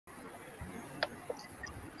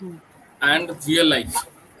and real life.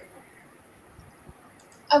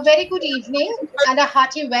 A very good evening and a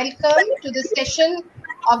hearty welcome to the session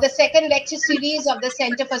of the second lecture series of the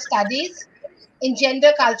Center for Studies in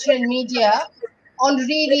Gender, Culture and Media on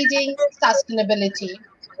rereading sustainability.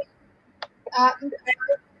 Uh,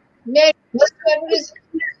 may I request whoever is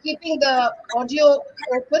keeping the audio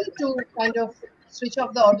open to kind of switch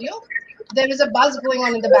off the audio? There is a buzz going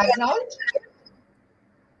on in the background.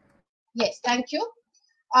 Yes, thank you.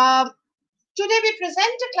 Um, Today we present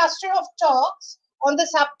a cluster of talks on the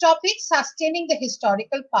subtopic Sustaining the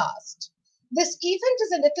Historical Past. This event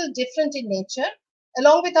is a little different in nature.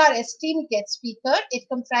 Along with our esteemed guest speaker, it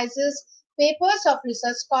comprises papers of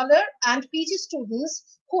research scholar and PG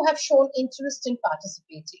students who have shown interest in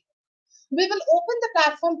participating. We will open the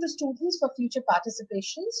platform to students for future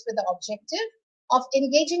participations with the objective of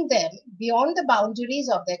engaging them beyond the boundaries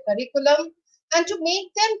of their curriculum and to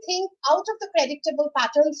make them think out of the predictable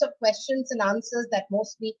patterns of questions and answers that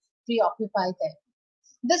mostly preoccupy them.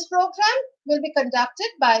 This program will be conducted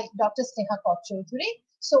by Dr. Sneha Kaur-Choudhury.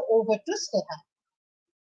 So over to Sneha.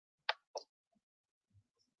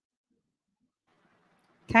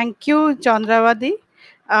 Thank you, Chandravadi.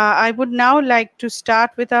 I would now like to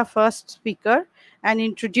start with our first speaker and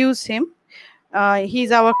introduce him.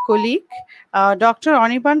 He's our colleague, Dr.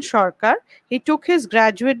 Anirban Sarkar. He took his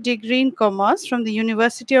graduate degree in commerce from the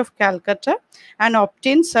University of Calcutta and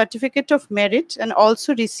obtained certificate of merit and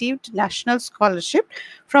also received national scholarship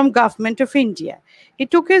from Government of India. He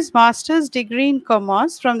took his master's degree in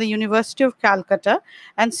commerce from the University of Calcutta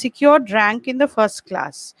and secured rank in the first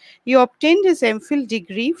class. He obtained his MPhil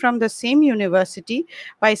degree from the same university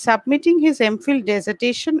by submitting his MPhil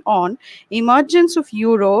dissertation on emergence of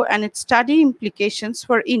Euro and its study implications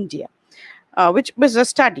for India, which was a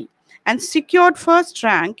study, and secured first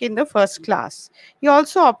rank in the first class. He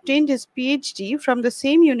also obtained his PhD from the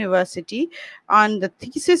same university on the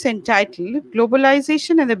thesis entitled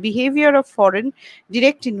Globalization and the Behavior of Foreign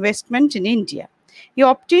Direct Investment in India. He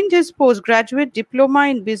obtained his postgraduate diploma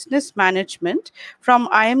in business management from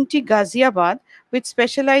IMT Ghaziabad with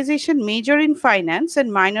specialization major in finance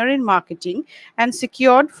and minor in marketing and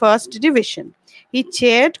secured first division. He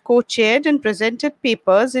chaired, co-chaired and presented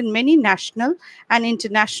papers in many national and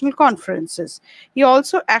international conferences. He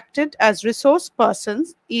also acted as resource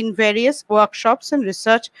persons in various workshops and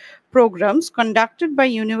research programs conducted by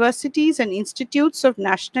universities and institutes of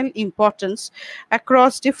national importance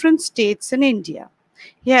across different states in India.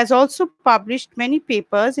 He has also published many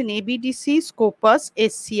papers in ABDC, Scopus,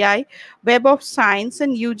 SCI, Web of Science,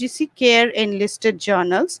 and UGC CARE enlisted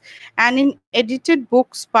journals, and in edited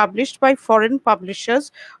books published by foreign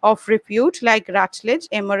publishers of repute like Routledge,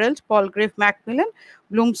 Emerald, Palgrave Macmillan,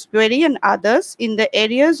 Bloomsbury, and others in the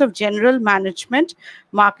areas of general management,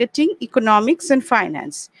 marketing, economics, and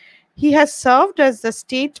finance. He has served as the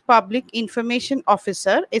State Public Information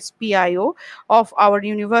Officer, SPIO, of our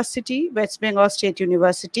university, West Bengal State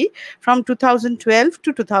University, from 2012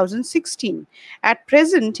 to 2016. At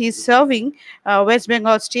present, he is serving West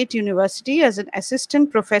Bengal State University as an assistant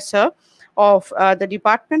professor of the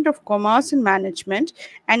Department of Commerce and Management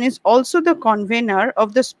and is also the convener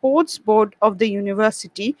of the Sports Board of the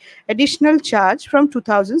University, additional charge from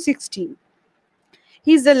 2016.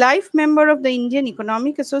 He is a life member of the Indian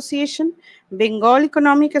Economic Association, Bengal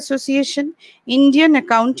Economic Association, Indian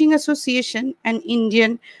Accounting Association, and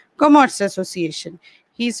Indian Commerce Association.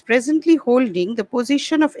 He is presently holding the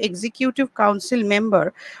position of Executive Council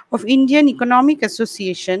member of Indian Economic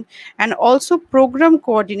Association and also Program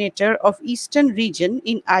Coordinator of Eastern Region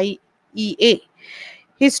in IEA.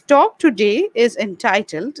 His talk today is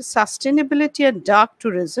entitled Sustainability and Dark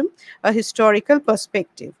Tourism, a Historical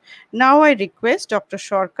Perspective. Now I request Dr.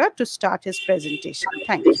 Sarkar to start his presentation.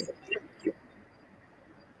 Thank you.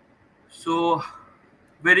 So,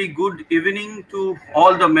 very good evening to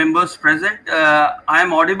all the members present. I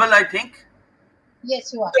am audible, I think?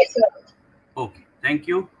 Yes, you are. Okay, thank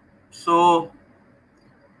you. So,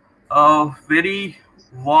 very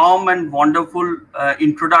warm and wonderful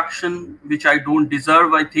introduction, which I don't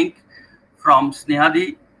deserve, I think, from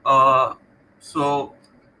Snehadi. So,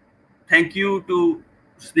 thank you to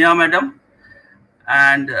Sneha madam.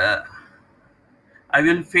 And I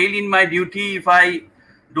will fail in my duty if I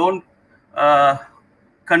don't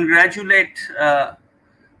congratulate the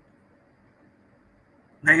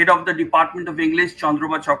head of the Department of English,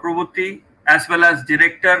 Chandroba Chakraborty, as well as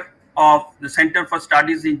director of the Center for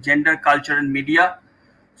Studies in Gender, Culture and Media.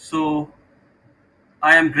 So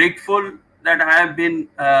I am grateful that I have been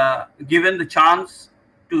given the chance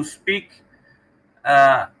to speak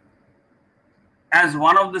as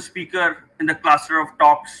one of the speakers in the cluster of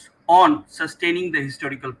talks on sustaining the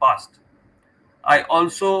historical past. I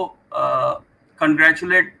also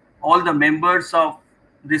congratulate all the members of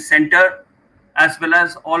this center as well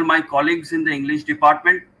as all my colleagues in the English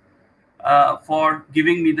department for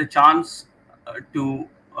giving me the chance to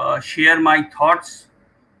share my thoughts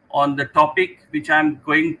on the topic which I'm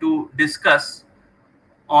going to discuss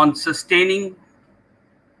on sustainability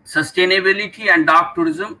and dark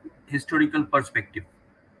tourism historical perspective.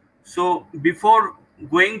 So before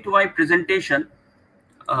going to my presentation,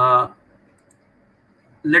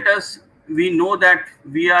 we know that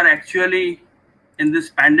we are actually in this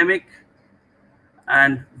pandemic,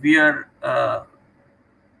 and we are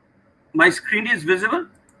my screen is visible.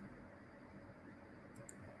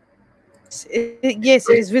 Yes,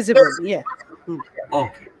 it is visible. Yeah.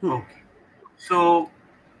 Okay. So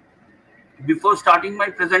before starting my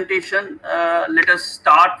presentation, let us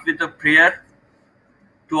start with a prayer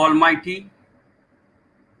to Almighty.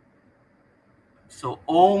 So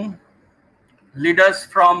Om, lead us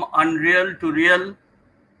from unreal to real,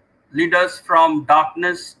 lead us from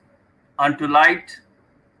darkness unto light,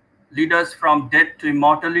 lead us from death to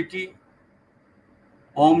immortality.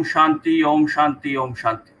 Om Shanti, Om Shanti, Om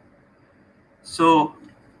Shanti. So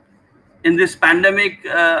in this pandemic,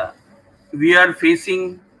 we are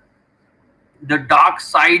facing the dark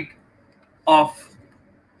side of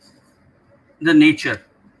the nature.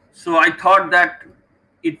 So I thought that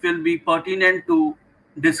it will be pertinent to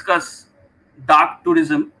discuss dark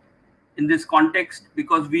tourism in this context,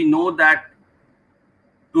 because we know that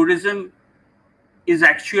tourism is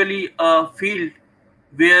actually a field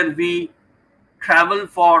where we travel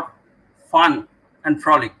for fun and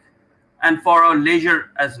frolic and for our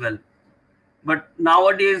leisure as well. But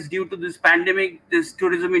nowadays, due to this pandemic, this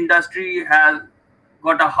tourism industry has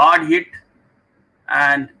got a hard hit,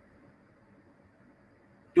 and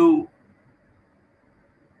to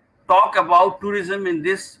talk about tourism in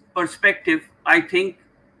this perspective, I think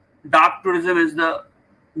dark tourism is the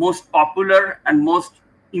most popular and most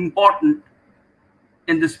important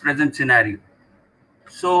in this present scenario.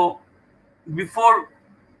 So before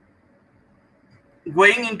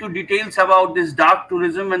going into details about this dark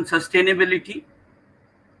tourism and sustainability,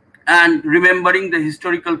 and remembering the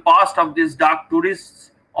historical past of these dark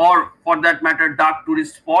tourists, or for that matter dark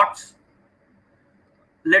tourist spots,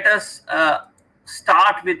 let us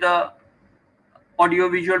start with a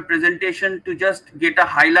audiovisual presentation to just get a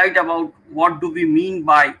highlight about what do we mean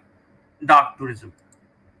by dark tourism.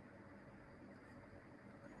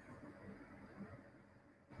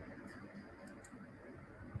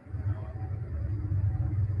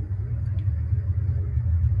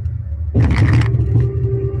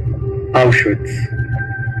 Auschwitz,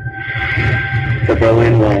 the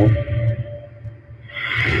Berlin Wall,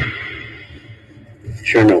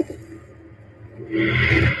 Chernobyl.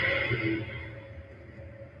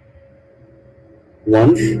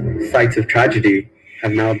 Once sites of tragedy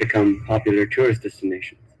have now become popular tourist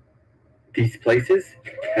destinations. These places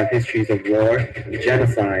have histories of war,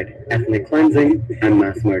 genocide, ethnic cleansing, and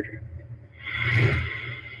mass murder.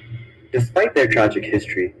 Despite their tragic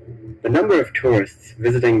history, the number of tourists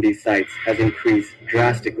visiting these sites has increased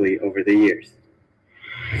drastically over the years.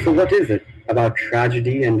 So what is it about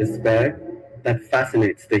tragedy and despair that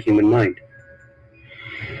fascinates the human mind?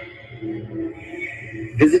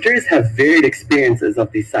 Visitors have varied experiences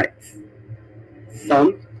of these sites.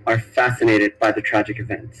 Some are fascinated by the tragic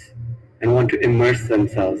events and want to immerse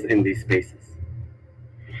themselves in these spaces,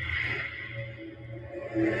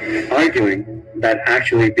 arguing that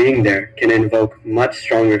actually being there can invoke much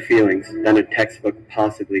stronger feelings than a textbook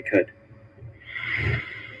possibly could.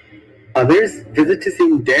 Others visit to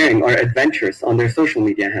seem daring or adventurous on their social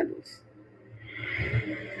media handles.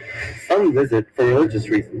 Some visit for religious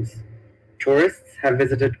reasons. Tourists have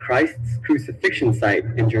visited Christ's crucifixion site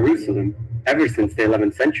in Jerusalem ever since the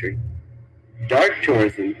 11th century. Dark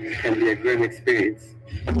tourism can be a grim experience,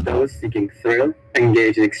 but those seeking thrill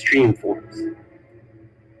engage in extreme forms.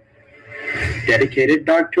 Dedicated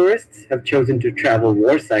dark tourists have chosen to travel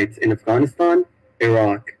war sites in Afghanistan,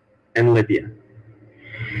 Iraq, and Libya.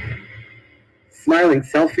 Smiling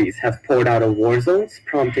selfies have poured out of war zones,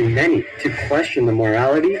 prompting many to question the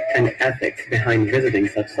morality and ethics behind visiting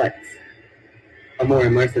such sites. A more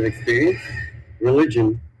immersive experience,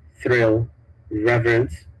 religion, thrill,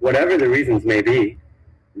 reverence, whatever the reasons may be,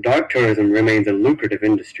 dark tourism remains a lucrative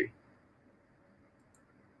industry.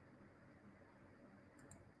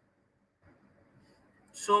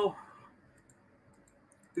 So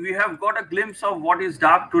we have got a glimpse of what is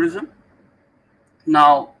dark tourism.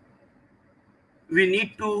 Now we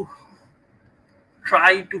need to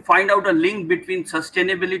try to find out a link between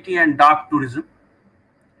sustainability and dark tourism.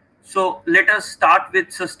 So let us start with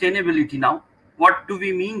sustainability now. What do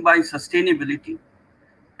we mean by sustainability?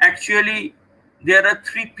 Actually, there are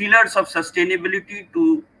three pillars of sustainability.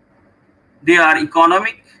 They are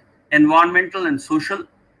economic, environmental, and social.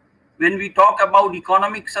 When we talk about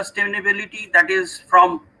economic sustainability, that is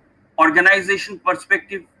from organization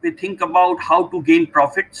perspective, we think about how to gain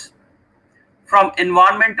profits. From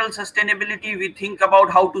environmental sustainability, we think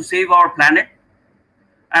about how to save our planet.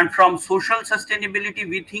 And from social sustainability,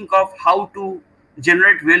 we think of how to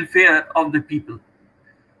generate welfare of the people.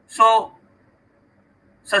 So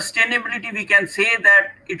sustainability, we can say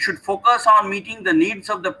that it should focus on meeting the needs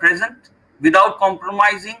of the present without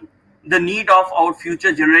compromising the need of our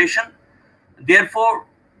future generation. Therefore,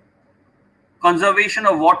 conservation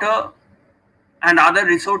of water and other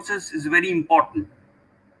resources is very important.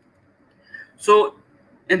 So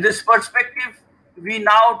in this perspective, we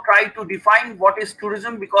now try to define what is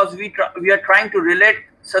tourism, because we are trying to relate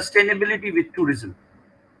sustainability with tourism.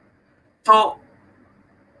 So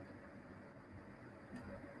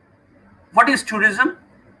what is tourism?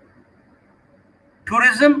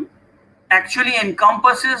 Tourism actually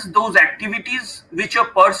encompasses those activities which a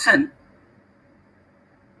person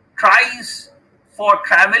tries for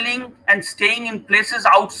traveling and staying in places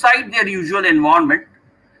outside their usual environment.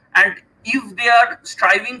 And if they are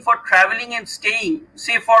striving for traveling and staying,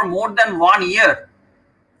 say for more than 1 year,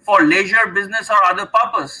 for leisure, business, or other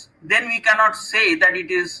purpose, then we cannot say that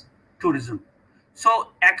it is tourism. So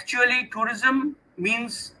actually, tourism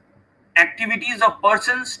means activities of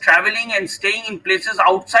persons traveling and staying in places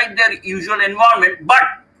outside their usual environment, but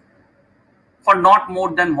for not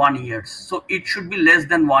more than 1 year. So it should be less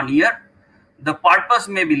than 1 year. The purpose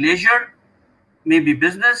may be leisure, may be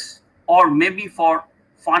business, or maybe for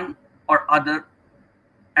fun or other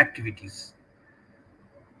activities.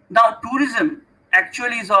 Now, tourism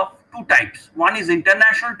actually is of two types. One is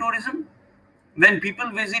international tourism. When people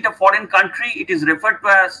visit a foreign country, it is referred to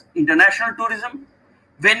as international tourism.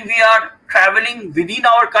 When we are traveling within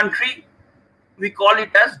our country, we call it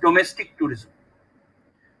as domestic tourism.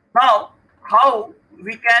 Now, how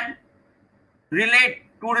we can relate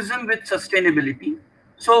tourism with sustainability?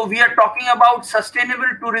 So we are talking about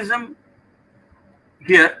sustainable tourism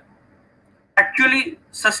here. Actually,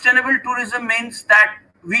 sustainable tourism means that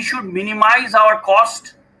we should minimize our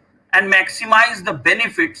cost and maximize the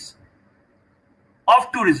benefits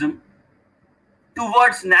of tourism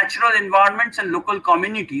towards natural environments and local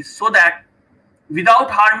communities, so that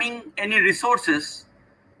without harming any resources,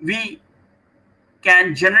 we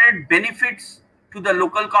can generate benefits to the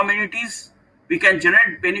local communities, we can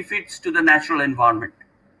generate benefits to the natural environment.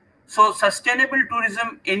 So sustainable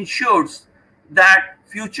tourism ensures that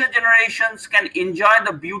future generations can enjoy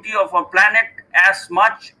the beauty of our planet as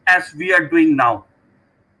much as we are doing now.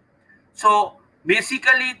 So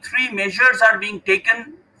basically, three measures are being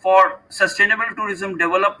taken for sustainable tourism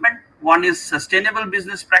development. One is sustainable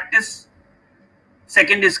business practice.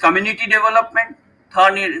 Second is community development.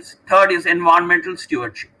 Third is environmental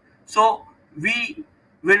stewardship. So we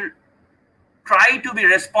will try to be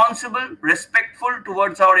responsible, respectful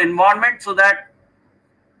towards our environment, so that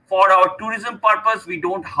for our tourism purpose, we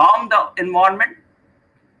don't harm the environment.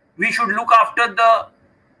 We should look after the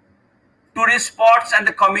tourist spots and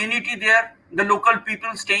the community there, the local people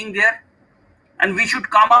staying there. And we should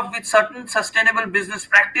come up with certain sustainable business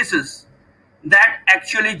practices that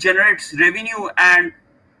actually generates revenue and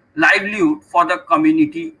livelihood for the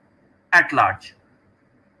community at large.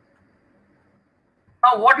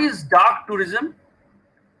 Now, what is dark tourism?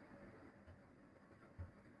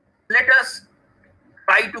 Let us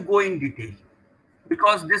try to go in detail,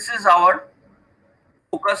 because this is our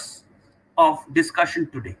focus of discussion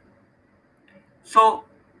today. So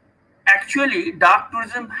actually, dark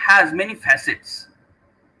tourism has many facets.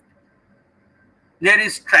 There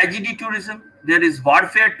is tragedy tourism, there is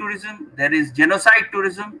warfare tourism, there is genocide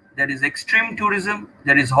tourism, there is extreme tourism,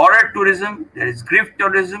 there is horror tourism, there is grief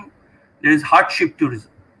tourism, there is hardship tourism.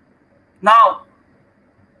 Now,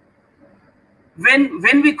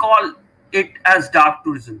 when we call it as dark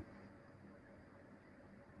tourism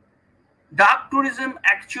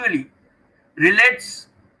actually relates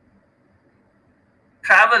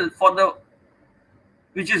travel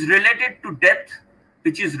which is related to death,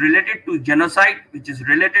 which is related to genocide, which is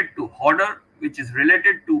related to horror, which is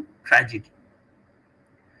related to tragedy.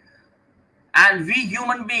 And we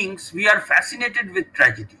human beings, we are fascinated with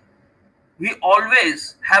tragedy. We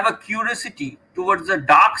always have a curiosity towards the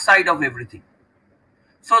dark side of everything.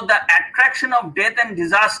 So the attraction of death and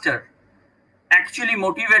disaster actually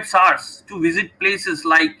motivates us to visit places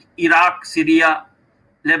like Iraq, Syria,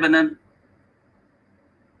 Lebanon.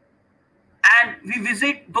 And we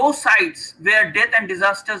visit those sites where death and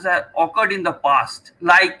disasters have occurred in the past,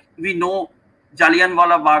 like we know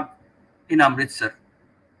Jallianwala Bagh in Amritsar,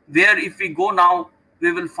 where if we go now,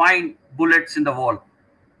 we will find bullets in the wall.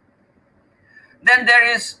 Then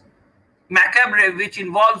there is macabre, which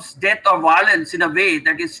involves death or violence in a way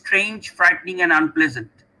that is strange, frightening, and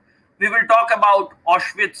unpleasant. We will talk about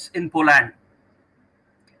Auschwitz in Poland.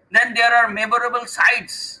 Then there are memorable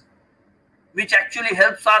sites which actually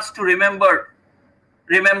helps us to remember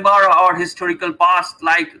our historical past,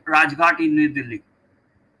 like Rajghat in New Delhi.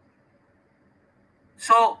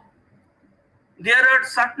 So there are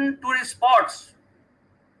certain tourist spots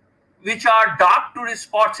which are dark tourist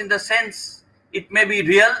spots, in the sense it may be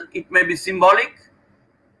real, it may be symbolic,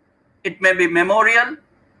 it may be memorial.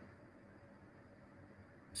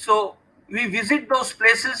 So we visit those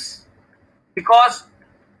places because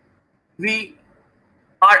we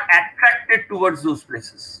are attracted towards those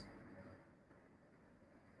places.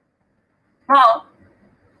 Now,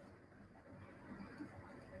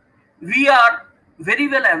 we are very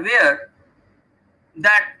well aware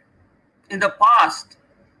that in the past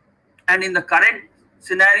and in the current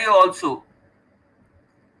scenario also,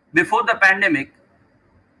 before the pandemic,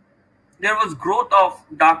 there was growth of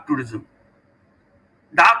dark tourism.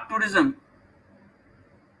 Dark tourism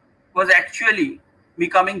was actually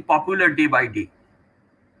becoming popular day by day.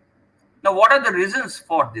 Now, what are the reasons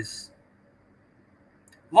for this?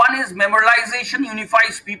 One is memorialization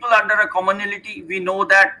unifies people under a commonality. We know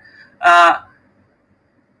that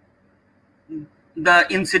the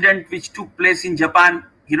incident which took place in Japan,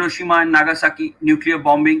 Hiroshima and Nagasaki, nuclear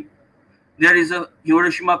bombing, there is a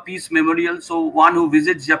Hiroshima Peace Memorial. So one who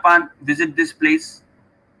visits Japan, visit this place.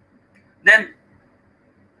 Then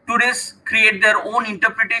tourists create their own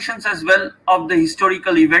interpretations as well of the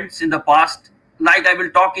historical events in the past. Like I will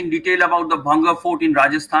talk in detail about the Bhanga Fort in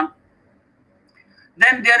Rajasthan.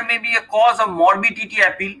 Then there may be a cause of morbidity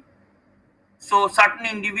appeal. So certain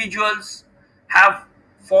individuals have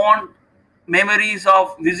fond memories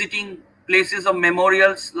of visiting places of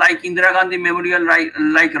memorials like Indira Gandhi Memorial,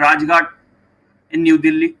 like Rajghat in New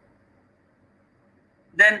Delhi.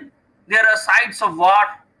 Then there are sites of war,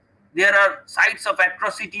 there are sites of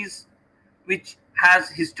atrocities which has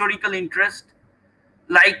historical interest,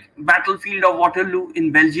 like battlefield of Waterloo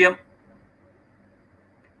in Belgium.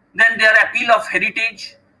 Then there are appeal of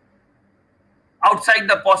heritage outside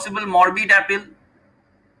the possible morbid appeal,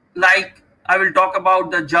 like I will talk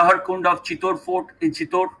about the Jahar Kund of Chittor Fort in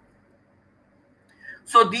Chittor.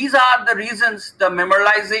 So these are the reasons: the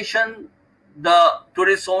memorialization, the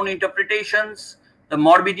tourist's own interpretations, the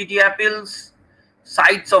morbidity appeals,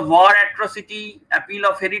 sites of war atrocity, appeal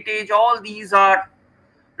of heritage. All these are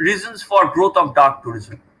reasons for growth of dark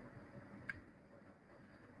tourism.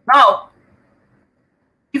 Now,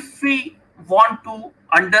 if we want to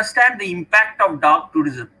understand the impact of dark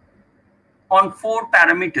tourism on 4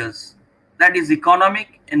 parameters, that is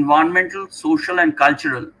economic, environmental, social and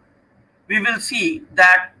cultural, we will see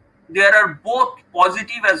that there are both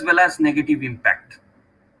positive as well as negative impact.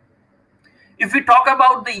 If we talk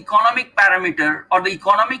about the economic parameter or the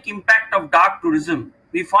economic impact of dark tourism,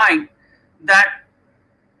 we find that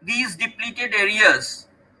these depleted areas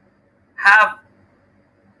have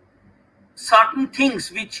certain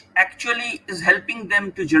things which actually is helping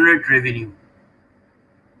them to generate revenue.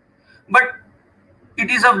 But it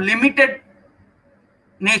is of limited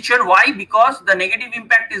nature. Why? Because the negative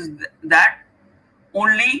impact is that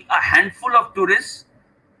only a handful of tourists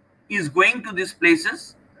is going to these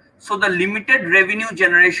places. So the limited revenue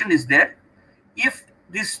generation is there. If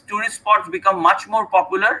these tourist spots become much more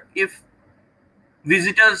popular, if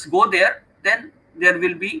visitors go there, then there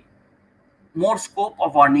will be more scope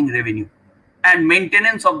of earning revenue and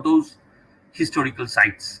maintenance of those historical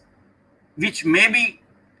sites, which may be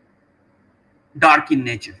dark in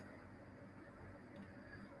nature.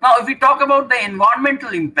 Now, if we talk about the environmental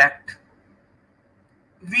impact,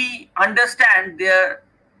 we understand there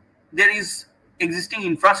is existing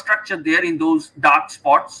infrastructure there in those dark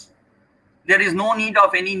spots. There is no need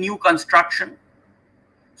of any new construction.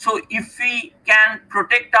 So if we can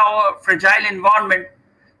protect our fragile environment,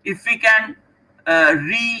 if we can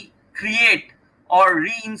recreate or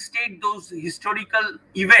reinstate those historical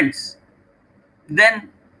events, then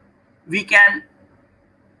we can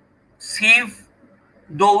save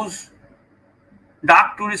those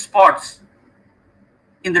dark tourist spots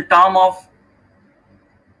in the term of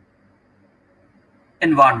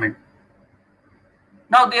environment.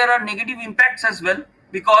 Now there are negative impacts as well,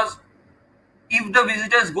 because if the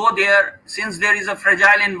visitors go there, since there is a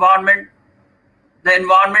fragile environment, the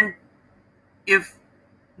environment, if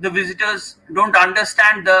the visitors don't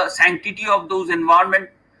understand the sanctity of those environment,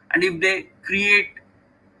 and if they create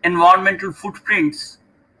environmental footprints,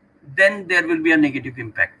 then there will be a negative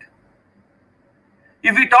impact.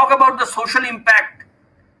 If we talk about the social impact,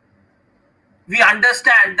 we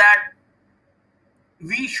understand that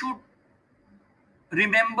we should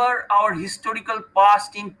remember our historical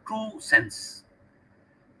past in true sense.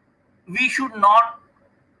 We should not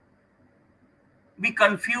be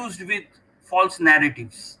confused with false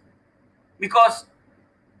narratives, because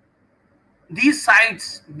these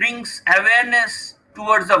sites brings awareness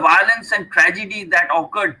towards the violence and tragedy that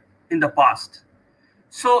occurred in the past.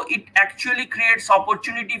 So it actually creates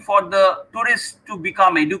opportunity for the tourists to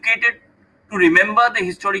become educated, to remember the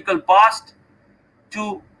historical past,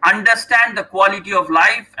 to understand the quality of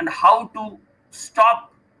life and how to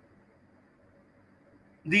stop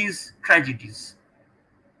these tragedies.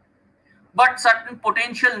 But certain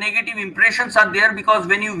potential negative impressions are there, because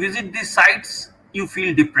when you visit these sites, you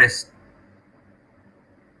feel depressed.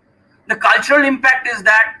 The cultural impact is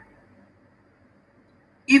that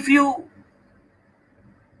if you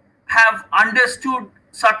have understood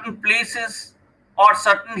certain places or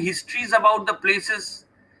certain histories about the places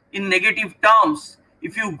in negative terms,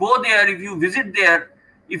 if you go there, if you visit there,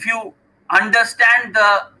 if you understand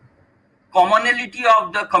the commonality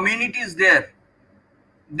of the communities there,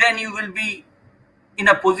 then you will be in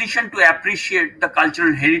a position to appreciate the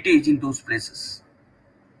cultural heritage in those places.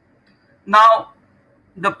 Now,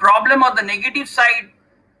 the problem or the negative side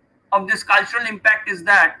of this cultural impact is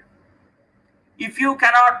that if you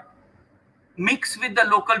cannot mix with the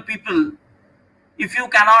local people, if you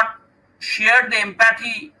cannot share the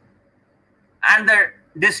empathy and the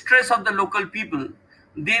distress of the local people,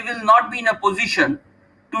 they will not be in a position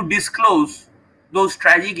to disclose those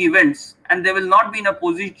tragic events, and they will not be in a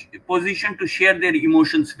position to share their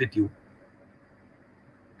emotions with you.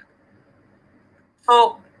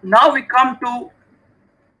 So now we come to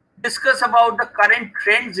discuss about the current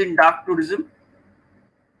trends in dark tourism.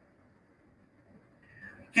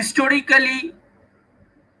 Historically,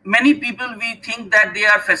 many people, we think that they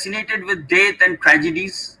are fascinated with death and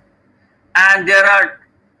tragedies, and there are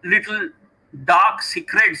little dark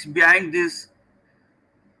secrets behind these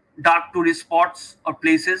dark tourist spots or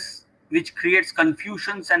places, which creates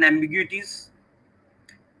confusions and ambiguities.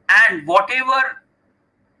 And whatever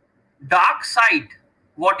dark side,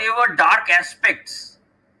 whatever dark aspects,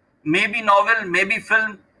 maybe novel, maybe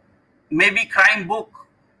film, maybe crime book,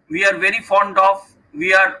 we are very fond of,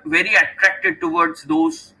 we are very attracted towards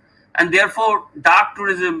those, and therefore dark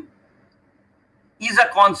tourism is a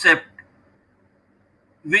concept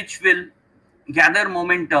which will gather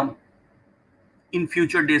momentum in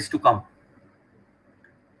future days to come.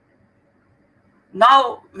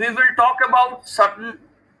 Now we will talk about certain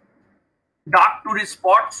dark tourist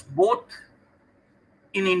spots both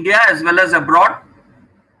in India as well as abroad,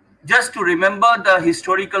 just to remember the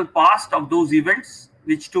historical past of those events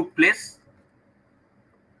which took place.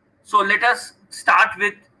 So let us start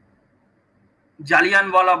with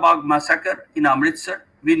Jallianwala Bagh massacre in Amritsar.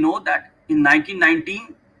 We know that in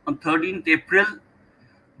 1919, on 13th April,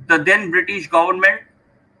 the then British government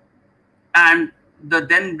and the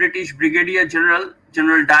then British Brigadier General,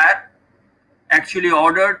 General Dyer, actually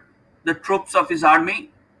ordered the troops of his army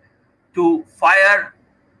to fire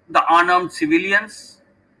the unarmed civilians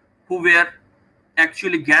who were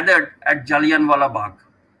actually gathered at Jallianwala Bagh.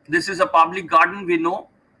 This is a public garden, we know,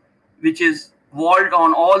 which is walled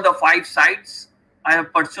on all the 5 sides. I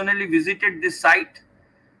have personally visited this site,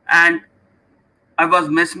 and I was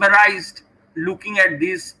mesmerized looking at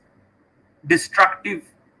these destructive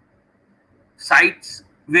sites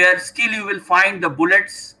where still you will find the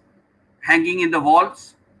bullets hanging in the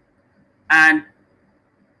walls, and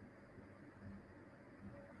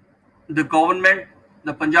the government,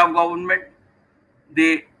 the Punjab government,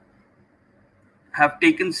 they have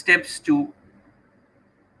taken steps to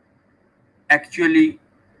actually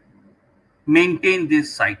maintain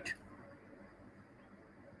this site.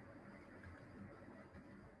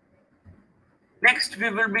 Next, we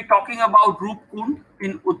will be talking about Roopkund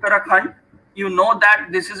in Uttarakhand. You know that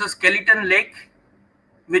this is a skeleton lake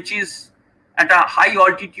which is at a high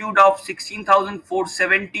altitude of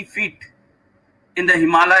 16,470 feet in the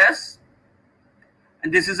Himalayas.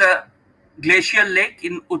 And this is a glacial lake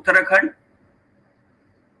in Uttarakhand.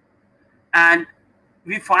 And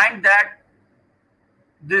we find that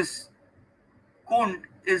this kund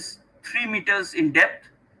is 3 meters in depth,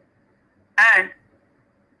 and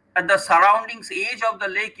at the surroundings edge of the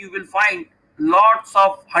lake you will find lots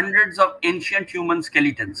of hundreds of ancient human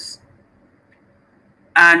skeletons.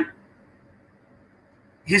 And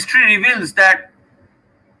history reveals that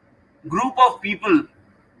group of people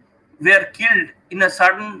were killed in a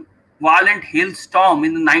sudden violent hailstorm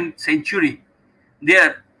in the 9th century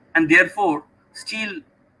there, and therefore still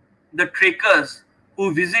the trekkers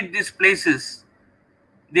who visit these places,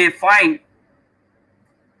 they find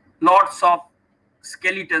lots of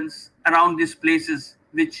skeletons around these places,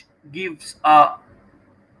 which gives a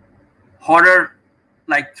horror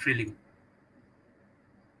like thrilling.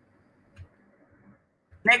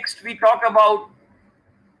 Next, we talk about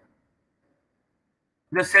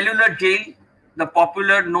the cellular jail, the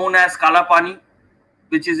popular known as Kalapani,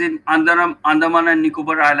 which is in Andaman and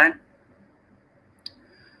Nicobar Island.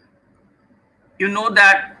 You know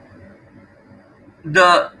that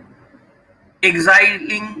the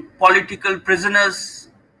exiling political prisoners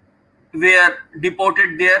were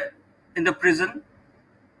deported there in the prison,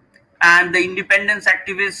 and the independence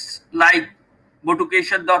activists like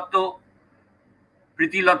Botukeshwar Datta,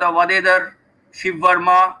 Pritilata Vadedar, Shiv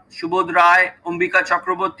Verma, Shubodh Rai, Ambika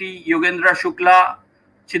Chakraborty, Yogendra Shukla,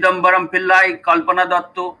 Chidambaram Pillai, Kalpana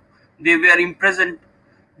Datta, they were imprisoned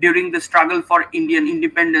during the struggle for Indian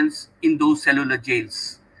independence in those cellular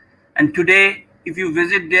jails. And today, if you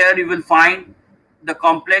visit there, you will find the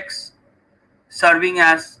complex serving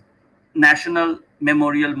as National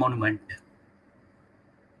Memorial Monument.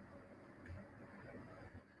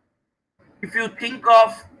 If you think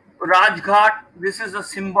of Rajghat, this is a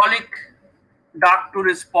symbolic dark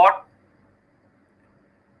tourist spot.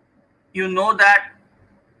 You know that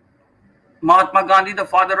Mahatma Gandhi, the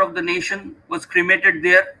father of the nation, was cremated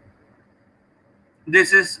there.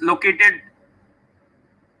 This is located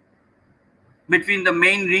between the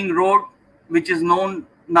main ring road, which is known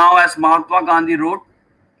now as Mahatma Gandhi Road,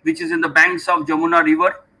 which is in the banks of Jamuna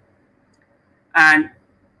River. And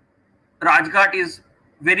Rajghat is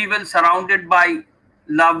very well surrounded by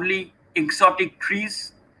lovely exotic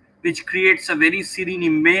trees, which creates a very serene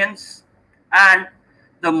ambience. And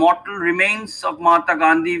the mortal remains of Mahatma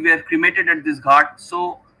Gandhi were cremated at this ghat.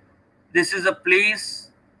 So this is a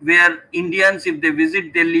place where Indians, if they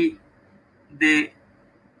visit Delhi, they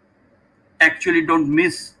actually don't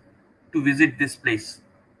miss to visit this place.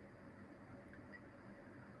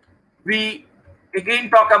 We again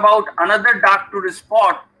talk about another dark tourist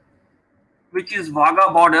spot, which is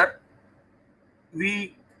Wagah border.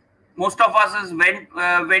 Most of us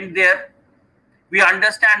went there. We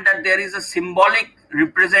understand that there is a symbolic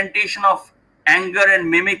representation of anger and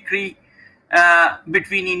mimicry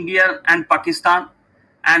between India and Pakistan,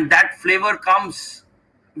 and that flavor comes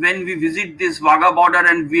when we visit this Wagah border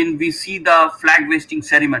and when we see the flag hoisting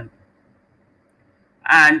ceremony.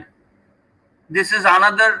 And this is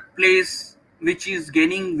another place which is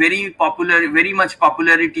gaining very much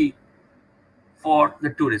popularity for the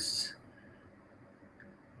tourists.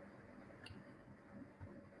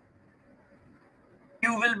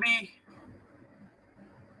 You will be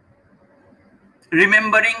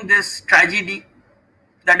remembering this tragedy,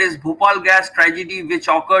 that is Bhopal gas tragedy, which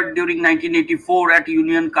occurred during 1984 at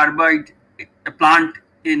Union Carbide plant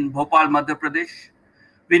in Bhopal, Madhya Pradesh.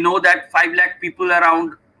 We know that 5 lakh people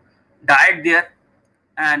around died there,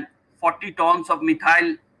 and 40 tons of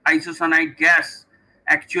methyl isocyanide gas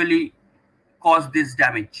actually caused this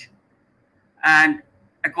damage. And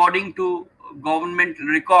according to government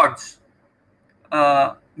records,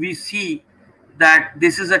 we see that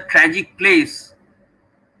this is a tragic place,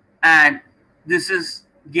 and this is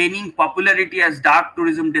gaining popularity as dark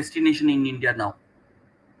tourism destination in India now.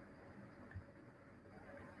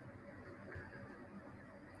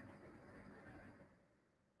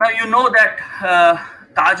 Now you know that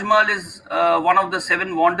Taj Mahal is one of the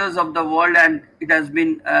 7 wonders of the world, and it has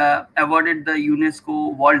been awarded the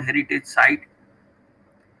UNESCO World Heritage Site.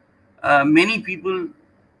 Many people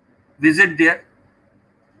visit there,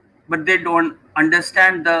 but they don't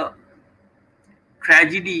understand the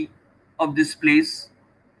tragedy of this place.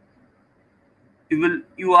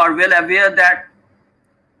 You are well aware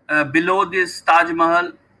that below this Taj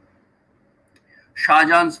Mahal, Shah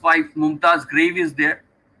Jahan's wife Mumtaz grave is there,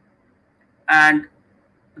 and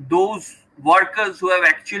those workers who have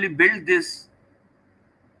actually built this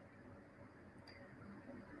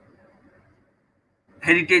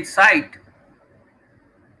heritage site,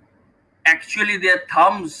 actually their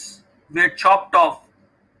thumbs were chopped off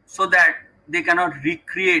so that they cannot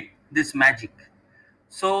recreate this magic.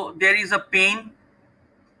 So there is a pain,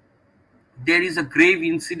 there is a grave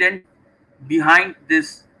incident behind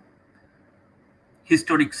this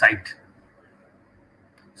historic site.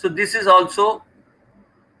 So this is also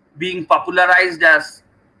being popularized as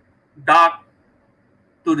dark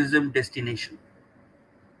tourism destination.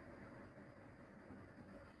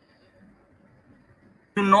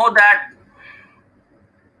 You know that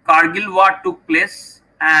Kargil war took place,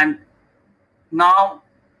 and now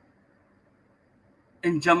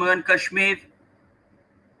in Jammu and Kashmir,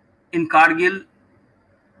 in Kargil,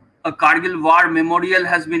 a Kargil war memorial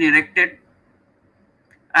has been erected.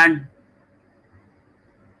 And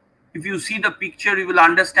if you see the picture, you will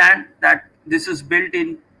understand that this is built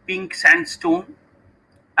in pink sandstone,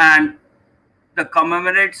 and the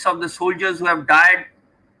commemorates of the soldiers who have died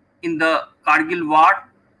in the Kargil war,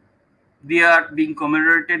 they are being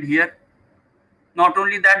commemorated here. Not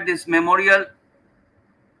only that, this memorial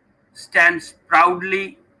stands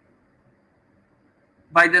proudly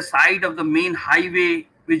by the side of the main highway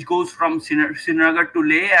which goes from Srinagar to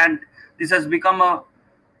Leh, and this has become a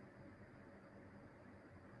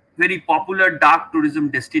very popular dark tourism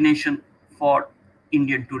destination for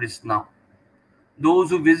Indian tourists now.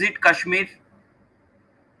 Those who visit Kashmir,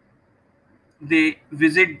 they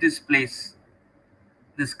visit this place,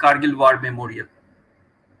 this Kargil War Memorial.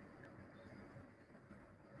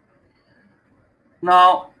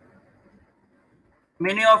 Now,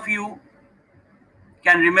 many of you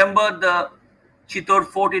can remember the Chittor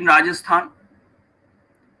Fort in Rajasthan,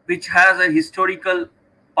 which has a historical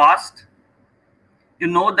past. You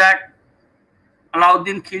know that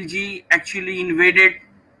Alauddin Khilji actually invaded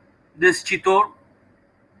this Chittor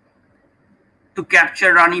to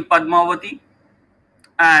capture Rani Padmavati,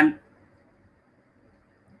 and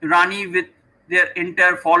Rani with their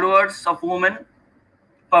entire followers of women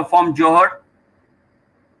performed Johar,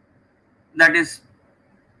 that is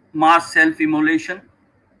mass self-immolation.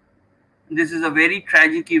 This is a very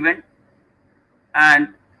tragic event,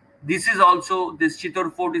 and this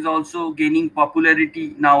Chittor Fort is also gaining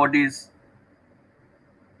popularity nowadays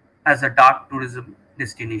as a dark tourism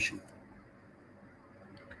destination.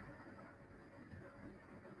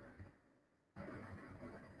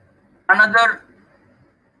 Another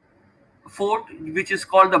fort, which is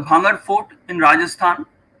called the Bhangar Fort in Rajasthan,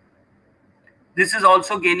 this is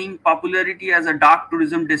also gaining popularity as a dark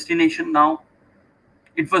tourism destination now.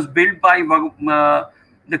 It was built by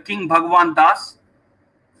the King Bhagwan Das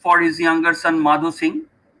for his younger son Madho Singh,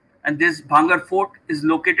 and this Bhangar Fort is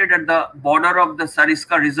located at the border of the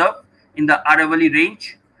Sariska Reserve in the Aravalli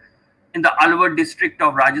range in the Alwar district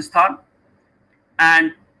of Rajasthan.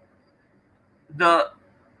 And the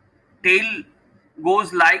tale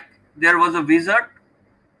goes like there was a wizard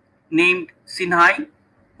named Sinhai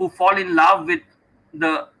who fall in love with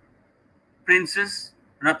the princess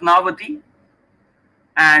Ratnavati,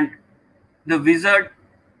 and the wizard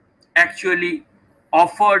actually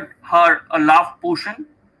offered her a love potion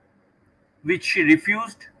which she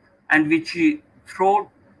refused, and which she threw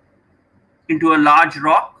into a large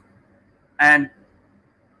rock, and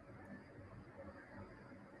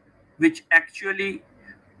which actually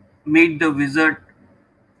made the wizard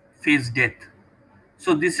face death.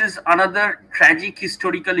 So this is another tragic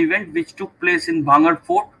historical event which took place in Bhangar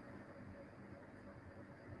Fort,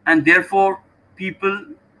 and therefore people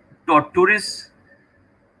or tourists,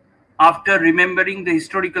 after remembering the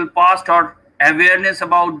historical past or awareness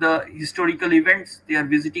about the historical events, they are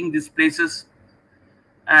visiting these places,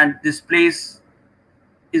 and this place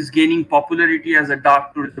is gaining popularity as a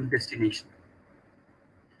dark tourism destination.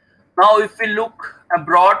 Now, if we look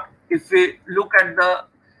abroad, if we look at the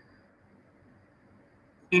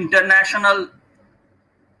international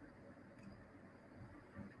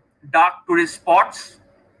dark tourist spots,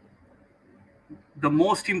 the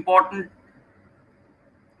most important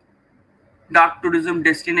dark tourism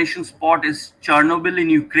destination spot is Chernobyl in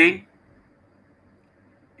Ukraine.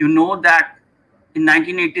 You know that in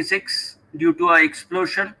 1986, due to an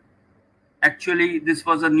explosion, actually this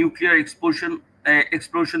was a nuclear explosion,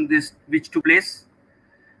 which took place,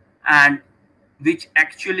 and which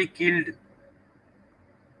actually killed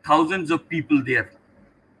thousands of people there.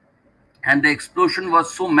 And the explosion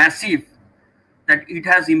was so massive that it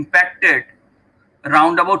has impacted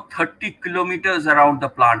around about 30 kilometers around the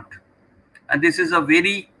plant. And this is a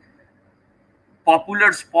very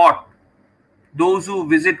popular spot. Those who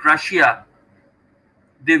visit Russia,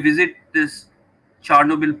 they visit this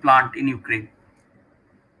Chernobyl plant in Ukraine.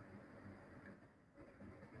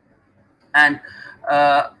 And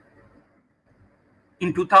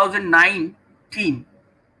in 2019,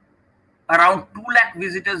 around 2 lakh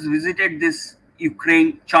visitors visited this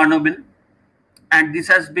Ukraine Chernobyl, and this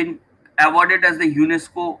has been awarded as the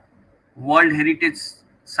UNESCO World Heritage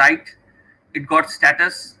Site. It got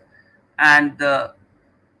status, and the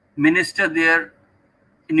minister there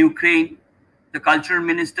in Ukraine, the cultural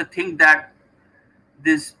minister, think that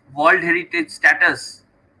this World Heritage status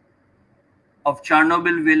of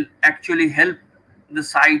Chernobyl will actually help the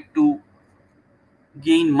site to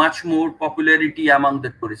gain much more popularity among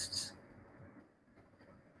the tourists.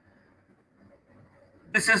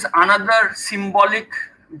 This is another symbolic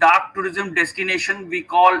dark tourism destination we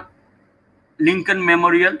call Lincoln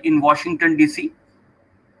Memorial in Washington, D.C.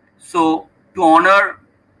 So, to honor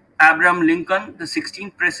Abraham Lincoln, the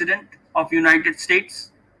 16th President of United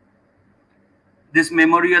States, this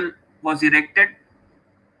memorial was erected,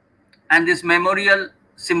 and this memorial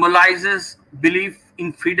symbolizes belief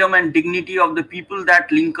in freedom and dignity of the people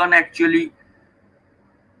that Lincoln actually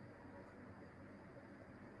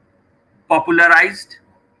popularized,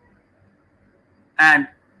 and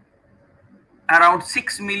around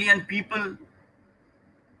 6 million people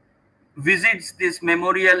visits this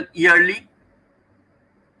memorial yearly,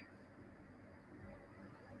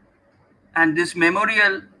 and this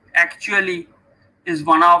memorial actually is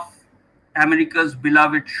one of America's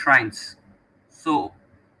beloved shrines. So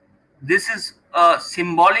this is a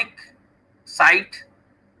symbolic site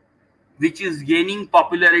which is gaining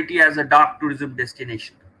popularity as a dark tourism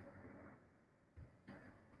destination.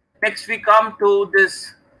 Next we come to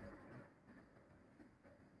this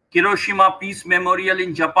Hiroshima Peace Memorial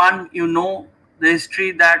in Japan. You know the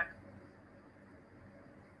history that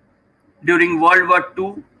during World War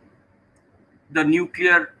II, the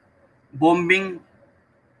nuclear bombing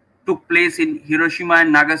took place in Hiroshima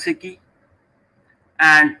and Nagasaki.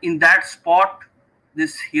 And in that spot,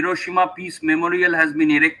 this Hiroshima Peace Memorial has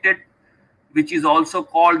been erected, which is also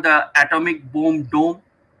called the Atomic Bomb Dome.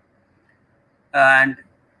 And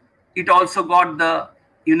it also got the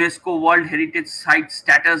UNESCO World Heritage Site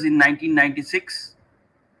status in 1996.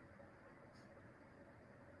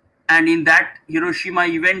 And in that Hiroshima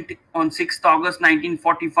event on 6th August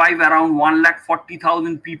 1945, around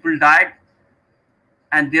 140,000 people died.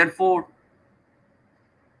 And therefore,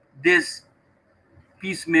 this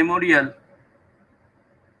Peace Memorial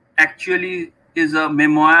actually is a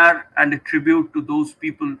memoir and a tribute to those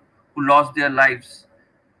people who lost their lives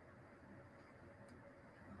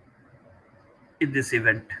in this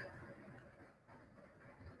event.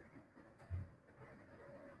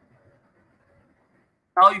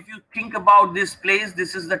 Now, if you think about this place,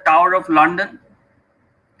 this is the Tower of London.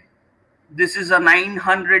 This is a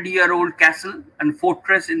 900-year-old castle and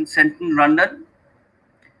fortress in central London.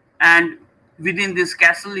 And within this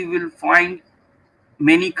castle, you will find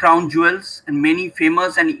many crown jewels, and many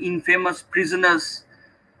famous and infamous prisoners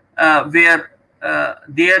were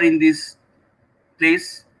there in this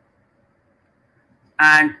place.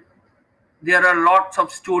 And there are lots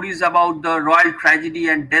of stories about the royal tragedy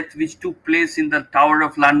and death which took place in the Tower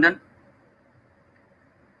of London.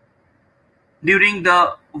 During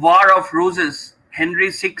the War of Roses, Henry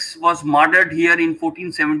VI was murdered here in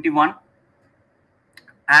 1471,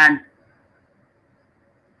 and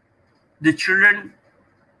the children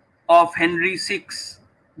of Henry VI,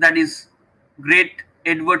 that is great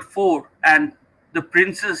Edward IV, and the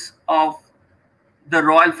princes of the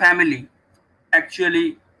royal family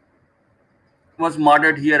actually was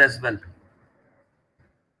murdered here as well.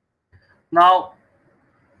 Now,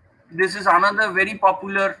 this is another very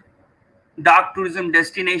popular dark tourism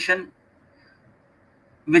destination,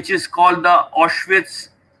 which is called the Auschwitz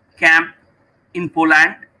camp in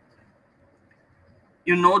Poland.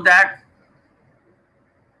 You know that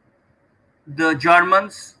the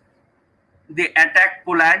Germans, they attacked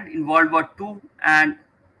Poland in World War II and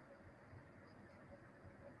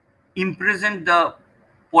imprisoned the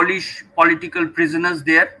Polish political prisoners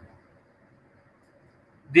there.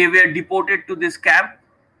 They were deported to this camp.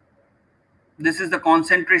 This is the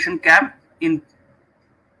concentration camp in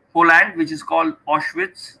Poland, which is called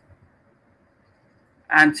Auschwitz.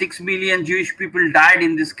 And 6 million Jewish people died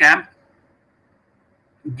in this camp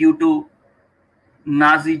due to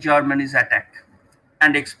Nazi Germany's attack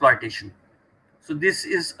and exploitation. So this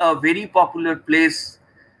is a very popular place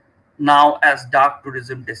now as dark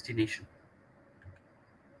tourism destination.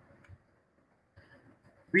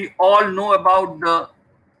 We all know about the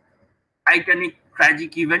Titanic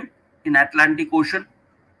tragic event in Atlantic Ocean.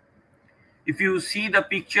 If you see the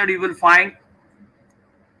picture, you will find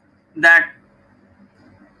that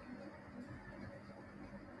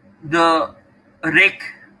the wreck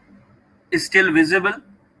is still visible.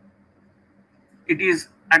 It is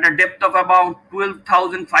at a depth of about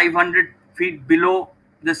 12,500 feet below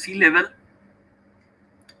the sea level,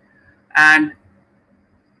 and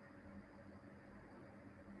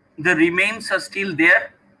the remains are still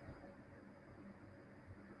there,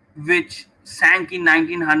 which sank in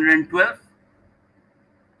 1912,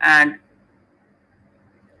 and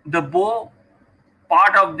the bow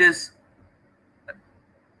part of this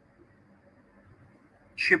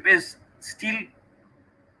ship is still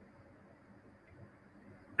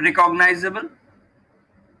recognizable,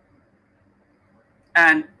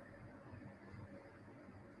 and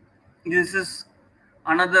this is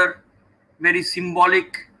another very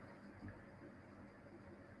symbolic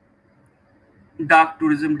dark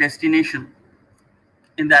tourism destination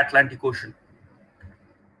in the Atlantic Ocean.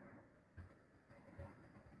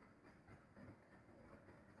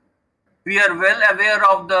 We are well aware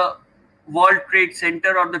of the World Trade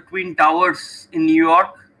Center or the Twin Towers in New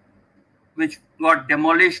York, which got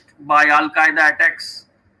demolished by Al Qaeda attacks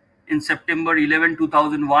in September 11,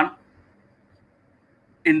 2001.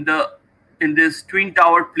 In this Twin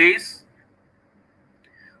Tower place,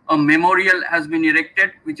 a memorial has been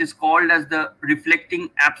erected, which is called as the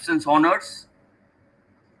Reflecting Absence Honors,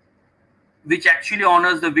 which actually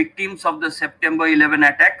honors the victims of the September 11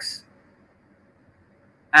 attacks.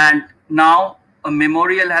 And now a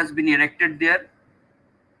memorial has been erected there,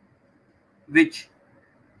 which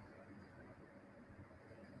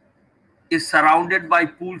is surrounded by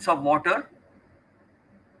pools of water.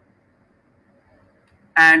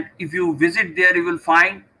 And if you visit there, you will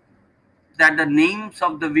find that the names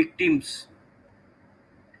of the victims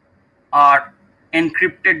are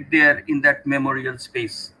encrypted there in that memorial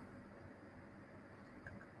space.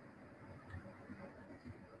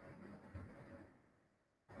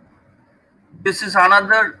 This is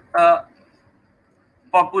another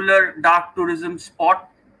popular dark tourism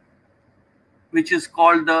spot, which is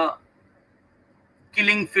called the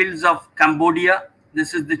Killing Fields of Cambodia.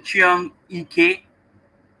 This is the Chiang Ek.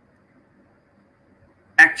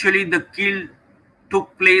 Actually, the kill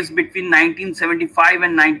took place between 1975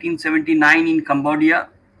 and 1979 in Cambodia,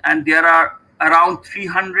 and there are around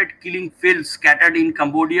 300 killing fields scattered in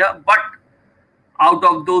Cambodia. But out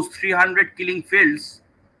of those 300 killing fields,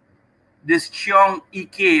 this Chiang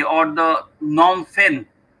Ek or the Nom Phen,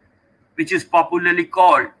 which is popularly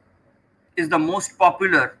called, is the most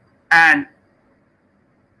popular, and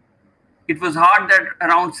it was heard that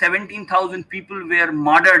around 17,000 people were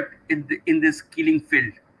murdered in this killing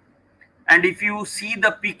field. And if you see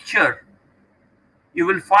the picture, you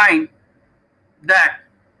will find that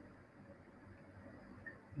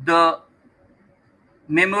the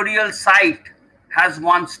memorial site has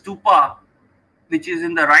one stupa, which is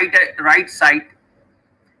in the right side,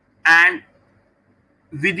 and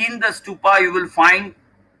within the stupa you will find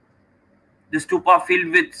the stupa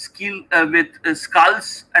filled with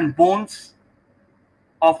skulls and bones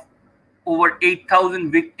of over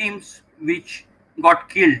 8,000 victims which got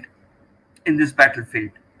killed in this battlefield.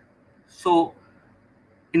 So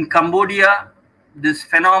in Cambodia, this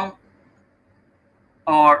phenomenon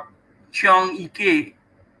or Chiang Ek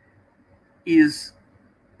is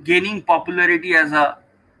gaining popularity as a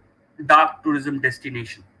dark tourism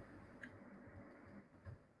destination.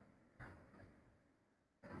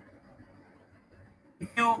 If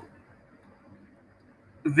you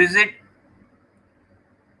visit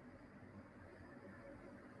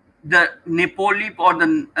the Napoli or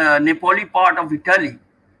the Napoli part of Italy,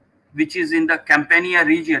 which is in the Campania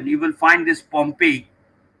region, you will find this Pompeii,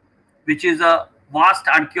 which is a vast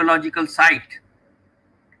archaeological site,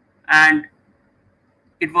 and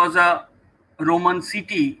it was a Roman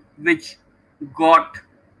city which got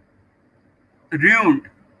ruined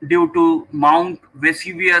due to Mount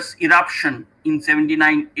Vesuvius eruption in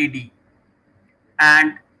 79 AD.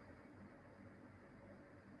 And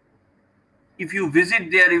if you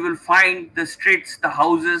visit there, you will find the streets, the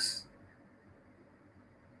houses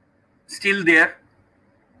still there,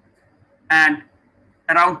 and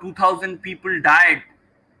around 2,000 people died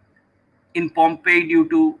in Pompeii due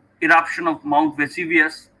to eruption of Mount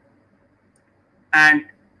Vesuvius, and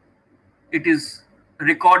it is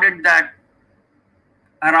recorded that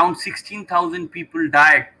around 16,000 people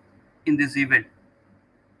died in this event.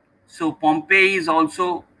 So Pompeii is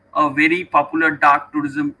also a very popular dark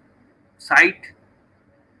tourism site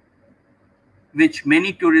which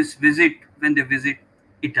many tourists visit when they visit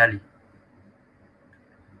Italy.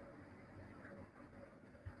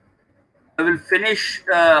 I will finish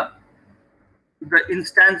the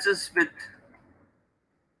instances with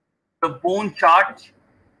the bone chart,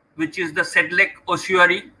 which is the Sedlec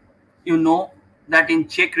ossuary. You know that in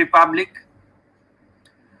Czech Republic,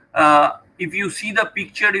 if you see the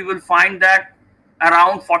picture, you will find that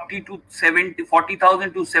around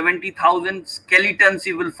 40,000 to 70,000 skeletons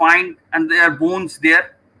you will find, and there are bones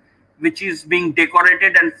there, which is being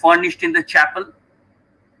decorated and furnished in the chapel.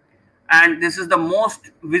 And this is the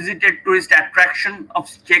most visited tourist attraction of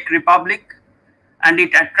Czech Republic, and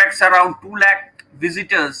it attracts around 2 lakh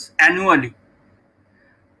visitors annually.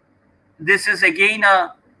 This is again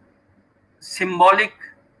a symbolic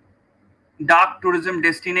dark tourism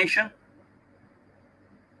destination,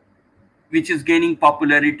 which is gaining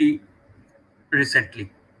popularity recently.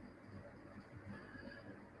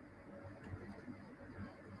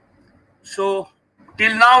 So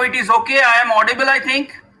till now it is okay. I am audible, I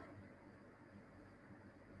think.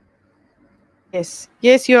 Yes,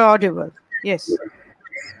 yes, you're audible. Yes.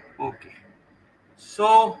 Okay.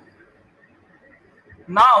 So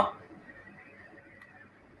now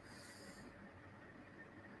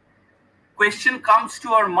question comes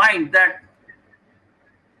to our mind that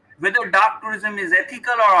whether dark tourism is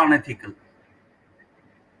ethical or unethical.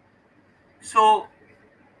 So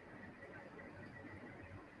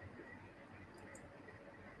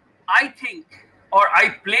I think, or I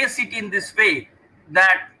place it in this way,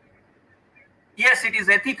 that yes, it is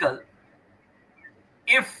ethical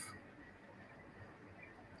if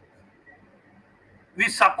we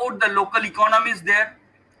support the local economies there,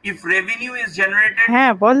 if revenue is generated.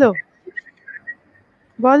 হ্যাঁ বলো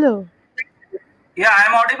বলো Yeah, I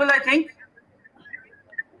am audible, I think.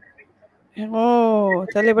 ও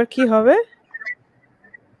তাহলে এবার কি হবে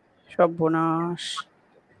সর্বনাশ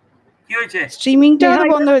কি হয়েছে? স্ট্রিমিংটা তো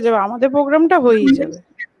বন্ধ হয়ে যাবে আমাদের প্রোগ্রামটা হয়েই যাবে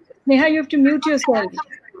Neha, you have to mute yourself.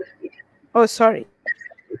 Oh, sorry.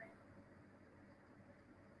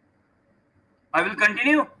 I will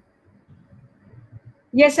continue.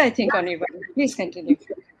 Yes, I think, Anirban. Please continue.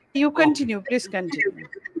 You continue. Please continue.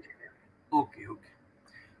 Okay.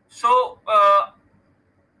 So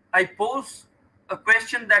I pose a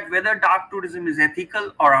question that whether dark tourism is ethical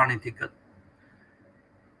or unethical.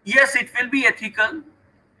 Yes, it will be ethical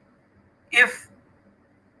if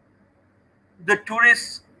the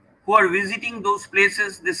tourists who are visiting those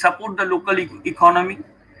places, they support the local economy,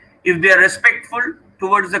 if they are respectful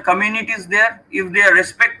towards the communities there, if they are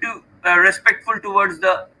respectful towards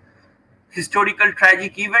the historical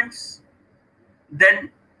tragic events, then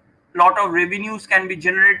lot of revenues can be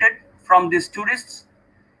generated from these tourists,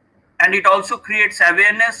 and it also creates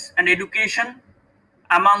awareness and education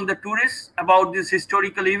among the tourists about these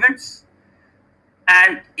historical events.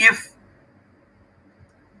 And if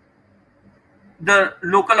the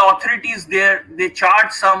local authorities there, they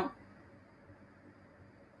charge some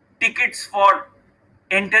tickets for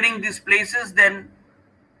entering these places, then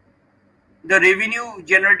the revenue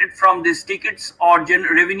generated from these tickets or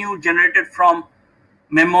revenue generated from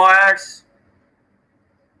memoirs,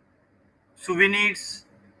 souvenirs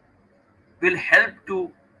will help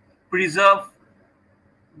to preserve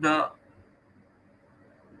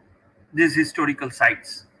these historical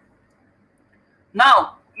sites.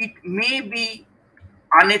 Now, it may be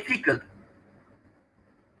unethical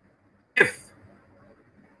if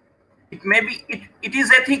it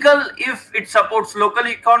is ethical if it supports local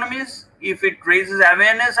economies, if it raises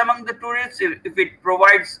awareness among the tourists, if it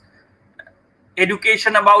provides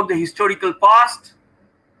education about the historical past.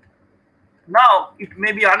 Now it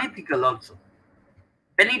may be unethical also.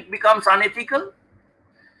 When it becomes unethical,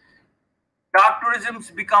 dark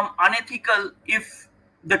tourisms become unethical if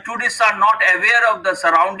the tourists are not aware of the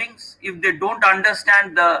surroundings, if they don't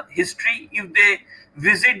understand the history, if they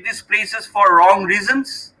visit these places for wrong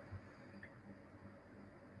reasons,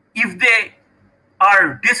 if they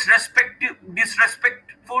are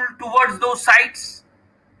disrespectful towards those sites,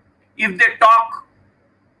 if they talk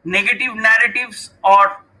negative narratives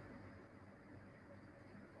or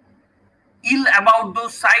ill about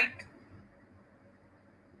those sites.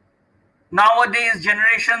 Nowadays,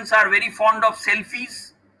 generations are very fond of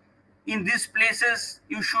selfies. In these places,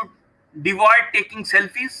 you should avoid taking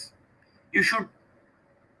selfies. You should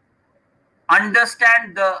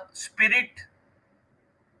understand the spirit,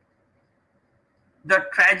 the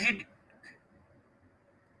tragedy,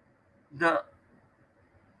 the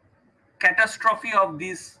catastrophe of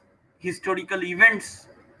these historical events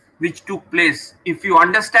which took place. If you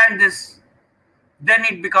understand this, then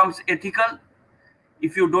it becomes ethical.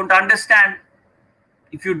 If you don't understand,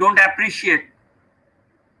 if you don't appreciate,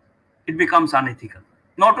 it becomes unethical.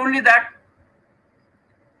 Not only that,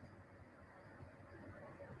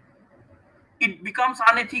 it becomes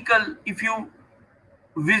unethical if you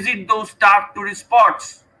visit those dark tourist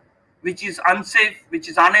spots, which is unsafe, which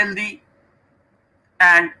is unhealthy,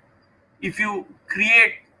 and if you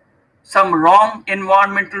create some wrong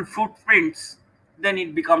environmental footprints, then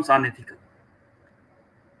it becomes unethical.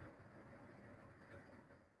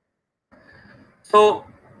 So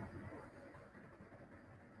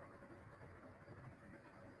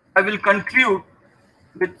I will conclude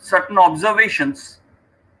with certain observations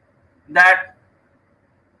that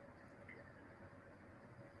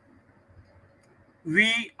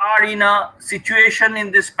we are in a situation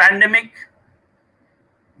in this pandemic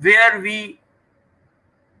where we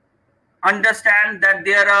understand that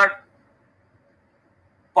there are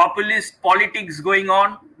populist politics going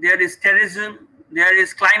on, there is terrorism, there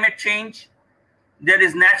is climate change, there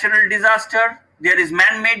is natural disaster, there is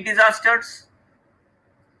man-made disasters,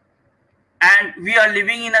 and we are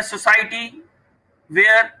living in a society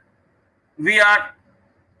where we are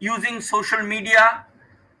using social media,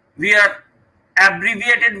 we are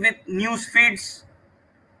abbreviated with news feeds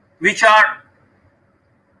which are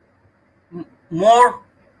more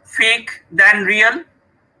fake than real.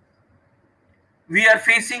 We are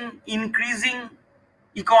facing increasing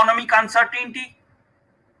economic uncertainty.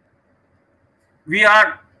 We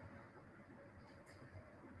are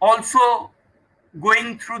also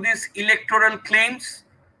going through these electoral claims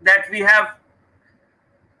that we have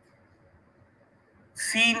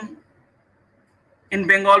seen in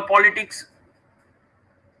Bengal politics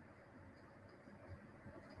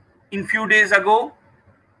in few days ago.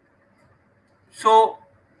 So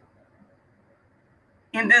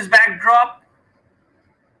in this backdrop,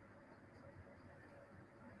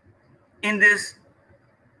 in this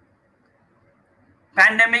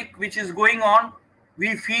pandemic which is going on,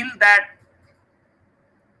 we feel that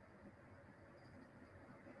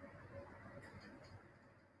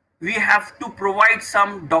we have to provide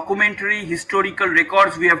some documentary historical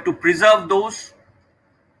records. We have to preserve those,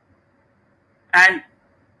 and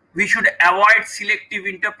we should avoid selective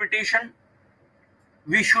interpretation.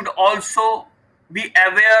 We should also be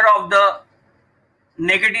aware of the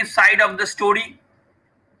negative side of the story.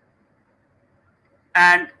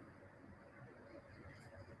 And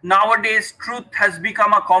nowadays truth has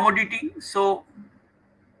become a commodity. So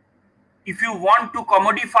if you want to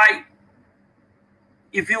commodify,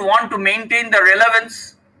 if you want to maintain the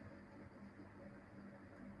relevance,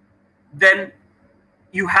 then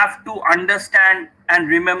you have to understand and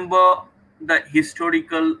remember the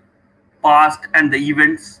historical past and the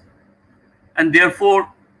events. And therefore,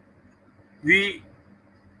 we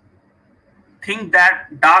think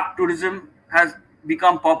that dark tourism has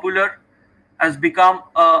become popular, has become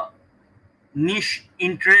a niche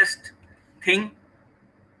interest thing,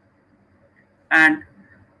 and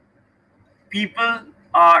people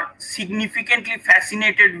are significantly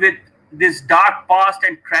fascinated with this dark past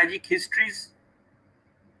and tragic histories.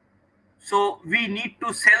 So we need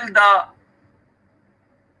to sell the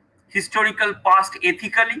historical past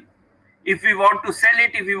ethically. If we want to sell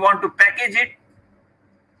it, if we want to package it,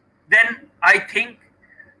 then I think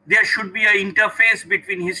there should be an interface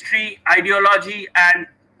between history, ideology, and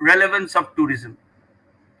relevance of tourism.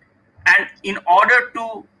 And in order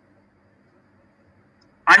to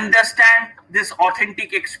understand this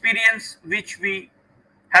authentic experience which we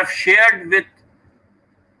have shared with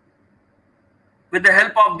the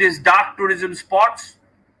help of these dark tourism spots,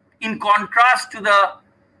 in contrast to the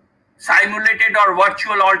simulated or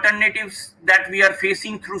virtual alternatives that we are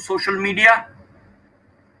facing through social media,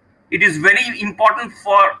 it is very important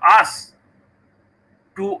for us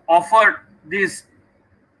to offer this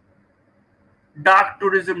dark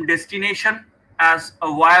tourism destination as a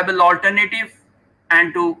viable alternative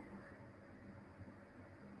and to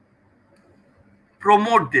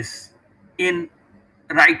promote this in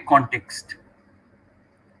right context.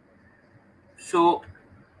 So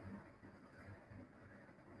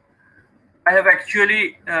I have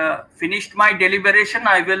actually finished my deliberation.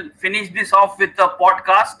 I will finish this off with a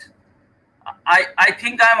podcast. I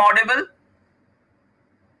think I'm audible.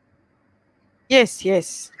 Yes,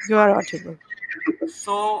 yes, you are audible.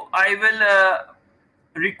 So I will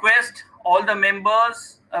request all the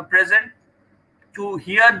members present to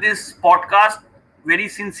hear this podcast very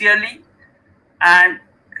sincerely and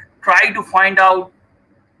try to find out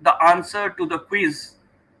the answer to the quiz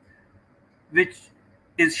which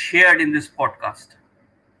is shared in this podcast.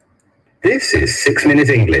 This is 6 Minute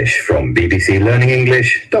English from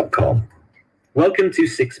bbclearningenglish.com. Welcome to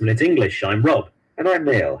 6 Minute English. I'm Rob. And I'm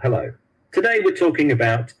Neil. Hello. Today we're talking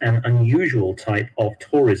about an unusual type of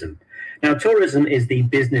tourism. Now, tourism is the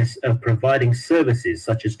business of providing services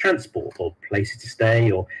such as transport or places to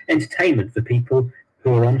stay or entertainment for people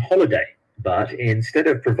who are on holiday. But instead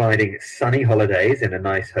of providing sunny holidays in a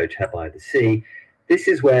nice hotel by the sea, this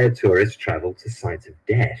is where tourists travel to sites of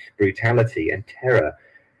death, brutality, and terror.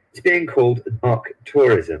 It's being called dark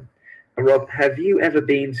tourism. And Rob, have you ever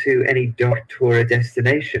been to any dark tour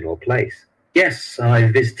destination or place? Yes,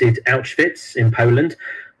 I visited Auschwitz in Poland,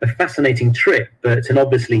 a fascinating trip, but an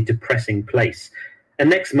obviously depressing place. And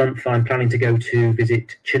next month I'm planning to go to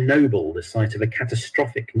visit Chernobyl, the site of a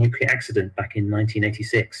catastrophic nuclear accident back in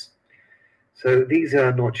 1986. So these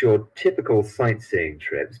are not your typical sightseeing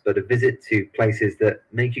trips, but a visit to places that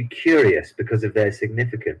make you curious because of their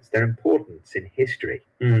significance, their importance in history.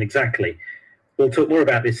 Exactly. We'll talk more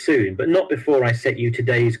about this soon, but not before I set you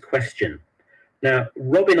today's question. Now,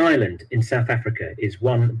 Robben Island in South Africa is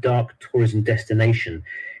one dark tourism destination.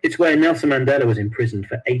 It's where Nelson Mandela was imprisoned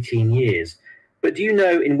for 18 years. But do you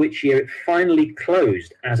know in which year it finally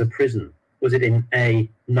closed as a prison? Was it in A,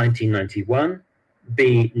 1991,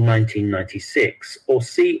 B, 1996, or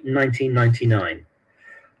C, 1999?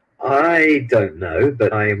 I don't know,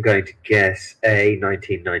 but I am going to guess A,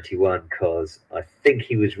 1991, because I think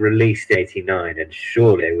he was released in 89, and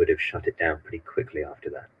surely they would have shut it down pretty quickly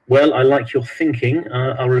after that. Well, I like your thinking.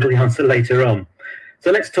 I'll reveal the answer later on.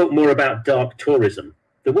 So let's talk more about dark tourism.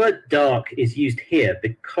 The word dark is used here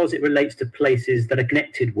because it relates to places that are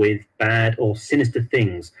connected with bad or sinister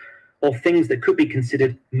things, or things that could be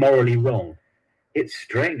considered morally wrong. It's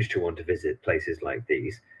strange to want to visit places like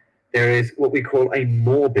these. There is what we call a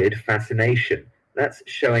morbid fascination. That's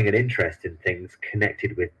showing an interest in things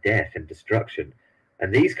connected with death and destruction.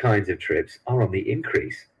 And these kinds of trips are on the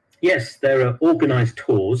increase. Yes, there are organised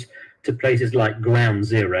tours to places like Ground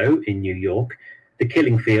Zero in New York, the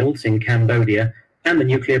Killing Fields in Cambodia, and the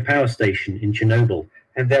nuclear power station in Chernobyl.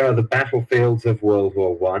 And there are the battlefields of World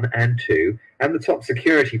War I and II, and the top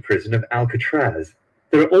security prison of Alcatraz.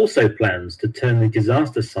 There are also plans to turn the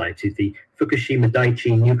disaster site of the Fukushima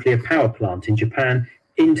Daiichi nuclear power plant in Japan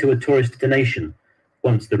into a tourist destination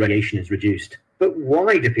once the radiation is reduced. But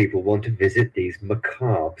why do people want to visit these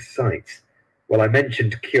macabre sites? Well, I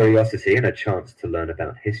mentioned curiosity and a chance to learn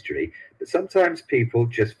about history, but sometimes people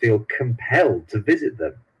just feel compelled to visit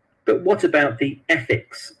them. But what about the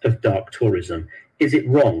ethics of dark tourism? Is it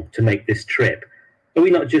wrong to make this trip? Are we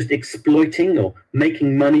not just exploiting or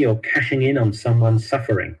making money or cashing in on someone's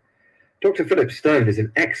suffering? Dr. Philip Stone is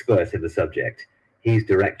an expert in the subject. He's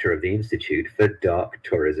director of the Institute for Dark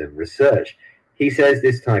Tourism Research. He says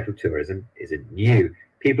this type of tourism isn't new.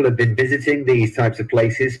 People have been visiting these types of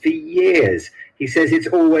places for years. He says it's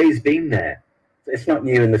always been there. It's not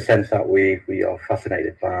new in the sense that we are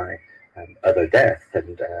fascinated by other death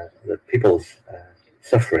and the people's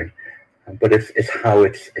suffering, but it's how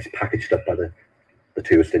it's packaged up by the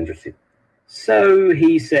tourist industry. So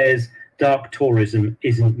he says dark tourism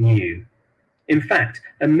isn't new. In fact,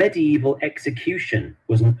 a medieval execution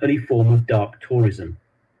was an early form of dark tourism.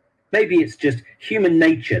 Maybe it's just human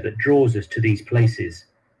nature that draws us to these places.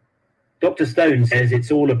 Dr. Stone says it's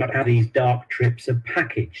all about how these dark trips are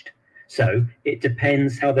packaged. So it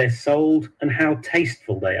depends how they're sold and how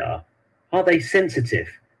tasteful they are. Are they sensitive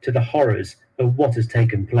to the horrors of what has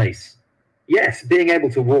taken place? Yes, being able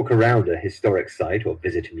to walk around a historic site or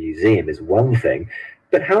visit a museum is one thing,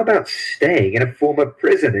 but how about staying in a former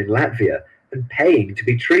prison in Latvia and paying to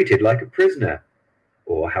be treated like a prisoner?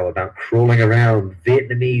 Or how about crawling around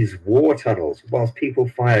Vietnamese war tunnels whilst people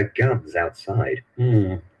fire guns outside?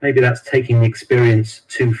 Maybe that's taking the experience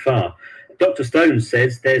too far. Dr. Stone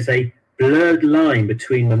says there's a blurred line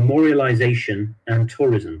between memorialization and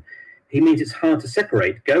tourism. He means it's hard to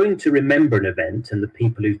separate going to remember an event and the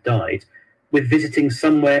people who've died with visiting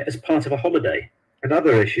somewhere as part of a holiday.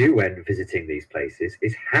 Another issue when visiting these places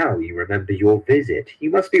is how you remember your visit. You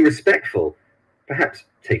must be respectful. Perhaps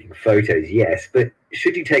taking photos, yes, but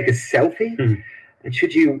should you take a selfie? And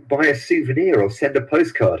should you buy a souvenir or send a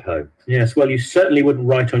postcard home? Yes, well, you certainly wouldn't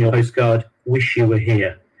write on your postcard, "Wish you were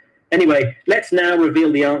here." Anyway, let's now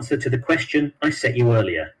reveal the answer to the question I set you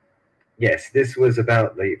earlier. Yes, this was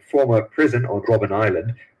about the former prison on Robben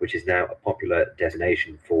Island, which is now a popular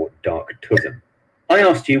destination for dark tourism. I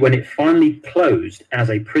asked you when it finally closed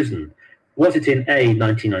as a prison. Was it in A,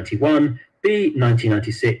 1991, B,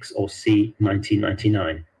 1996, or C,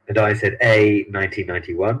 1999? And I said A,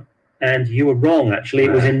 1991. And you were wrong, actually.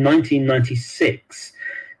 It was in 1996.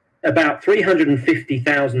 About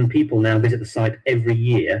 350,000 people now visit the site every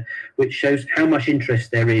year, which shows how much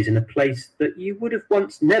interest there is in a place that you would have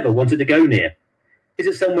once never wanted to go near. Is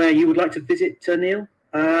it somewhere you would like to visit, Neil?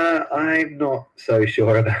 I'm not so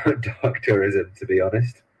sure about dark tourism, to be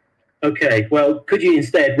honest. Okay, well, could you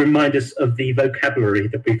instead remind us of the vocabulary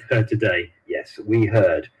that we've heard today? Yes, we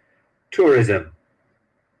heard tourism,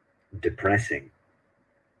 depressing,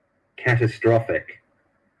 catastrophic,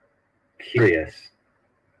 curious,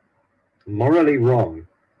 morally wrong,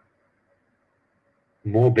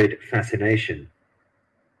 morbid fascination,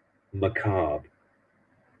 macabre,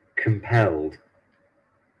 compelled,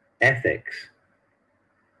 ethics,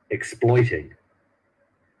 exploiting,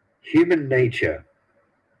 human nature,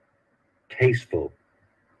 tasteful,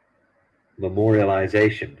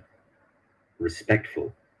 memorialization,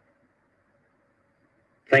 respectful.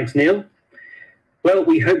 Thanks, Neil. Well,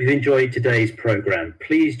 we hope you've enjoyed today's program.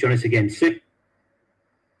 Please join us again soon.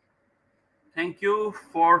 Thank you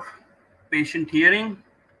for patient hearing.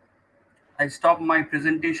 I stop my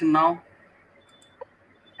presentation now.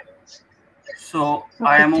 So Okay,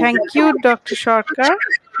 I am thank you, Dr. Sarkar.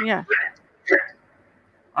 Yeah.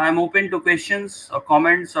 I am open to questions or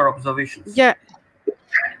comments or observations. Yeah.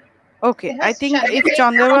 Okay, I think if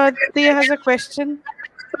Chandravati has a question.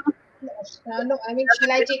 No, I mean,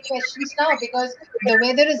 shall I take questions now? Because the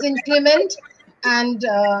weather is inclement and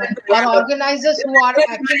our organizers who are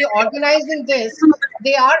actually organizing this,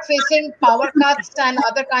 they are facing power cuts and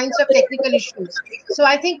other kinds of technical issues. So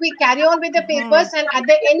I think we carry on with the papers and at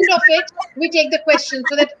the end of it, we take the questions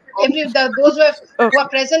so that those who are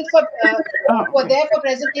present for, who are there for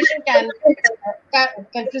presentation can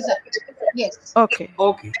present. Yes. Okay.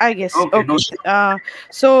 Okay. I guess. Okay. Okay.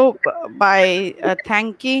 So by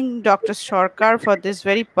thanking Dr. Sarkar for this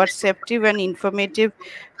very perceptive and informative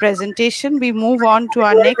presentation, we move on to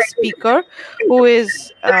our next speaker, who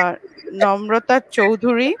is Namrata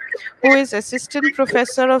Choudhury, who is Assistant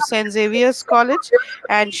Professor of St. Xavier's College,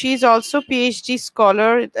 and she is also PhD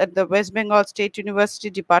scholar at the West Bengal State University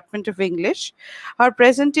Department of English. Her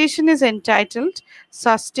presentation is entitled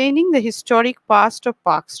Sustaining the Historic Past of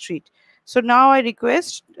Park Street. So now I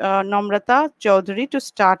request Namrata Choudhury to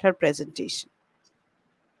start her presentation.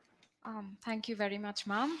 Thank you very much,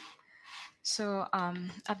 ma'am. So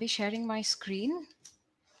I'll be sharing my screen.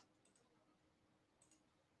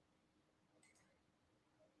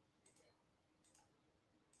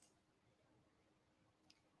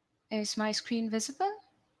 Is my screen visible?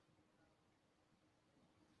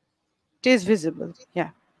 It is visible,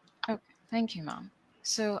 yeah. Okay, thank you, ma'am.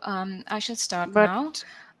 So I shall start now.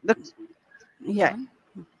 Yeah.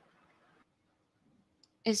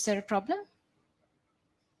 Is there a problem?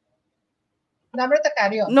 Namrata,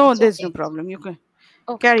 carry on. No, It's there's okay. no problem. You can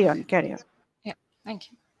Okay. carry on. Yeah, thank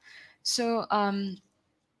you. So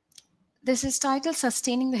this is titled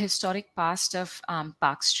Sustaining the Historic Past of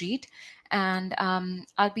Park Street. And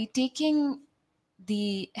I'll be taking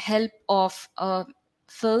the help of a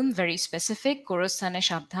film very specific, Gorostane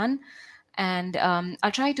Shabdhan, and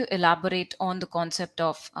I'll try to elaborate on the concept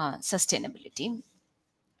of sustainability.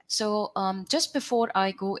 So just before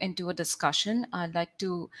I go into a discussion, I'd like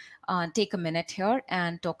to take a minute here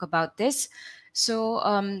and talk about this. So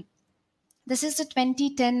this is a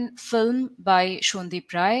 2010 film by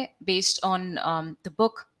Shondeep Rai based on the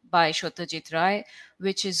book by Satyajit Ray,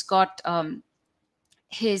 which has got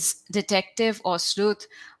his detective or sleuth,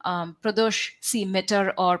 Pradosh C.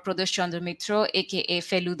 Mitter or Pradosh Chandra Mitra, aka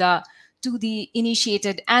Feluda, to the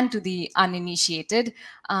initiated and to the uninitiated,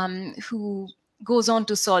 who goes on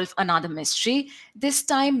to solve another mystery, this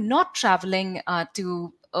time not traveling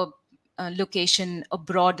to a location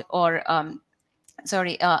abroad or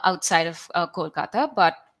outside of Kolkata,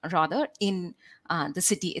 but rather in the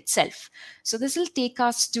city itself. So this will take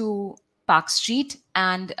us to Park Street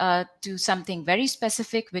and to something very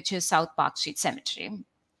specific, which is South Park Street Cemetery.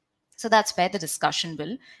 So that's where the discussion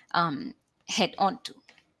will head on to.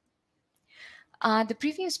 The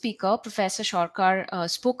previous speaker, Professor Sarkar,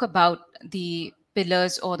 spoke about the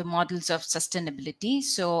pillars or the models of sustainability.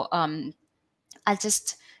 So I'll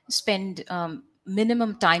just spend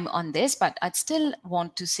minimum time on this, but I'd still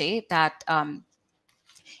want to say that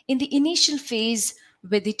in the initial phase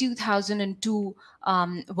with the 2002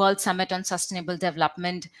 World Summit on Sustainable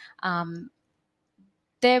Development,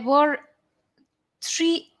 there were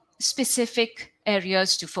three specific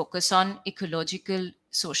areas to focus on: ecological,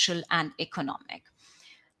 social, and economic.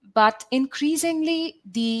 But increasingly,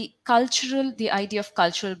 the idea of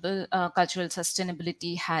cultural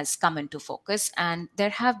sustainability has come into focus, and there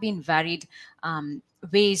have been varied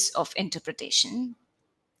ways of interpretation.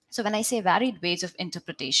 So when I say varied ways of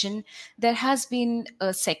interpretation, there has been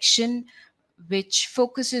a section which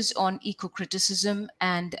focuses on eco-criticism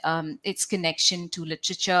and its connection to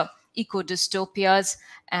literature, eco-dystopias,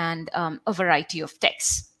 and a variety of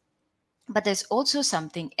texts. But there's also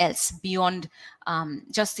something else beyond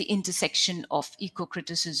just the intersection of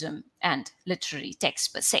eco-criticism and literary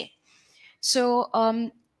text per se. So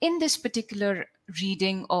in this particular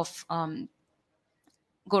reading of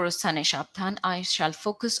Gorostane Shabdhan, I shall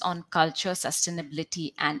focus on culture,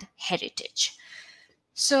 sustainability, and heritage.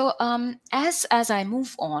 So as I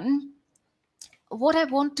move on, what I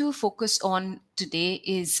want to focus on today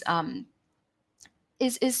is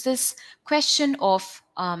this question of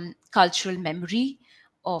cultural memory,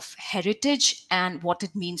 of heritage, and what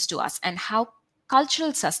it means to us, and how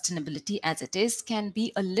cultural sustainability as it is can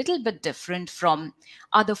be a little bit different from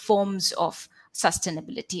other forms of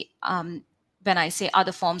sustainability. When I say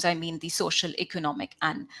other forms, I mean the social, economic,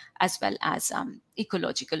 and as well as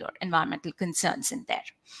ecological or environmental concerns in there.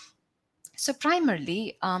 So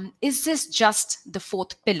primarily, is this just the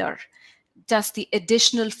fourth pillar, just the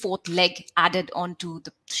additional fourth leg added onto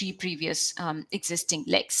the three previous existing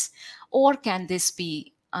legs? Or can this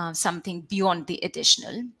be something beyond the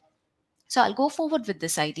additional? So I'll go forward with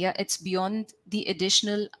this idea. It's beyond the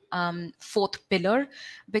additional fourth pillar,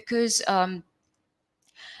 because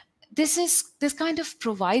this kind of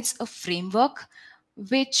provides a framework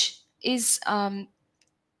which is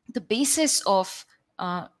the basis of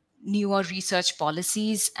newer research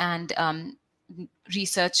policies and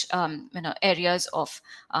research areas of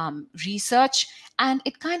research, and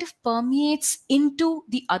it kind of permeates into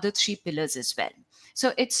the other three pillars as well.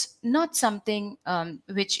 So it's not something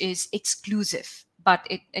which is exclusive, but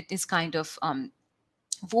it is kind of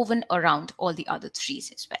woven around all the other threes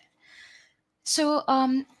as well. So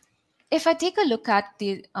if I take a look at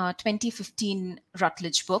the 2015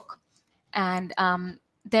 Routledge book, and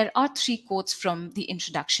there are three quotes from the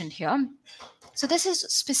introduction here. So this is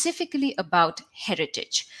specifically about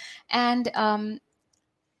heritage. And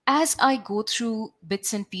as I go through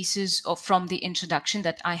bits and pieces from the introduction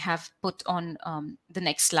that I have put on the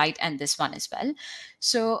next slide and this one as well.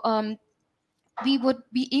 So we would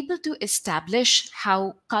be able to establish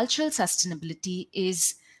how cultural sustainability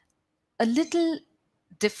is a little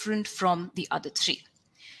different from the other three.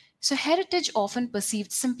 So heritage, often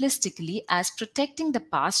perceived simplistically as protecting the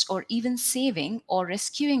past or even saving or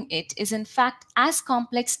rescuing it, is in fact as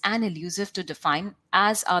complex and elusive to define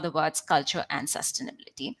as are the words culture and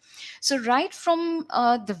sustainability. So right from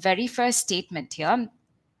the very first statement here,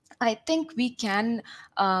 I think we can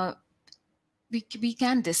we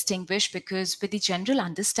can distinguish, because with the general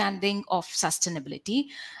understanding of sustainability,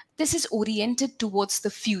 this is oriented towards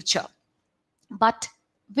the future. But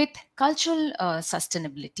with cultural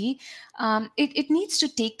sustainability, it needs to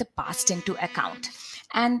take the past into account.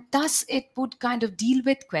 And thus, it would kind of deal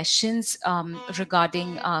with questions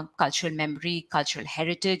regarding cultural memory, cultural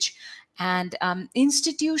heritage, and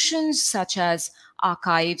institutions such as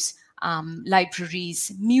archives,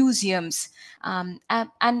 libraries, museums, and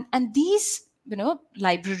these,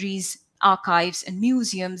 libraries, archives, and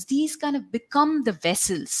museums, these kind of become the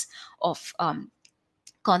vessels of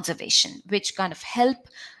conservation, which kind of help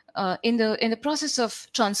in the process of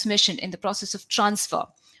transmission, in the process of transfer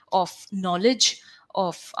of knowledge,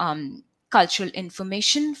 of cultural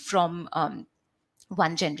information from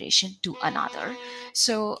one generation to another.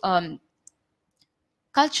 So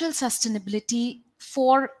cultural sustainability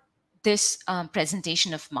for this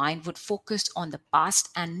presentation of mine would focus on the past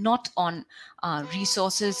and not on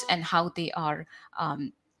resources and how they are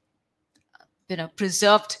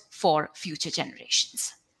preserved for future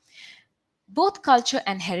generations. Both culture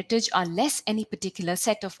and heritage are less any particular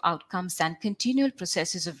set of outcomes than continual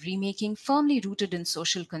processes of remaking firmly rooted in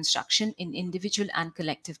social construction, in individual and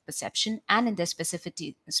collective perception, and in their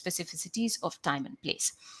specificities of time and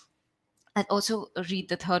place. I'll also read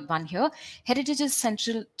the third one here. Heritage is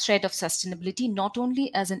central thread of sustainability, not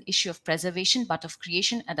only as an issue of preservation, but of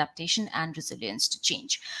creation, adaptation, and resilience to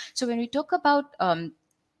change. So when we talk about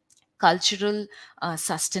cultural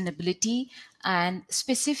sustainability, and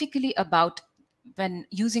specifically about when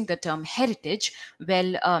using the term heritage,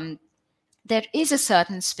 well, there is a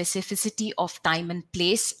certain specificity of time and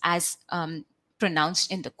place as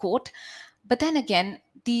pronounced in the quote. But then again,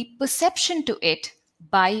 the perception to it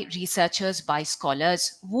by researchers, by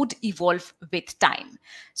scholars, would evolve with time.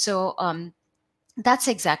 So that's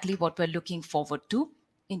exactly what we're looking forward to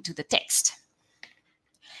into the text.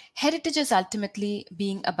 Heritage is ultimately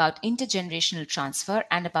being about intergenerational transfer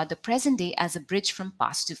and about the present day as a bridge from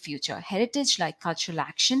past to future. Heritage, like cultural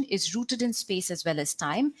action, is rooted in space as well as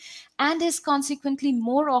time, and is consequently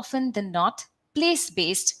more often than not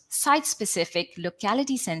place-based, site-specific,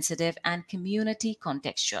 locality-sensitive, and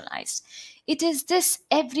community-contextualized. It is this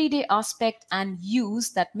everyday aspect and use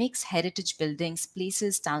that makes heritage buildings,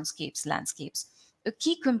 places, townscapes, landscapes a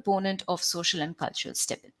key component of social and cultural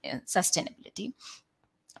sustainability.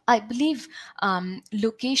 I believe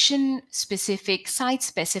location specific, site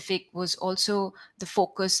specific was also the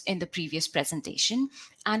focus in the previous presentation.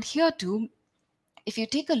 And here too, if you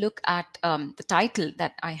take a look at the title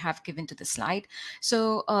that I have given to the slide,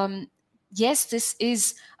 so yes, this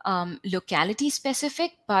is locality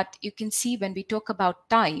specific, but you can see when we talk about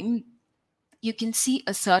time, you can see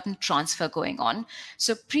a certain transfer going on.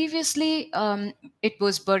 So previously it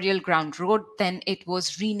was Burial Ground Road, then it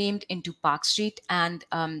was renamed into Park Street, and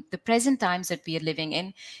the present times that we are living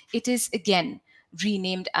in, it is again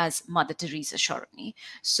renamed as Mother Teresa Shoroni.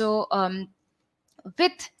 So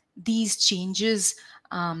with these changes,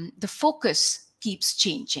 the focus keeps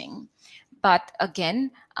changing. But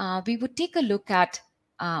again, we would take a look at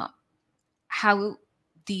how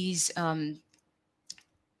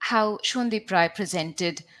how Shondeep Rai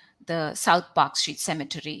presented the South Park Street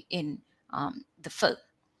Cemetery in the film.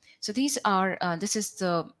 So these are, this is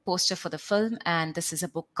the poster for the film, and this is a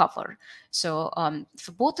book cover. So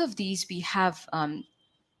for both of these, we have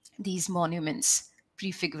these monuments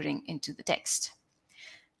prefiguring into the text.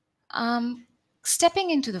 Stepping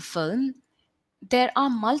into the film, there are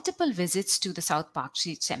multiple visits to the South Park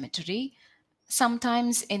Street Cemetery,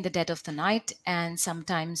 sometimes in the dead of the night and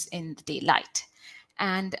sometimes in the daylight.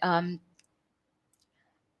 And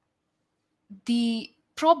the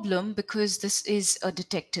problem, because this is a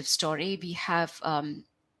detective story, we have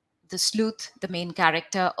the sleuth, the main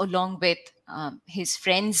character, along with his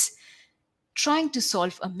friends, trying to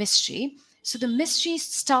solve a mystery. So the mystery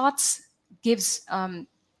gives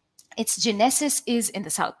its genesis is in the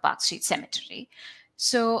South Park Street Cemetery.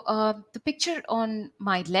 So the picture on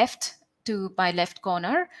my left, to my left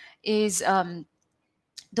corner, is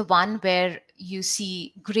the one where you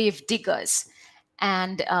see grave diggers.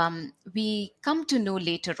 And we come to know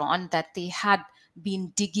later on that they had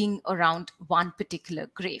been digging around one particular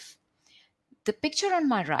grave. The picture on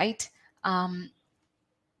my right,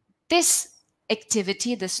 this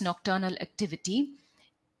activity, this nocturnal activity,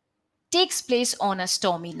 takes place on a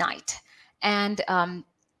stormy night. And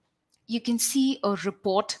you can see a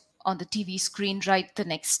report on the TV screen right the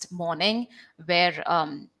next morning where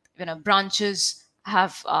branches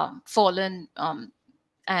have fallen,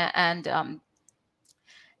 and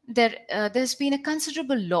there's been a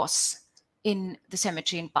considerable loss in the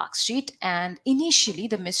cemetery in Park Street. And initially,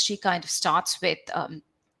 the mystery kind of starts with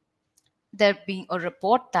there being a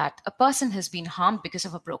report that a person has been harmed because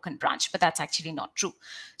of a broken branch, but that's actually not true.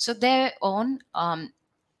 So thereon,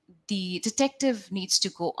 the detective needs to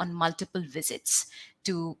go on multiple visits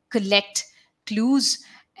to collect clues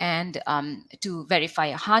and to verify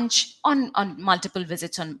a hunch on multiple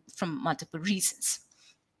visits from multiple reasons.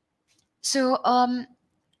 So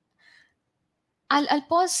I'll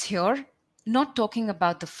pause here, not talking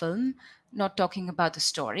about the film, not talking about the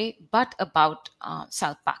story, but about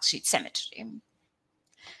South Park Street Cemetery.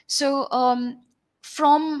 So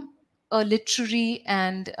from a literary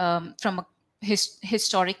and from a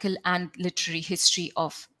historical and literary history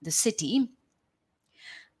of the city,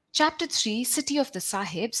 Chapter 3, City of the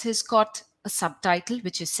Sahibs, has got a subtitle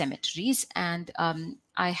which is Cemeteries, and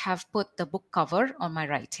I have put the book cover on my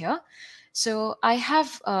right here. So I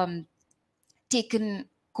have taken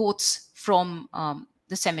quotes from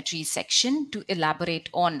the cemetery section to elaborate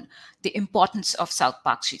on the importance of South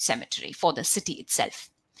Park Street Cemetery for the city itself.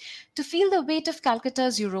 To feel the weight of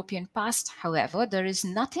Calcutta's European past, however, there is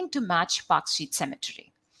nothing to match Park Street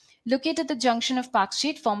Cemetery. Located at the junction of Park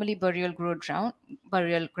Street, formerly Burial Ground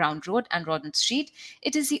Road, and Rawdon Street,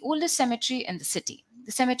 it is the oldest cemetery in the city.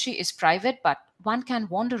 The cemetery is private, but one can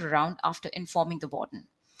wander around after informing the warden.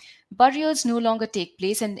 Burials no longer take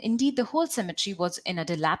place, and indeed the whole cemetery was in a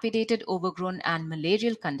dilapidated, overgrown and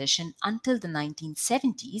malarial condition until the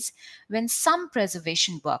 1970s, when some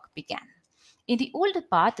preservation work began. In the older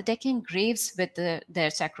part, the decaying graves with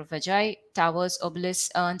their sarcophagi, towers,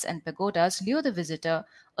 obelisks, urns and pagodas lure the visitor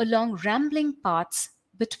along rambling paths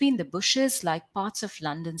between the bushes like parts of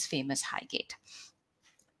London's famous Highgate.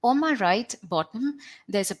 On my right bottom,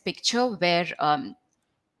 there's a picture where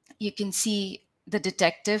you can see the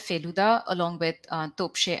detective Feluda along with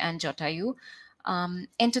Topshe and Jotayu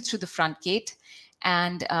enter through the front gate,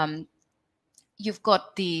 and you've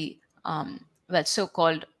got the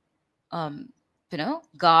so-called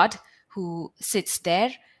guard who sits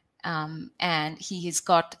there, and he has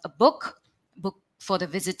got a book for the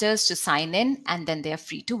visitors to sign in, and then they are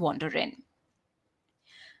free to wander in.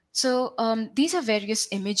 So these are various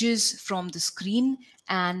images from the screen,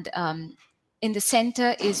 and in the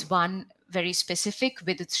center is one very specific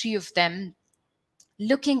with the three of them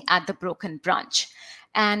looking at the broken branch.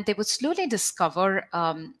 And they would slowly discover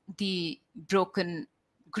the broken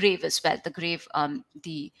grave as well,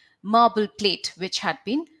 the marble plate which had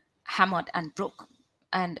been hammered and broken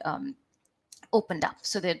and opened up.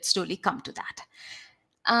 So they'd slowly come to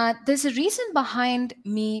that. There's a reason behind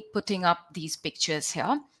me putting up these pictures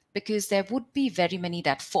here, because there would be very many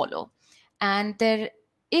that follow. And there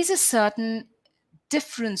is a certain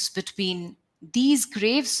difference between these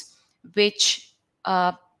graves, which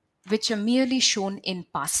are merely shown in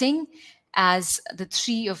passing as the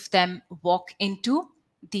three of them walk into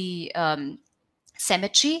the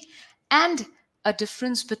cemetery, and a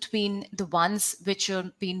difference between the ones which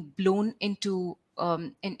are being blown into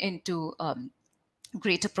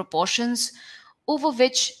greater proportions, over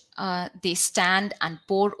which they stand and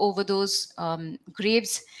pore over those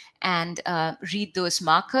graves and read those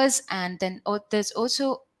markers. And then there's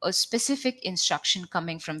also a specific instruction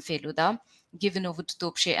coming from Feluda given over to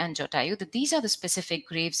Topshe and Jotayu that these are the specific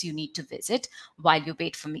graves you need to visit while you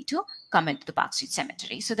wait for me to come into the Park Street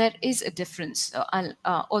Cemetery. So there is a difference. I'll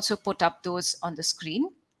also put up those on the screen.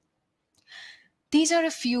 These are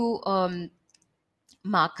a few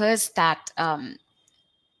markers that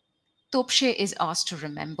Topshe is asked to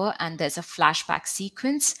remember, and there's a flashback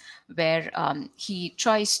sequence where he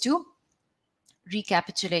tries to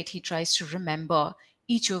recapitulate, he tries to remember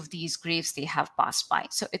each of these graves they have passed by.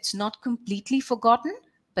 So it's not completely forgotten,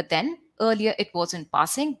 but then earlier it wasn't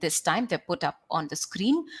passing. This time they're put up on the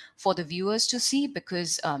screen for the viewers to see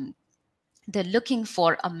because they're looking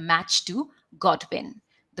for a match to Godwin,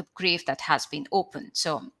 the grave that has been opened.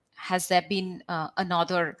 So has there been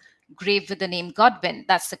another grave with the name Godwin?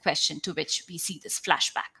 That's the question to which we see this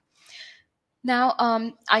flashback. Now,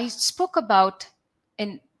 I spoke about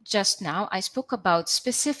just now, I spoke about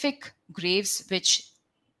specific graves which,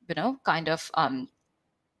 kind of,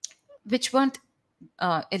 which weren't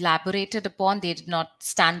elaborated upon. They did not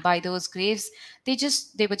stand by those graves. They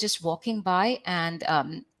were just walking by,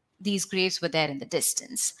 and these graves were there in the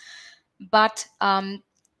distance. But upon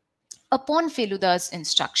Feluda's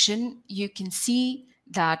instruction, you can see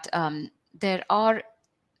that there are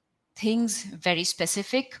things very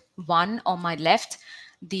specific. One on my left,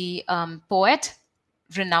 the poet,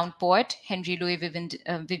 renowned poet, Henry Louis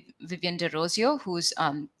Vivian de Rosio, who's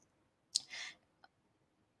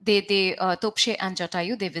Topshe and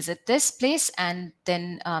Jotayu, they visit this place, and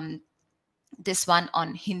then this one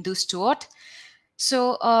on Hindu Stuart.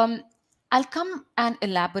 So I'll come and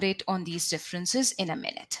elaborate on these differences in a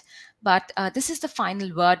minute. But this is the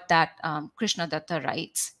final word that Krishnadatta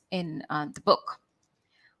writes in the book.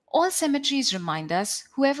 All cemeteries remind us,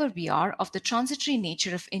 whoever we are, of the transitory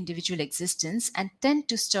nature of individual existence and tend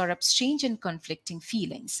to stir up strange and conflicting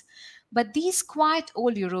feelings. But these quiet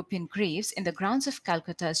old European graves in the grounds of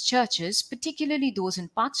Calcutta's churches, particularly those in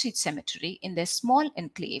Park Street Cemetery, in their small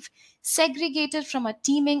enclave, segregated from a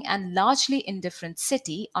teeming and largely indifferent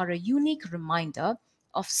city, are a unique reminder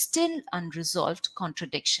of still unresolved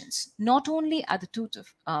contradictions, not only at the root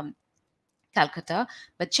of Calcutta,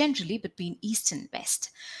 but generally between East and West.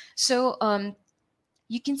 So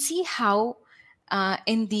you can see how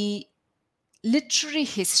in the literary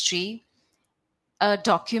history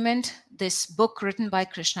document, this book written by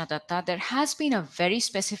Krishnadatta, there has been a very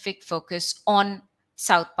specific focus on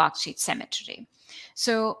South Park Street Cemetery.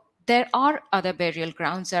 So there are other burial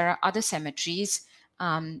grounds, there are other cemeteries,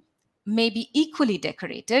 maybe equally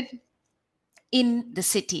decorated in the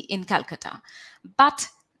city, in Calcutta. But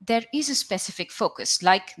there is a specific focus,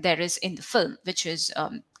 like there is in the film, which is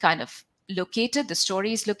kind of located, the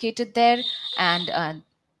story is located there, and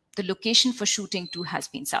the location for shooting too has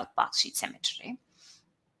been South Park Street Cemetery.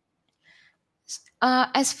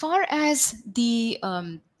 As far as the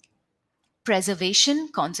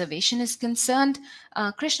conservation is concerned,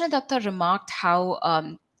 Krishnadatta remarked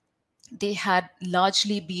how they had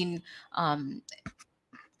largely been,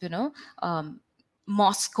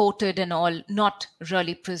 moss coated and all, not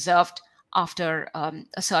really preserved after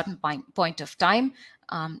a certain point of time.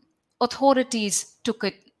 Authorities took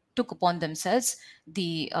upon themselves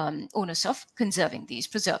the onus of preserving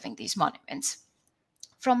these monuments.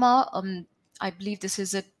 From I believe this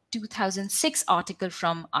is a 2006 article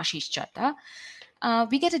from Ashish Chadda,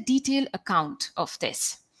 we get a detailed account of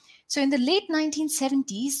this. So in the late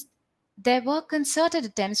 1970s, there were concerted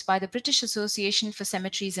attempts by the British Association for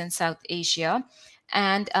Cemeteries in South Asia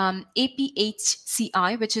and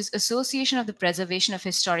APHCI, which is Association of the Preservation of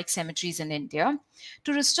Historic Cemeteries in India,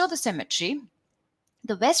 to restore the cemetery.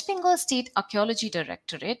 The West Bengal State Archaeology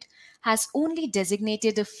Directorate has only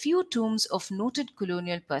designated a few tombs of noted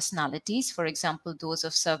colonial personalities, for example, those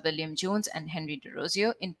of Sir William Jones and Henry de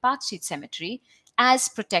Rosio in Park Street Cemetery, as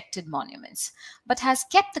protected monuments, but has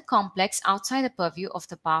kept the complex outside the purview of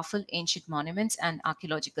the powerful Ancient Monuments and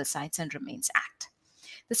Archaeological Sites and Remains Act.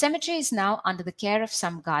 The cemetery is now under the care of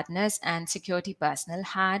some gardeners and security personnel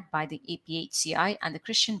hired by the APHCI and the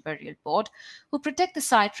Christian Burial Board, who protect the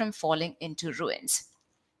site from falling into ruins.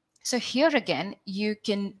 So here again, you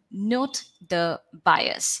can note the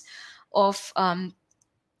bias of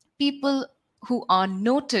people who are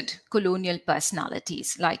noted colonial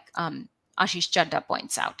personalities, like Ashish Chadda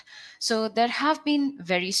points out. So there have been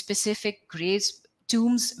very specific graves,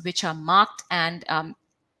 tombs which are marked and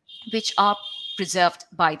which are preserved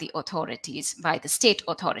by the authorities, by the state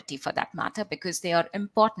authority for that matter, because they are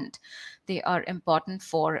important. They are important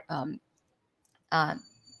for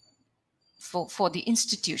the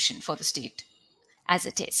institution, for the state as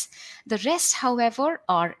it is. The rest, however,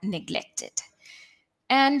 are neglected.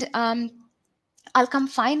 And I'll come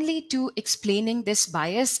finally to explaining this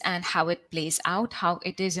bias and how it plays out, how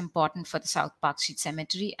it is important for the South Park Street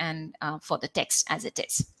Cemetery and for the text as it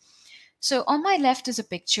is. So on my left is a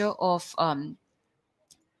picture of of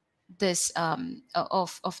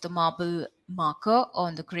the marble marker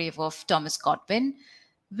on the grave of Thomas Godwin,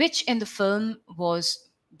 which in the film was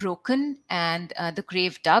broken and the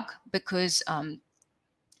grave dug because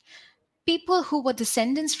people who were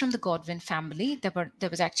descendants from the Godwin family, there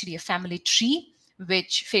was actually a family tree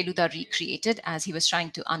which Feluda recreated as he was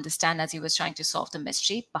trying to understand, as he was trying to solve the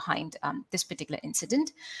mystery behind this particular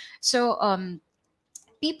incident. So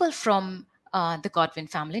people from the Godwin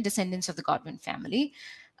family, descendants of the Godwin family,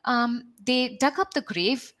 they dug up the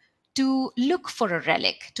grave to look for a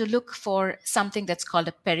relic, to look for something that's called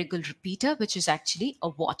a perigal repeater, which is actually a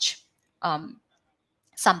watch,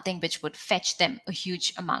 something which would fetch them a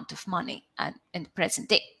huge amount of money in the present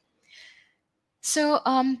day. So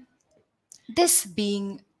this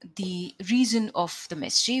being the reason of the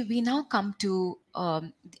mystery, we now come to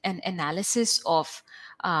an analysis of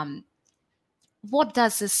what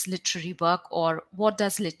does this literary work, or what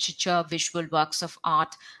does literature, visual works of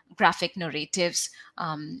art, graphic narratives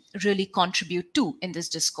really contribute to in this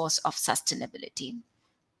discourse of sustainability.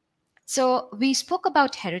 So we spoke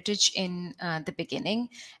about heritage in the beginning,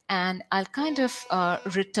 and I'll kind of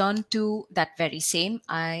return to that very same.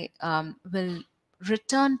 I will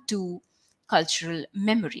return to cultural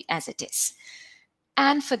memory as it is.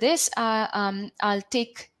 And for this, I'll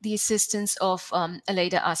take the assistance of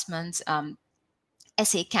Aleida Asman's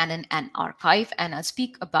essay Canon and Archive, and I'll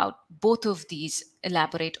speak about both of these,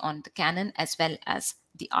 elaborate on the canon as well as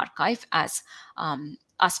the archive, as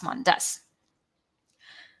Asman does.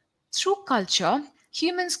 Through culture,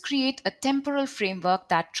 humans create a temporal framework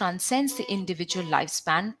that transcends the individual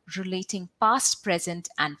lifespan, relating past, present,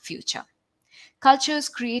 and future. Cultures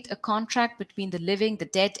create a contract between the living, the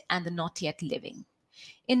dead, and the not yet living.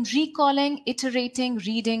 In recalling, iterating,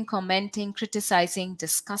 reading, commenting, criticizing,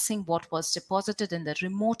 discussing what was deposited in the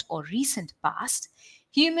remote or recent past,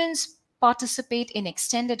 humans participate in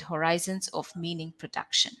extended horizons of meaning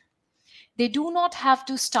production. They do not have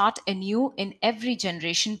to start anew in every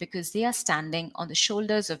generation because they are standing on the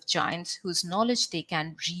shoulders of giants whose knowledge they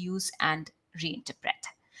can reuse and reinterpret.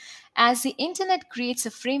 As the internet creates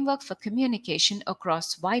a framework for communication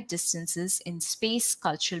across wide distances in space,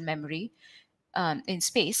 cultural memory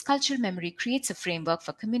creates a framework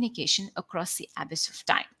for communication across the abyss of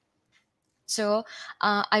time. So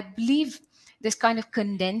I believe this kind of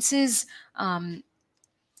condenses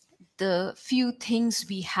the few things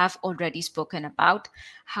we have already spoken about,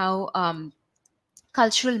 how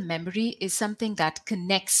cultural memory is something that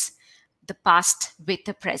connects the past with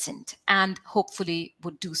the present and hopefully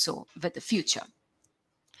would do so with the future.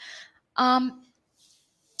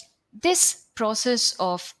 This process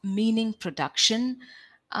of meaning production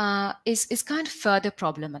is kind of further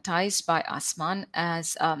problematized by Asman,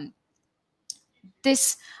 as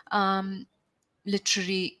this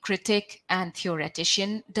literary critic and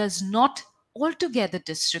theoretician does not altogether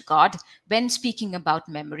disregard, when speaking about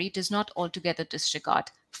memory, does not altogether disregard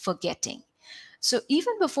forgetting. So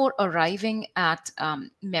even before arriving at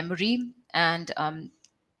memory and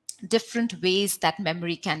different ways that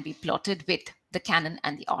memory can be plotted with the canon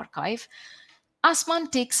and the archive,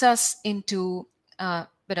 Asman takes us into, I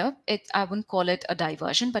wouldn't call it a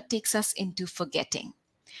diversion, but takes us into forgetting.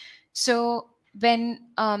 So when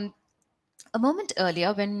a moment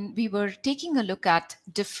earlier, when we were taking a look at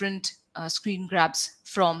different screen grabs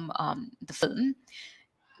from the film,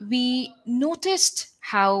 we noticed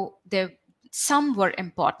how some were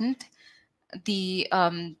important. The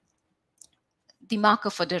marker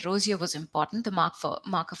for De Rosier was important. The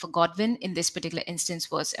marker for Godwin in this particular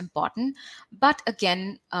instance was important. But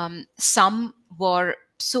again, some were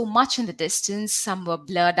so much in the distance, some were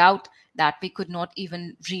blurred out that we could not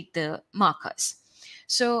even read the markers.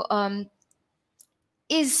 So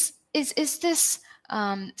is this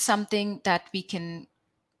something that we can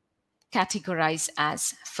categorize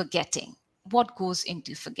as forgetting? What goes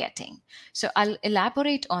into forgetting? So I'll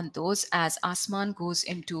elaborate on those as Asman goes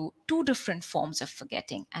into two different forms of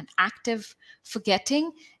forgetting: an active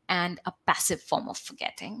forgetting and a passive form of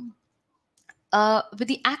forgetting. With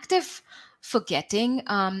the active forgetting,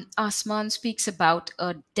 Asman speaks about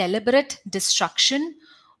a deliberate destruction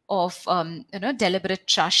of, deliberate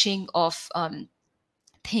trashing of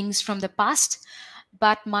things from the past.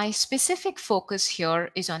 But my specific focus here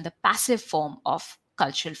is on the passive form of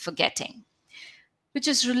cultural forgetting, which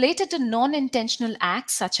is related to non-intentional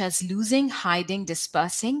acts such as losing, hiding,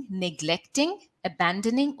 dispersing, neglecting,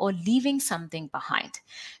 abandoning, or leaving something behind.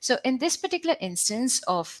 So in this particular instance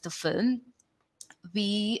of the film,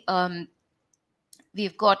 we've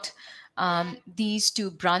got these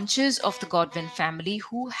two branches of the Godwin family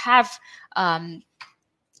who have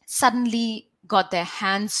suddenly got their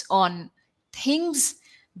hands on things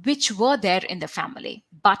which were there in the family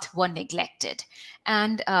but were neglected.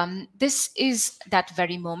 And this is that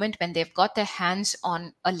very moment when they've got their hands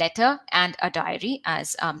on a letter and a diary,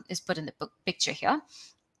 as is put in the picture here.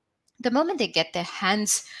 The moment they get their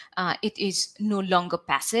hands, it is no longer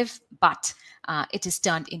passive, but it is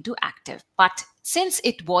turned into active. But since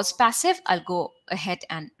it was passive, I'll go ahead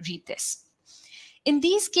and read this. In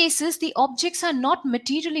these cases, the objects are not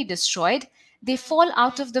materially destroyed. They fall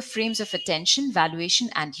out of the frames of attention,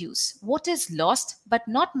 valuation, and use. What is lost but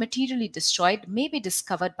not materially destroyed may be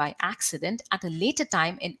discovered by accident at a later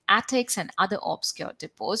time in attics and other obscure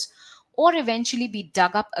depots, or eventually be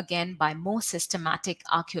dug up again by more systematic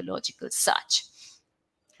archaeological search.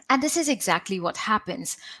 And this is exactly what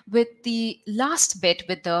happens with the last bit,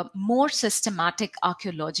 with the more systematic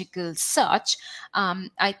archaeological search.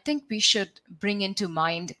 I think we should bring into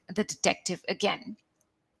mind the detective again.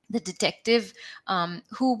 The detective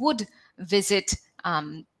who would visit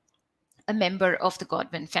a member of the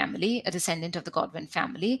Godwin family, a descendant of the Godwin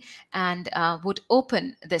family, and would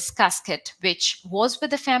open this casket, which was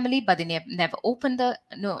with the family, but they never opened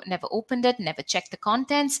it, never checked the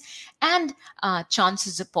contents, and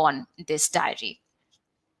chances upon this diary.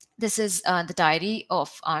 This is the diary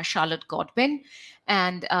of Charlotte Godwin,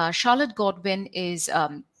 and Charlotte Godwin is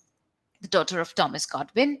the daughter of Thomas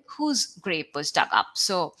Godwin, whose grave was dug up.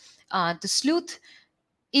 So the sleuth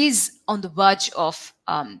is on the verge of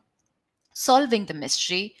solving the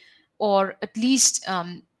mystery, or at least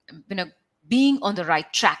being on the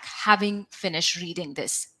right track, having finished reading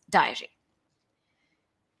this diary.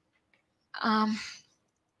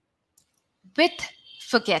 With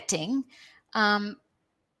forgetting, I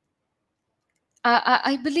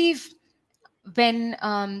believe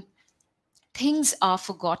when things are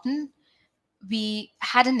forgotten, we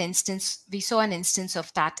saw an instance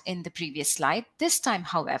of that in the previous slide. This time,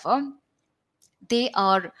 however, they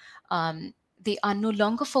are no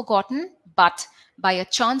longer forgotten, but by a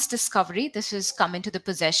chance discovery, this has come into the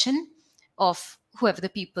possession of whoever the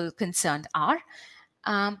people concerned are.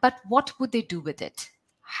 But what would they do with it?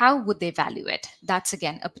 How would they value it? That's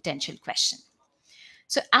again a potential question.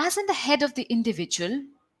 So as in the head of the individual,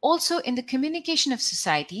 also in the communication of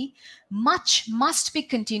society, much must be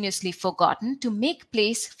continuously forgotten to make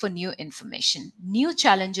place for new information, new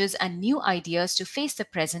challenges, and new ideas to face the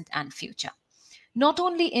present and future. Not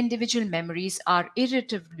only individual memories are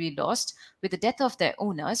irretrievably lost with the death of their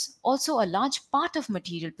owners, also a large part of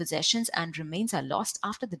material possessions and remains are lost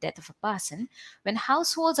after the death of a person, when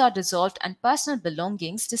households are dissolved and personal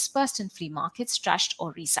belongings dispersed in flea markets, trashed,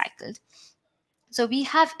 or recycled. So we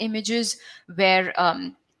have images where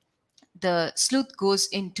the sleuth goes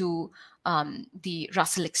into the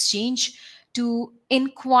Russell Exchange to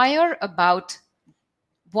inquire about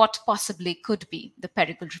what possibly could be the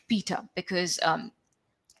Perigal repeater, because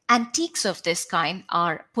antiques of this kind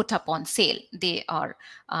are put up on sale. They are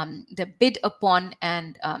they're bid upon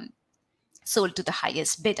and sold to the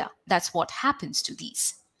highest bidder. That's what happens to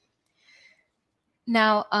these.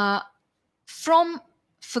 Now, from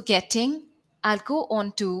forgetting, I'll go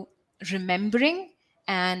on to remembering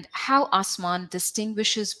and how Asman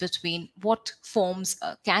distinguishes between what forms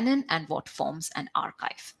a canon and what forms an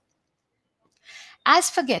archive.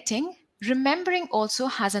 As forgetting, remembering also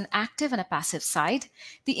has an active and a passive side.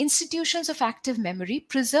 The institutions of active memory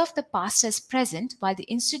preserve the past as present, while the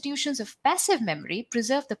institutions of passive memory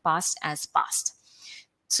preserve the past as past.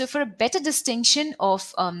 So for a better distinction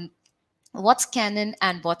of what's canon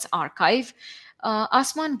and what's archive,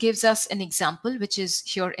 Asman gives us an example, which is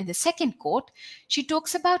here in the second quote. She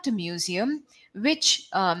talks about a museum which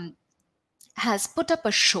has put up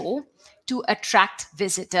a show to attract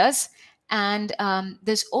visitors. And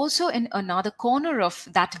there's also in another corner of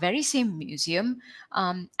that very same museum,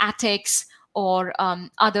 attics or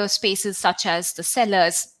other spaces such as the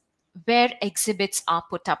cellars, where exhibits are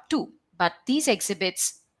put up too. But these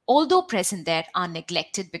exhibits, although present there, are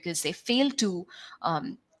neglected because they fail to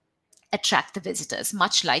attract the visitors,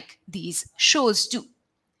 much like these shows do.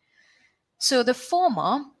 So the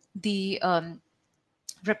former, the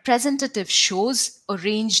representative shows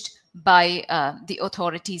arranged by the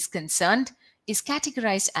authorities concerned, is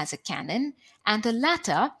categorized as a canon, and the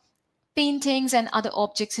latter, paintings and other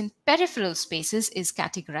objects in peripheral spaces, is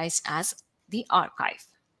categorized as the archive.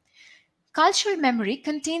 Cultural memory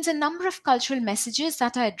contains a number of cultural messages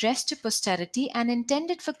that are addressed to posterity and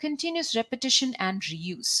intended for continuous repetition and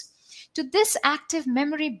reuse. To this active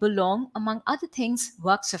memory belong, among other things,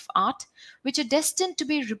 works of art, which are destined to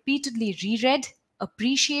be repeatedly reread,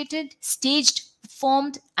 appreciated, staged,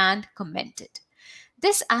 performed, and commented.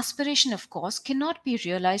 This aspiration, of course, cannot be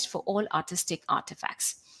realized for all artistic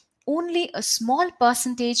artifacts. Only a small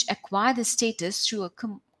percentage acquire the status through a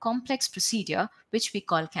complex procedure, which we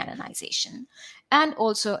call canonization. And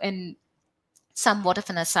also, in somewhat of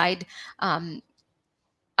an aside,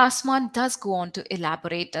 Asman does go on to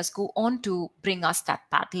elaborate, does go on to bring us that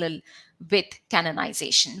parallel with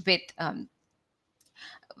canonization, with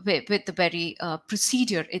the very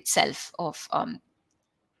procedure itself of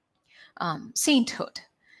sainthood,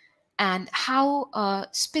 and how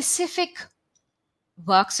specific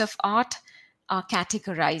works of art are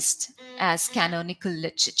categorized as canonical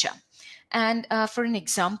literature. And for an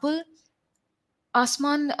example,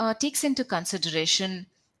 Asman takes into consideration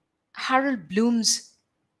Harold Bloom's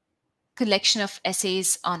collection of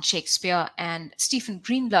essays on Shakespeare and Stephen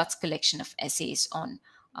Greenblatt's collection of essays on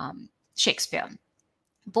Shakespeare.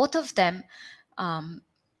 Both of them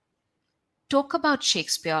talk about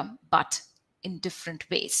Shakespeare, but in different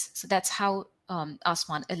ways. So that's how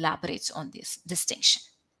Asman elaborates on this distinction.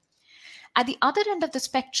 At the other end of the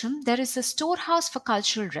spectrum, there is a storehouse for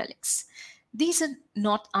cultural relics. These are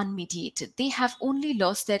not unmediated. They have only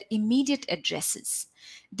lost their immediate addresses.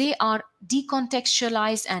 They are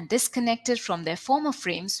decontextualized and disconnected from their former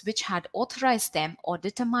frames which had authorized them or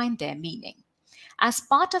determined their meaning. As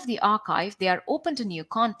part of the archive, they are open to new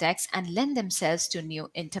contexts and lend themselves to new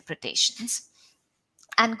interpretations.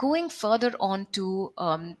 And going further on to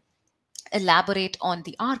elaborate on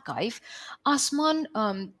the archive, Asman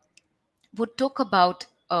would talk about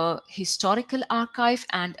a historical archive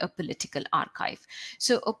and a political archive.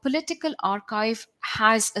 So a political archive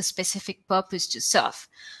has a specific purpose to serve,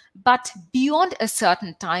 but beyond a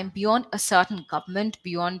certain time, beyond a certain government,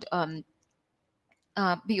 beyond a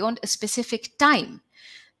specific time,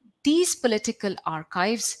 these political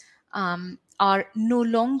archives are no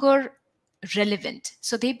longer relevant.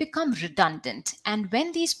 So they become redundant. And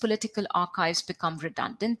when these political archives become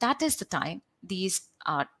redundant, that is the time these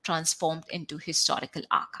are transformed into historical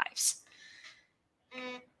archives.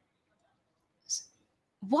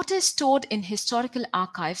 What is stored in historical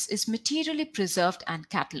archives is materially preserved and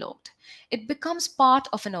catalogued. It becomes part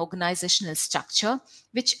of an organizational structure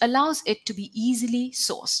which allows it to be easily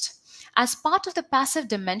sourced. As part of the passive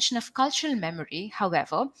dimension of cultural memory,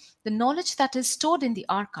 however, the knowledge that is stored in the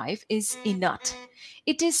archive is inert.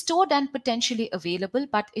 It is stored and potentially available,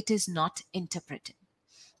 but it is not interpreted.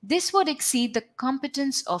 This would exceed the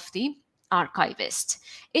competence of the archivist.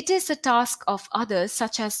 It is the task of others,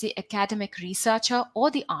 such as the academic researcher or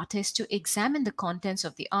the artist, to examine the contents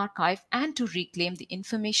of the archive and to reclaim the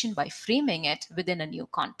information by framing it within a new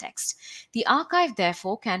context. The archive,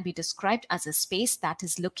 therefore, can be described as a space that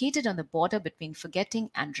is located on the border between forgetting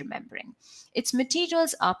and remembering. Its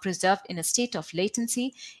materials are preserved in a state of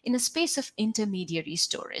latency, in a space of intermediary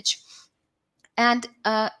storage. And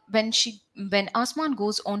when Asman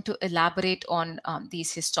goes on to elaborate on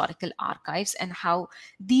these historical archives and how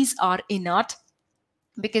these are inert,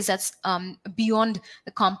 because that's beyond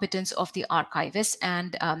the competence of the archivist,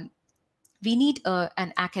 and we need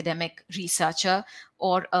an academic researcher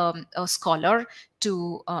or a scholar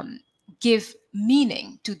to give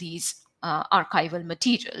meaning to these archival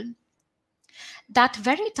material. That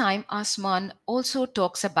very time, Asman also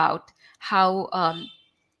talks about how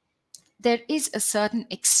there is a certain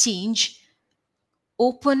exchange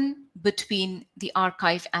open between the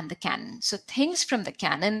archive and the canon. So things from the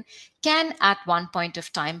canon can at one point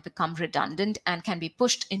of time become redundant and can be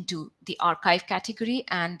pushed into the archive category,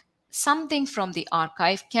 and something from the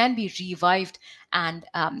archive can be revived and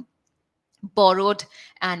borrowed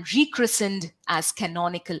and rechristened as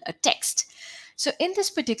canonical a text. So in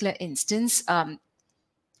this particular instance,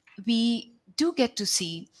 we do get to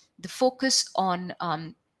see the focus on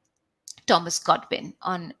Thomas Godwin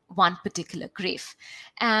on one particular grave.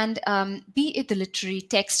 And be it the literary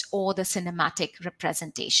text or the cinematic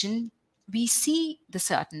representation, we see the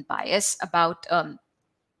certain bias about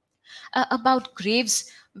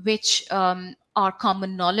graves which are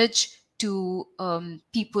common knowledge to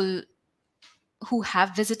people who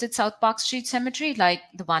have visited South Park Street Cemetery, like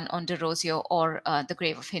the one on De Rosio or the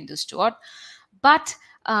grave of Hindu Stuart. But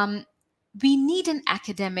we need an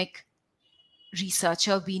academic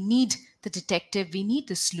researcher, we need the detective, we need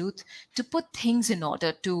the sleuth to put things in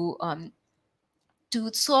order, to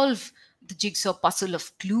solve the jigsaw puzzle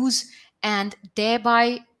of clues, and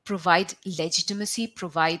thereby provide legitimacy,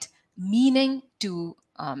 provide meaning to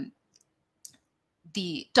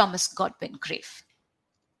the Thomas Godwin grave.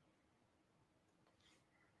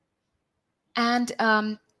 And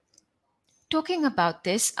talking about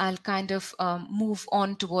this, I'll kind of move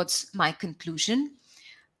on towards my conclusion.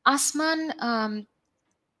 Asman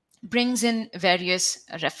brings in various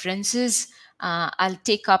references. I'll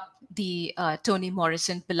take up the Toni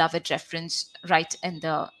Morrison beloved reference right in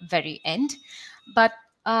the very end. But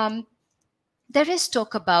there is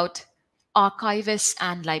talk about archivists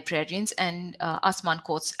and librarians, and Asman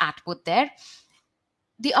quotes Atwood there.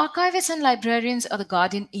 The archivists and librarians are the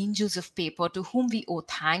guardian angels of paper to whom we owe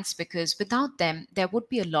thanks, because without them, there would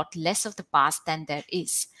be a lot less of the past than there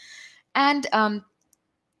is. And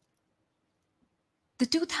the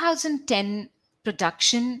 2010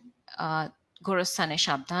 production, Gorostane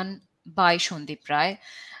Shabdan by Shondip Rai,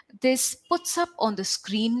 this puts up on the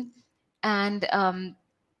screen and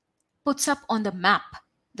puts up on the map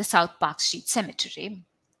the South Park Street Cemetery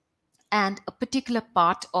and a particular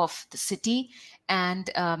part of the city, and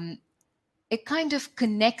it kind of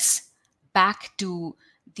connects back to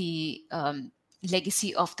the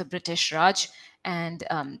legacy of the British Raj and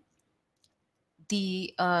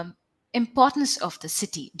the importance of the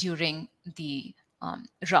city during the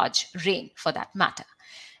Raj reign, for that matter.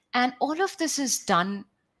 And all of this is done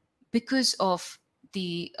because of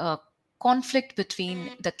the conflict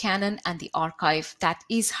between the canon and the archive that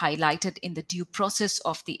is highlighted in the due process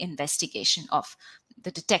of the investigation of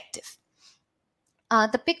the detective.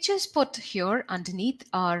 The pictures put here underneath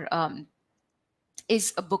are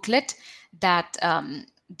is a booklet that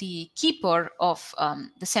the keeper of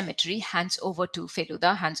the cemetery hands over to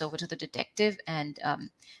Feluda, hands over to the detective, and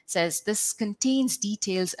says this contains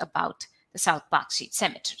details about the South Park Street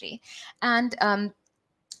Cemetery. And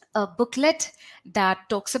a booklet that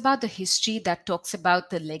talks about the history, that talks about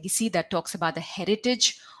the legacy, that talks about the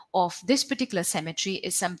heritage of this particular cemetery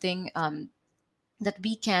is something that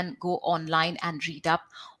we can go online and read up.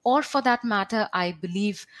 Or for that matter, I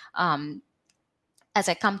believe, as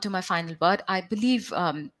I come to my final word, I believe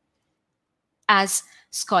as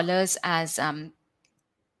scholars, as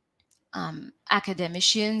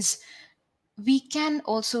academicians, we can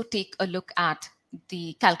also take a look at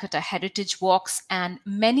the Calcutta Heritage Walks and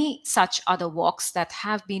many such other walks that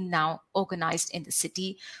have been now organized in the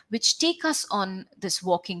city, which take us on this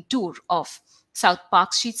walking tour of South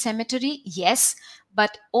Park Street Cemetery, yes,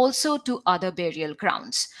 but also to other burial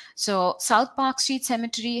grounds. So South Park Street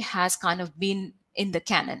Cemetery has kind of been in the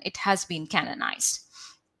canon. It has been canonized.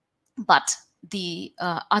 But the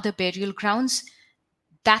other burial grounds,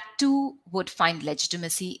 that too would find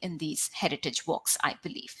legitimacy in these heritage walks, I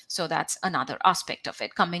believe. So that's another aspect of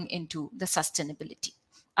it, coming into the sustainability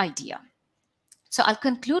idea. So I'll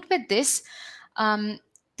conclude with this.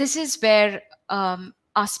 This is where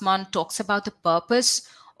Asman talks about the purpose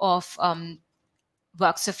of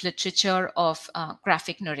works of literature, of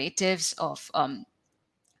graphic narratives, of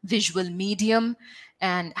visual medium,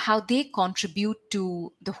 and how they contribute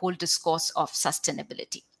to the whole discourse of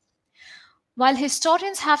sustainability. While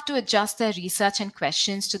historians have to adjust their research and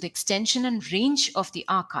questions to the extension and range of the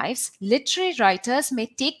archives, literary writers may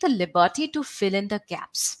take the liberty to fill in the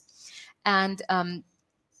gaps. And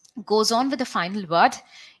goes on with the final word,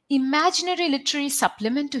 imaginary literary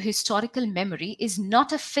supplement to historical memory is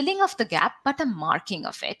not a filling of the gap, but a marking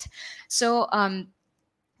of it. So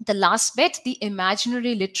the last bit, the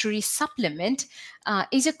imaginary literary supplement,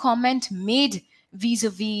 is a comment made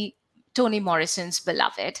vis-a-vis Toni Morrison's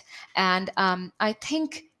Beloved. And I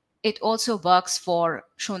think it also works for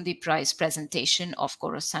Shondip Rai's presentation of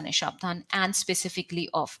Gorostane Shabdan and specifically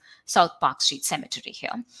of South Park Street Cemetery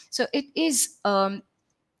here. So it is,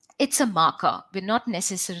 it's a marker. We're not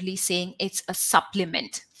necessarily saying it's a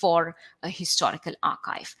supplement for a historical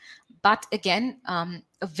archive. But again,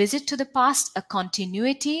 a visit to the past, a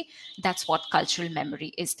continuity, that's what cultural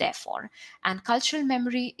memory is there for. And cultural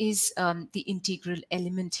memory is the integral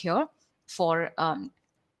element here for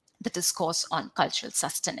the discourse on cultural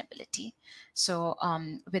sustainability. So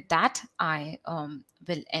with that, I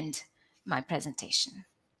will end my presentation.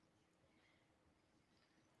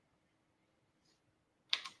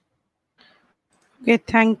 Okay,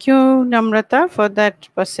 thank you, Namrata, for that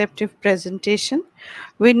perceptive presentation.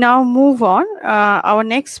 We now move on. Our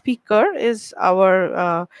next speaker is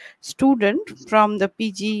our student from the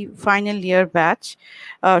PG final year batch,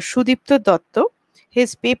 Sudipta Dotto.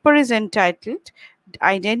 His paper is entitled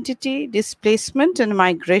Identity, Displacement and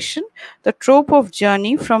Migration, the Trope of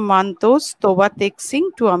Journey from Manto's Toba Tek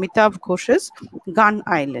Singh to Amitav Ghosh's Gun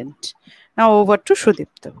Island. Now over to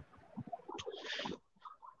Sudipta.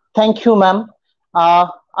 Thank you, ma'am.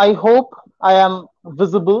 I hope I am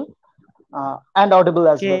visible and audible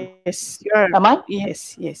as well. Yes, you are. Am I?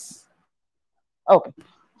 Yes, yes. Okay.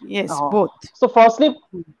 Yes, both. So firstly,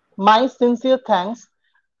 my sincere thanks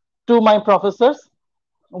to my professors,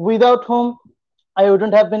 without whom I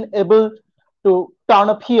wouldn't have been able to turn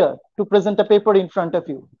up here to present a paper in front of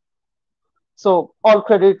you. So all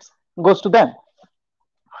credits goes to them.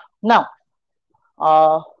 Now,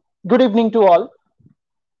 good evening to all.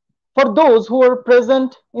 For those who are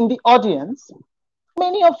present in the audience,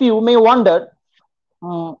 many of you may wonder,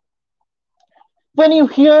 when you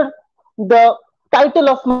hear the title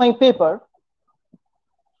of my paper,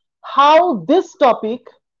 how this topic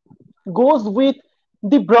goes with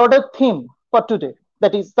the broader theme for today,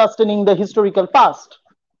 that is sustaining the historical past.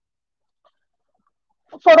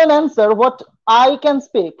 For an answer, what I can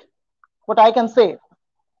speak, what I can say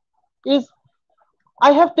is,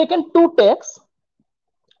 I have taken two texts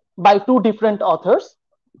by two different authors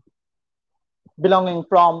belonging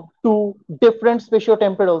from two different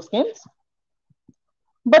spatio-temporal schemes.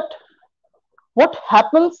 But what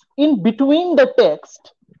happens in between the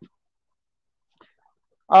text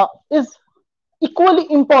is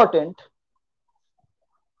equally important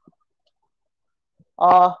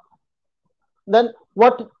than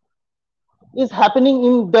what is happening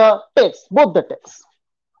in the text, both the texts.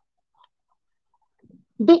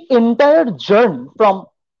 The entire journey from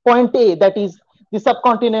point A, that is the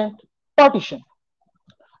subcontinent partition,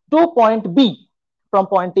 to point B, from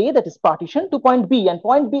point A, that is partition, to point B, and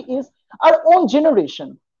point B is our own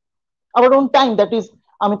generation, our own time, that is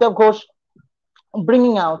Amitav Ghosh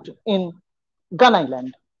bringing out in Gun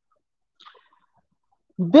Island.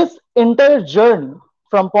 This entire journey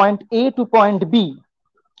from point A to point B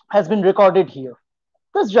has been recorded here.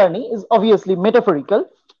 This journey is obviously metaphorical,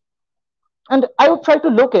 and I would try to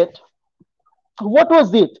look at what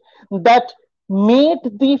was it that made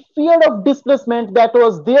the fear of displacement that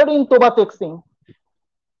was there in Toba Tek Singh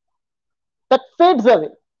that fades away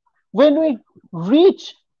when we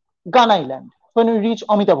reach Gun Island, when we reach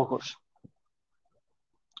Amitabh Ghosh.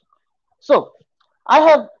 So I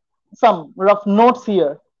have some rough notes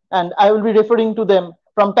here, and I will be referring to them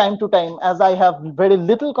from time to time as I have very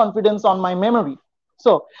little confidence on my memory.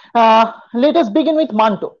 So let us begin with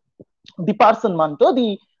Manto, the person Manto,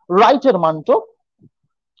 the writer Manto,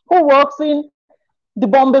 who works in the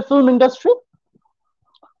Bombay film industry,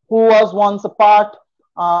 who was once a part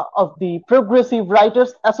of the Progressive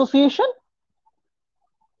Writers Association,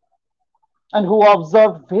 and who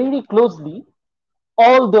observed very closely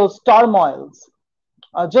all those turmoils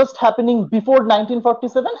just happening before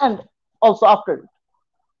 1947 and also after it.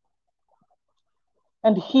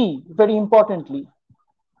 And he, very importantly,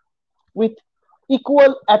 with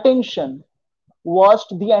equal attention,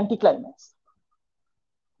 watched the anticlimax,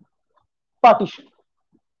 partition.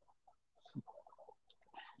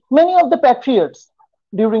 Many of the patriots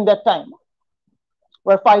during that time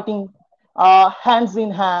were fighting hands in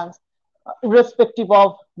hands, irrespective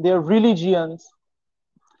of their religions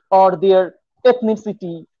or their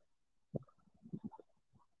ethnicity.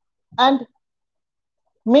 And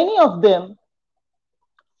many of them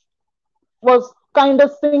was kind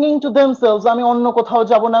of singing to themselves, আমি অন্য কোথাও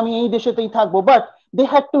যাব না, আমি এই দেশেতেই থাকবো, but they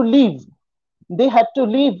had to leave. They had to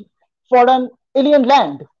leave for an alien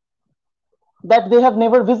land that they have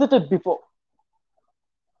never visited before.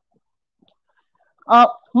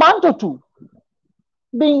 Manto too,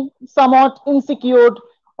 being somewhat insecure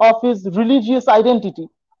of his religious identity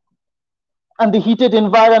and the heated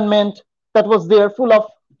environment that was there, full of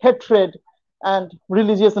hatred and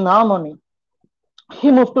religious inharmony, he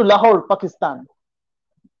moved to Lahore, Pakistan.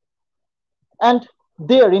 And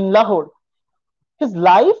there in Lahore, his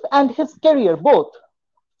life and his career both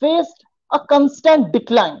faced a constant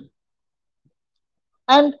decline.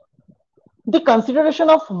 And the consideration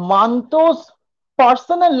of Manto's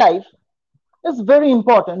personal life is very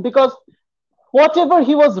important, because whatever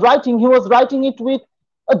he was writing it with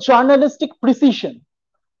a journalistic precision.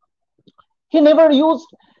 He never used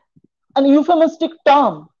an euphemistic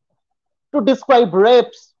term to describe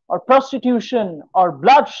rapes or prostitution or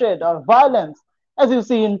bloodshed or violence, as you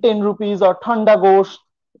see in 10 rupees or Thanda Ghosh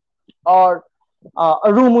or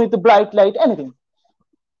a room with a bright light, anything.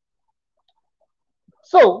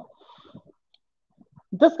 So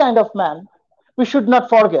this kind of man we should not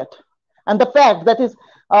forget. And the fact that is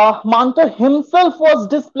Manto himself was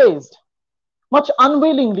displaced much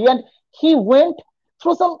unwillingly, and he went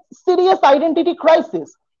through some serious identity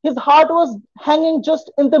crisis. His heart was hanging just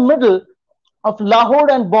in the middle of Lahore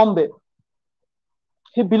and Bombay.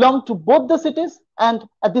 He belonged to both the cities, and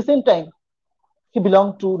at the same time, he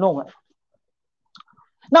belonged to nowhere.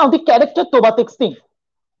 Now, the character Toba Tek Singh,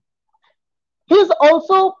 he is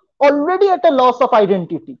also already at a loss of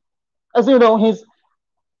identity. As you know, his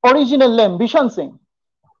original name, Bishan Singh,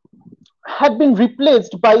 had been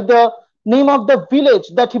replaced by the name of the village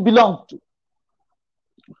that he belonged to.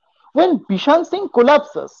 When Bishan Singh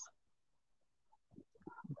collapses,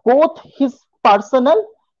 both his personal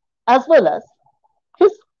as well as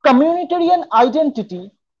his communitarian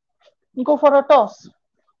identity go for a toss.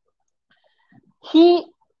 He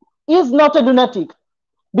is not a lunatic.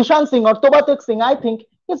 Bishan Singh or Tobatek Singh, I think,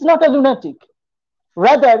 is not a lunatic.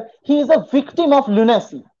 Rather, he is a victim of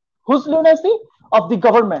lunacy. Whose lunacy? Of the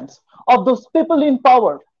governments, of those people in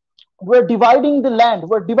power. We're dividing the land,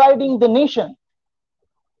 we're dividing the nation.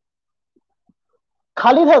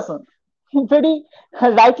 Khalid Hassan very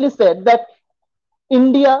rightly said that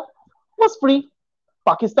India was free,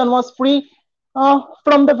 Pakistan was free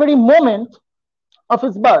from the very moment of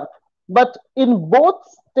his birth. But in both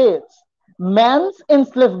states, man's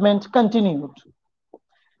enslavement continued.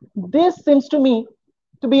 This seems to me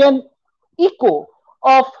to be an echo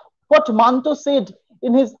of what Manto said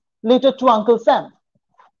in his letter to Uncle Sam,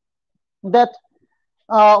 that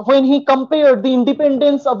when he compared the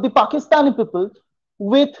independence of the Pakistani people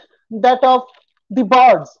with that of the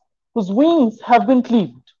birds whose wings have been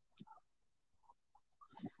cleaved.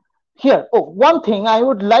 Here, one thing I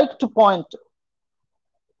would like to point.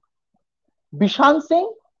 Bishan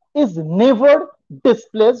Singh is never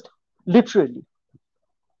displaced literally.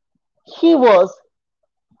 He was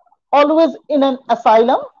always in an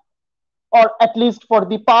asylum, or at least for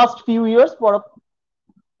the past few years,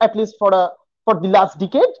 at least for the last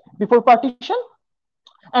decade before partition.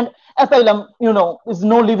 And asylum, is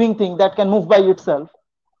no living thing that can move by itself.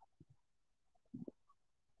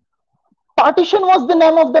 Partition was the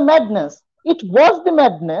name of the madness. It was the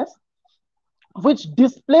madness which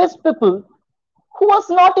displaced people who was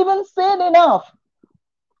not even sane enough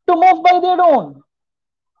to move by their own.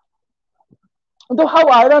 Though how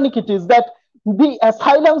ironic it is that the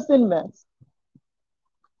asylum inmates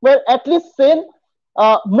were at least sane,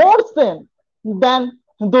 more sane than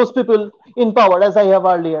those people in power, as I have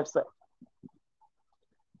earlier said.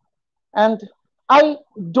 And I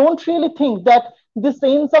don't really think that the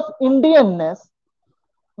sense of Indianness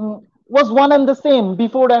was one and the same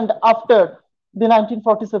before and after the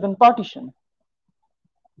 1947 partition.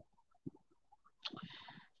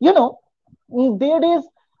 There is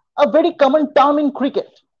a very common term in cricket,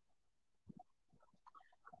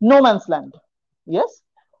 no man's land. Yes,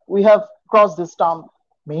 we have crossed this term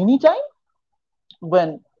many times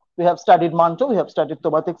when we have studied Manto, we have studied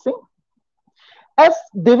Tobatek Singh. As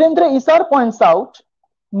Devendra Isar points out,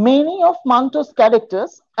 many of Manto's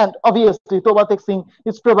characters, and obviously Tobatek Singh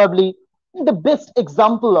is probably the best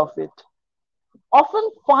example of it, often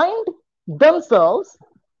find themselves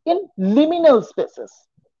in liminal spaces.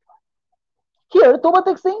 Here,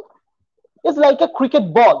 Tobatek Singh is like a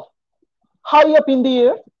cricket ball, high up in the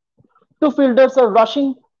air. Two fielders are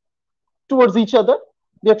rushing towards each other.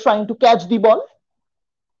 They're trying to catch the ball.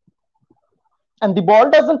 And the ball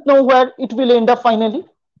doesn't know where it will end up finally.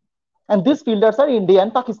 And these fielders are India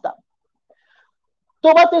and Pakistan.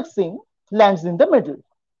 Tobatek Singh lands in the middle.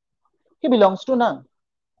 He belongs to none.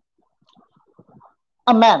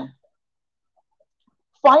 A man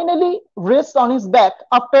finally rests on his back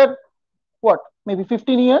after what, maybe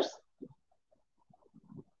 15 years?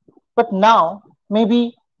 But now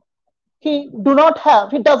maybe he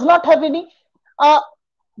does not have any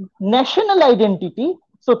national identity,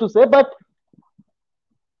 so to say, but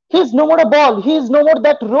he's no more a ball, he is no more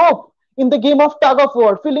that rope in the game of tug of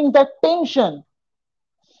war, feeling that tension.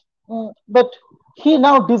 But he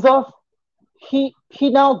now gets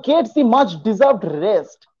the much deserved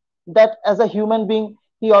rest that as a human being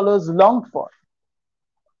he always longed for.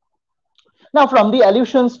 Now, from the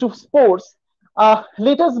allusions to sports,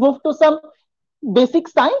 let us move to some basic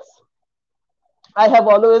science. I have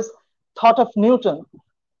always thought of Newton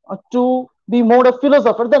to be more a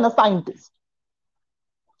philosopher than a scientist,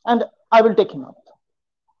 and I will take him up.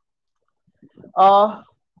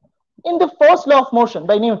 In the first law of motion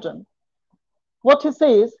by Newton, what he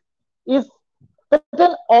says is that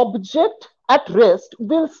an object at rest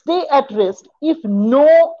will stay at rest if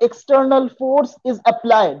no external force is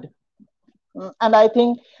applied. And I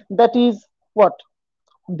think that is what?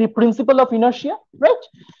 The principle of inertia,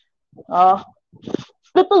 right?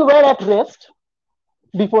 People were at rest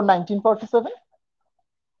before 1947.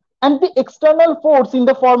 And the external force in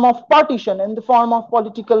the form of partition, in the form of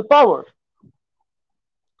political power,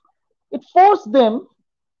 it forced them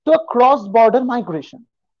to a cross-border migration.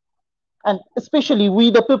 And especially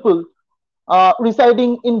we, the people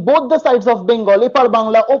residing in both the sides of Bengal, Epar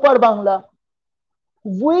Bangla, Opar Bangla,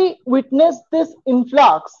 we witnessed this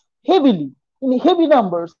influx heavily, in heavy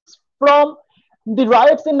numbers, from the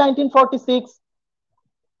riots in 1946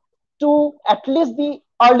 to at least the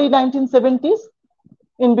early 1970s,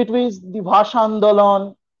 in between the Bhasha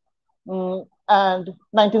Andolan and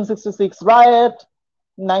 1966 riot,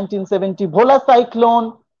 1970 Bhola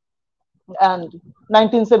cyclone, and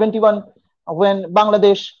 1971 when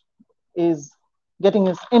Bangladesh is getting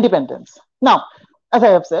its independence. Now, as I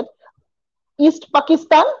have said, East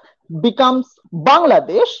Pakistan becomes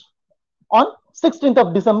Bangladesh on 16th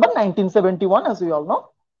of December 1971, as we all know.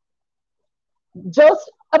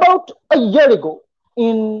 Just about a year ago,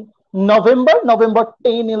 in November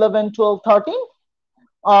 10, 11, 12, 13,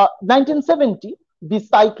 1970, the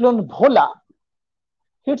cyclone Bhola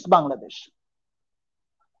hits Bangladesh.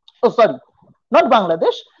 Oh, sorry, not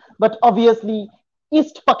Bangladesh, but obviously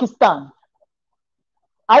East Pakistan.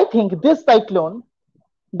 I think this cyclone,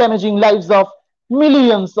 damaging lives of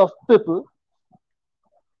millions of people,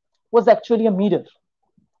 was actually a mirror.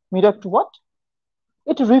 Mirror to what?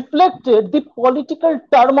 It reflected the political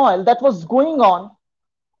turmoil that was going on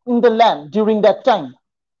in the land during that time.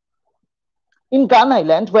 In Ghana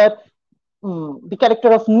Island, where the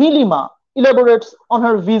character of Nilima elaborates on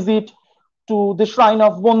her visit to the shrine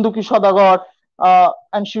of Bonduki Sodagar,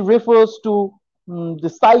 and she refers to the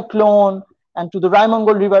cyclone and to the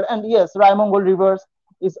Raimongol River. And yes, Raimongol River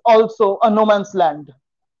is also a no man's land,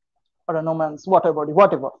 or a no man's water body,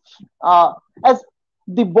 whatever. As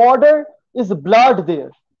the border is blurred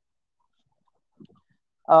there.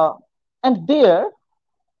 And there,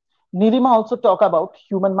 Nilima also talk about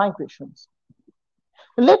human migrations.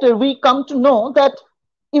 Later, we come to know that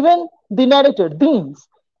even the narrator, Dean's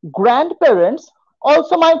grandparents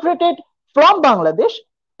also migrated from Bangladesh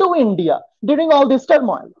to India during all this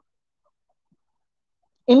turmoil.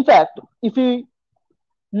 In fact, if we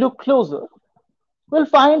look closer, we'll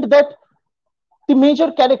find that the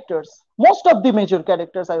major characters, most of the major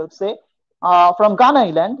characters, I would say, from Ghana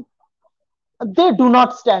Island, they do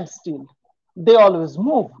not stand still. They always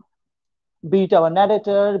move. Be it our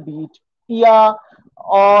narrator, be it Pia,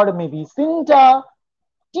 or maybe Sinta,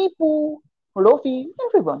 Tipu, Rofi,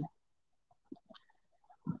 everyone.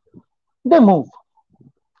 They move.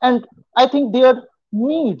 And I think their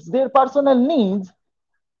needs, their personal needs,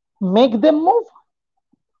 make them move.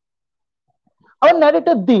 Our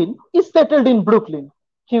narrator Dean is settled in Brooklyn.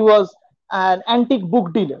 He was an antique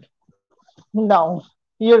book dealer. Now,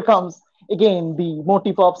 here comes again the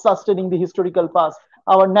motive of sustaining the historical past.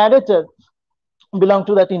 Our narrator belonged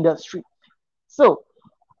to that industry. So,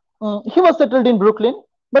 he was settled in Brooklyn,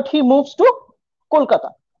 but he moves to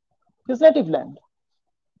Kolkata, his native land.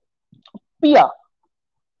 Pia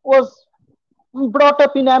was brought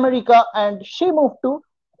up in America and she moved to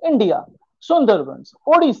India, Sundarbans,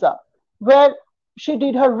 Odisha, where she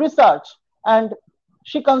did her research and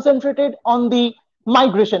she concentrated on the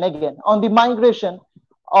migration again, on the migration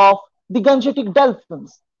of the Gangetic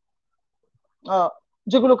dolphins,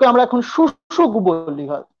 যেগুলোকে আমরা এখন শুশুক বলি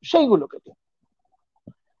হয় সেইগুলোকে।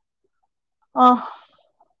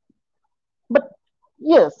 But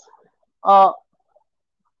yes,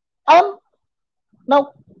 I'm now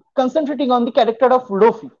concentrating on the character of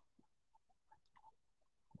Rofi.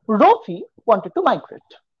 Rofi wanted to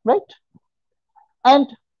migrate, right? And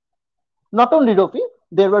not only Rofi,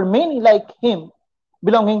 there were many like him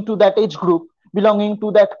belonging to that age group, belonging to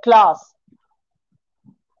that class.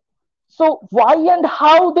 So why and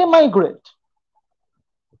how they migrate?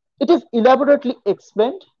 It is elaborately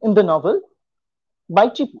explained in the novel by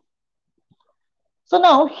Tipu. So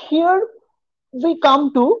now here we come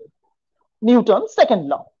to Newton's second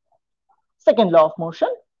law of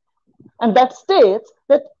motion, and that states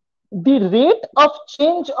that the rate of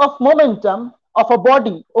change of momentum of a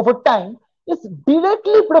body over time is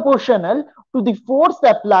directly proportional to the force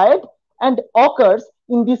applied and occurs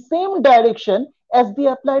in the same direction as the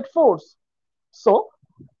applied force. So,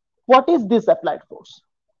 what is this applied force?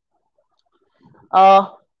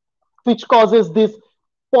 Which causes this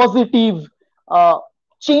positive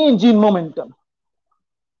change in momentum?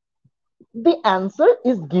 The answer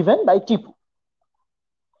is given by Tipu.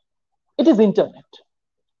 It is internet,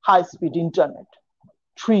 high-speed internet,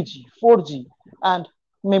 3G, 4G, and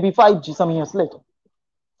maybe 5G some years later.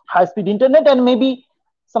 High-speed internet and maybe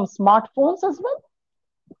some smartphones as well.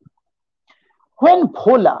 When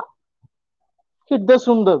Bhola hit the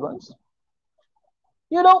Sundarbans,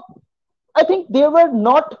 I think there were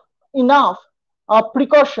not enough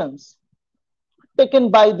precautions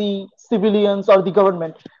taken by the civilians or the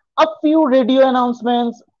government. A few radio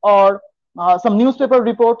announcements or some newspaper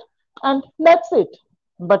report, and that's it.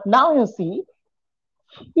 But now you see,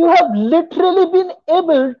 you have literally been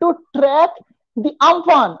able to track the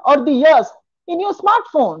Amphan or the Yas in your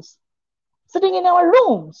smartphones, sitting in our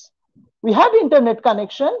rooms. We have internet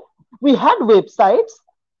connection, We had websites,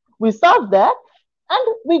 we surfed that,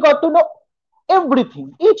 and we got to know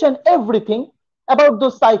everything, each and everything about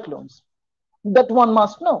those cyclones that one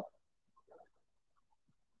must know.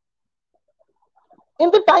 In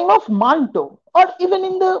the time of Manto, or even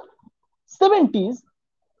in the 70s,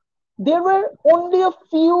 there were only a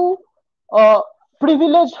few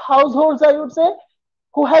privileged households, I would say,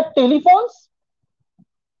 who had telephones.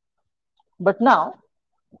 But now,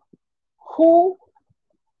 who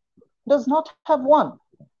does not have one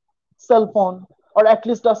cell phone, or at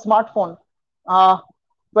least a smartphone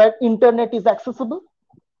where internet is accessible?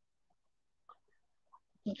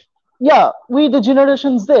 Yeah, we, the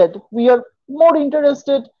Generation Z, we are more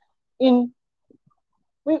interested in,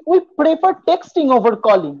 we prefer texting over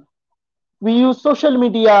calling. We use social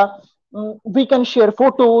media, we can share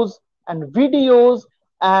photos and videos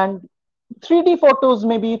and 3D photos,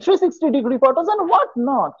 maybe 360-degree photos and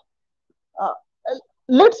whatnot. Uh,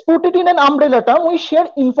 let's put it in an umbrella term. We share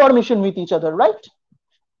information with each other, right?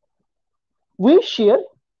 We share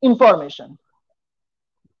information.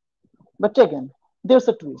 But again, there's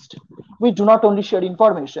a twist. We do not only share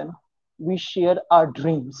information, we share our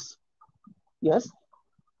dreams. Yes,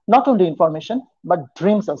 not only information, but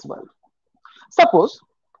dreams as well. Suppose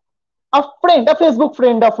a friend, a Facebook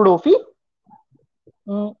friend of Rofi,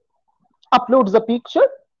 uploads a picture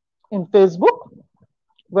in Facebook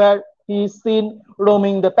where he is seen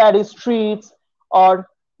roaming the Paris streets or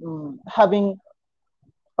having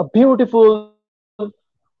a beautiful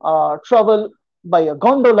travel by a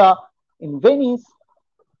gondola in Venice.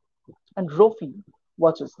 And Rofi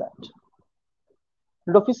watches that.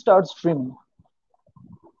 Rofi starts dreaming.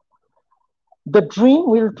 The dream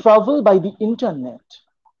will travel by the internet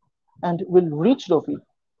and will reach Rofi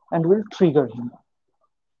and will trigger him.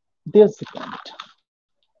 There's the point.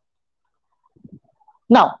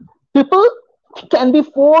 Now, people can be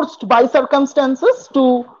forced by circumstances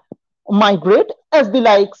to migrate, as the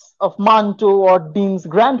likes of Manto or Dean's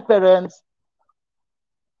grandparents.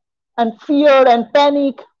 And fear and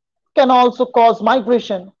panic can also cause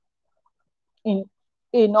migration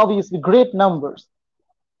in obviously great numbers.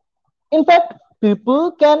 In fact,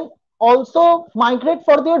 people can also migrate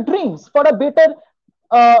for their dreams, for a better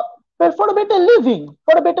living,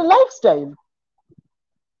 for a better lifestyle.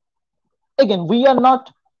 Again, we are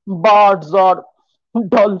not birds or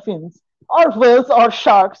dolphins or whales or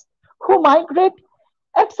sharks who migrate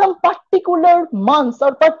at some particular months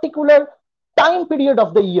or particular time period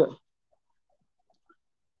of the year.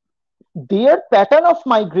 Their pattern of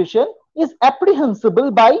migration is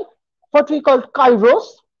apprehensible by what we call kairos,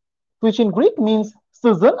 which in Greek means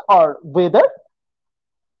season or weather.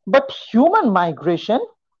 But human migration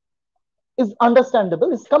is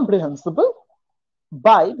understandable, is comprehensible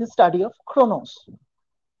by the study of chronos.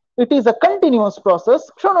 It is a continuous process,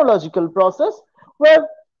 chronological process, where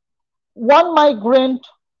one migrant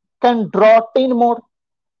can draw 10 more,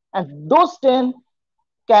 and those 10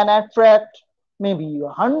 can attract maybe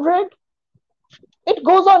 100. It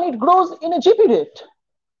goes on, it grows in a GP rate.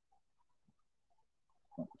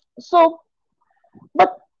 So,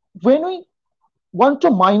 but when we want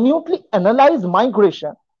to minutely analyze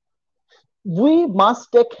migration, we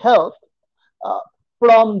must take help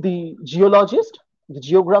from the geologists, the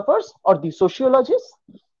geographers, or the sociologists.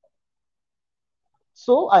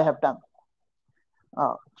 So I have done.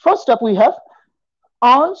 First up, we have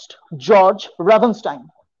Ernst Georg Ravenstein,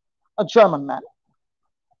 a German man,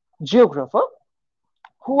 geographer,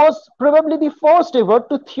 who was probably the first ever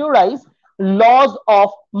to theorize laws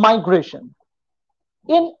of migration.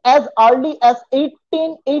 In as early as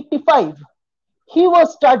 1885, he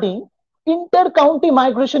was studying inter-county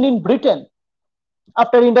migration in Britain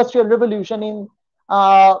after Industrial Revolution in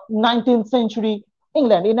 19th century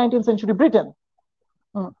England, in 19th century Britain.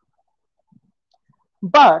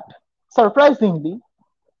 But surprisingly,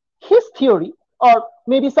 his theory, or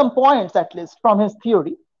maybe some points at least from his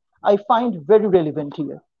theory, I find very relevant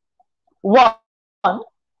here. One,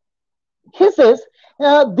 he says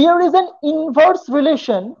there is an inverse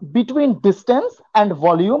relation between distance and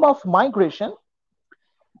volume of migration.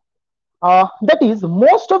 That is,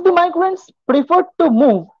 most of the migrants prefer to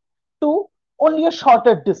move to only a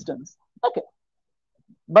shorter distance. Okay.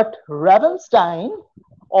 But Ravenstein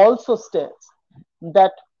also states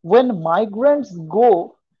that when migrants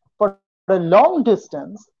go for a long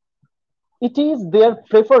distance, it is their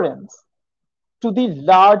preference to the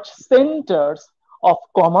large centers of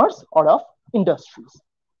commerce or of industries.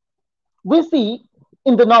 We see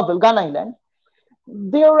in the novel Gun Island,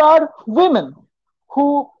 there are women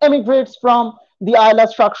who emigrates from the Isla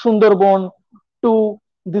struck Sundarban to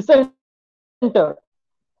the center,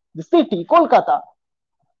 the city, Kolkata.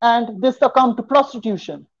 and they succumb to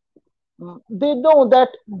prostitution. They know that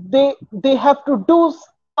they have to do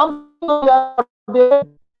something for their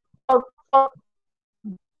for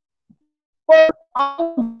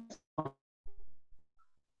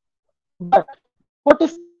but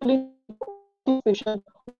participation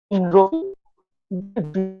in role,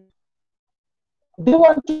 they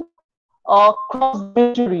want to cross the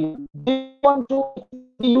Mediterranean. They want to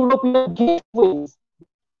the European gateways.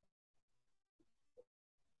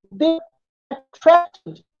 They are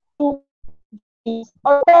attracted to Paris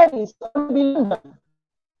or Paris or maybe London.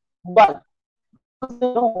 But they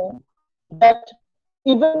know that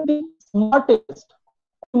even the smartest,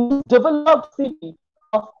 most developed city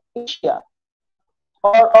of Asia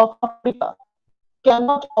or of Africa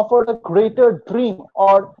cannot offer a greater dream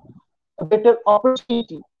or a better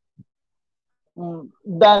opportunity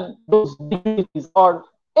than those big cities or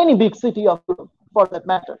any big city of Europe for that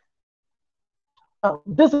matter.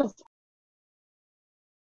 This is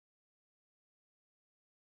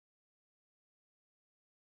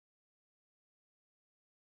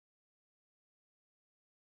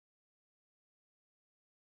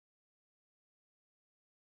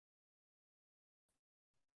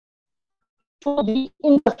to the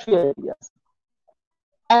industrial areas,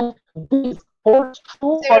 and this holds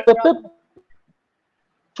true for the people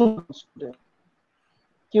today.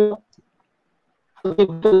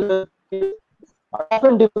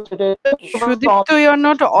 Sudipto, you're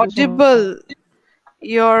not audible.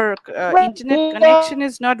 Your internet connection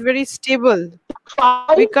is not very stable.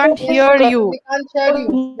 We can't hear you. We can't hear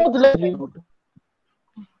you.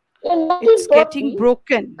 It's getting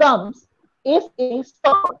broken. Comes if a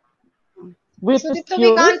stopper with Sudipto, we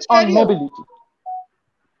theories can't on hear you. mobility.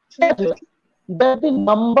 That is, that the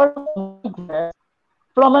number of migrants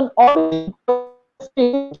from an origin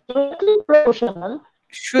is directly proportional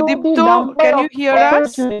to the Sudipto, number can you of hear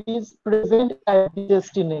us? opportunities present at the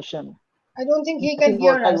destination. I don't think he That can is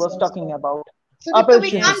hear what I us. was talking about. Sudipto,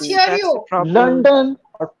 we can't Opportunities. hear That's the you. problem. London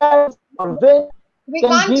or Paris or Venice We can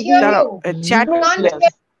can't give hear you you. Chat.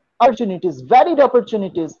 limitless opportunities, varied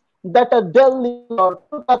opportunities that a Delhi or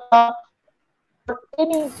Kolkata or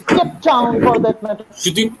any Cape Town for that matter.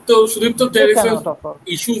 Sudipto, there They is cannot a offer.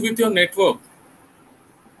 issue with your network.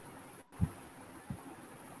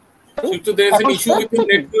 Sudipto, there is an issue with your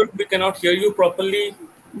network. We cannot hear you properly.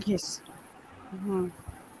 Yes.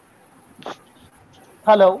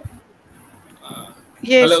 Hello.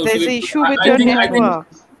 Yes, Hello, there's an Sudipto. issue with your network.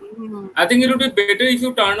 I think it would be better if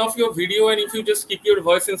you turn off your video and if you just keep your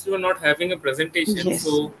voice, since you are not having a presentation. Yes.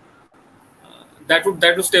 So that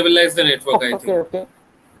would stabilize the network. I think. Okay.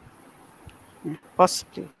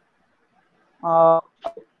 Possibly. Now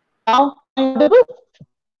am I audible?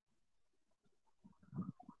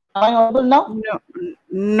 Am I audible now?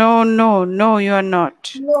 No, you are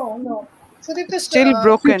not. No. Sudipto, Still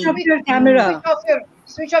broken. Switch off your camera.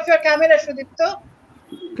 Switch off your camera, Sudipto.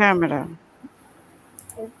 Camera.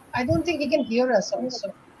 I don't think he can hear us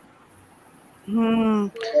also.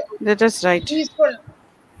 That is right.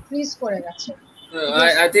 Freeze করে গেছে.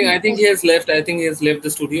 I think he has left. I think he has left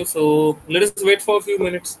the studio. So let us wait for a few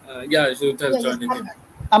minutes. Yeah, Sudipto has joined again.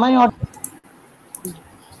 Am I audible?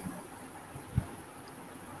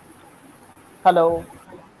 Hello.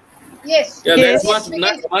 Yes. Yeah, Yes. that's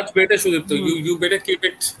much better, Sudipto. You better keep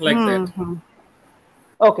it like that.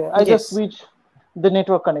 Okay, I just switch the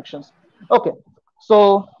network connections. Okay, so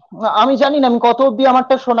আমি জানি না আমি কত অবধি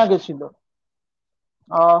আমারটা শোনা গেছিল।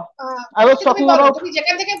 I was talking about. তুমি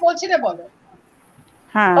যেখান থেকে বলছিলে বলো।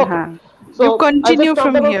 So you continue I just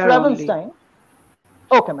from talked about here Ravenstein.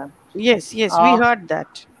 only. Okay, ma'am. Yes, we heard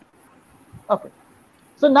that. Okay,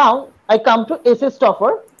 so now I come to S.A.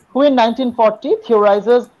 Stoffer, who in 1940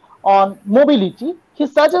 theorizes on mobility. He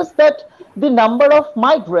suggests that the number of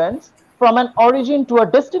migrants from an origin to a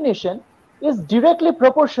destination is directly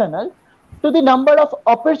proportional to the number of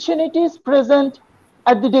opportunities present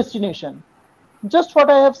at the destination. Just what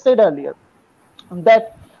I have said earlier, that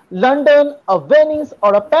London, a Venice,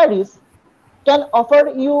 or a Paris can offer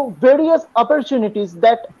you various opportunities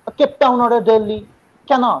that a Cape Town or a Delhi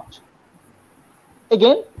cannot.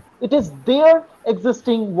 Again, it is their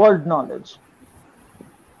existing world knowledge.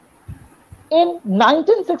 In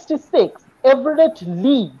 1966, Everett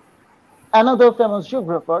Lee, another famous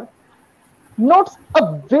geographer, notes a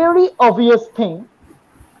very obvious thing.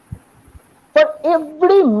 For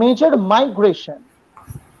every major migration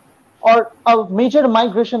or a major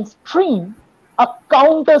migration stream, a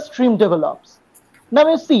counter stream develops. Now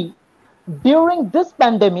you see, during this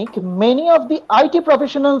pandemic, many of the IT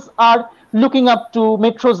professionals are looking up to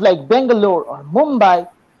metros like Bangalore or Mumbai.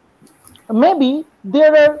 Maybe they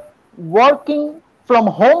are working from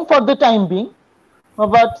home for the time being,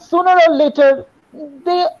 but sooner or later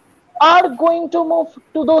they are going to move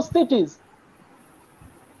to those cities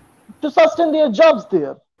to sustain their jobs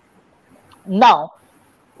there. Now,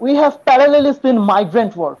 we have parallelists in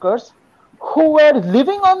migrant workers who were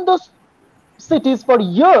living on those cities for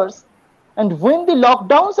years, and when the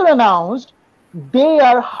lockdowns are announced, they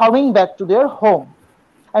are hurrying back to their home.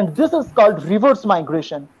 And this is called reverse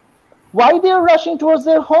migration. Why they are rushing towards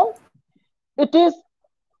their home? It is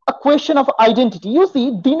a question of identity. You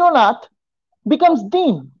see, Dinonath becomes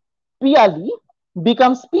Din, Piali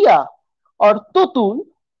becomes Pia, or Tutul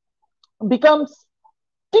becomes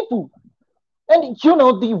Tipu. And you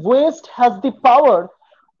know, the West has the power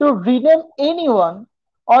to rename anyone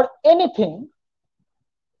or anything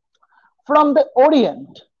from the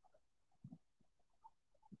Orient.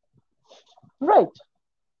 Right.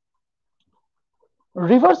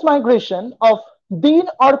 Reverse migration of Din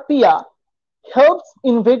or Pia helps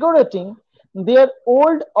invigorating their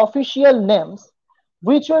old official names,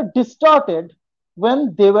 which were distorted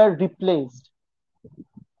when they were replaced.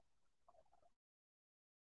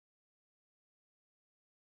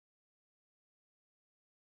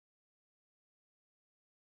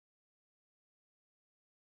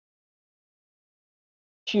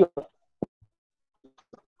 Sure.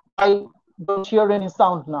 I don't hear any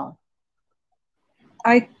sound now.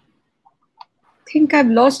 I think I've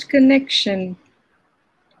lost connection.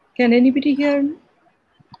 Can anybody hear me?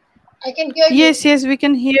 I can hear you. Yes, we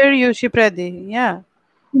can hear you, Shipradi. Yeah.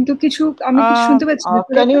 কিন্তু কিছু আমি কিছু শুনতে পাচ্ছি না।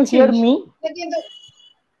 Can you hear me?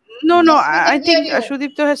 No, Yes, we I can think hear you.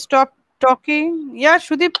 Sudipto has stopped talking. Yeah,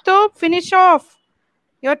 Sudipto, finish off.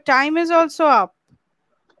 Your time is also up.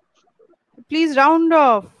 Please round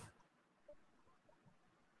off.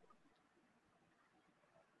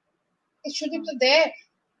 Is Sudipto there?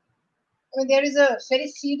 I mean, there is a very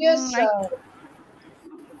serious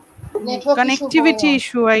network connectivity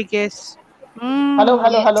issue, I guess. Hello.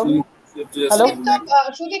 Hello.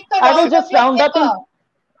 Sudipto, I will just round up in.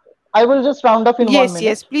 I will just round up in 1 minute.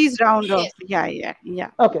 Yes, please round off. Yeah.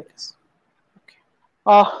 Okay.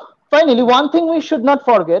 Finally, one thing we should not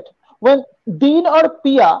forget: when Dean or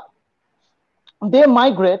Pia they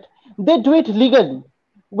migrate, they do it legally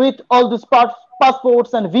with all these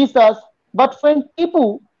passports and visas. But when Tipu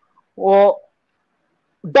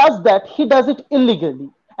does that, he does it illegally.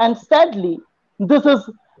 And sadly, this is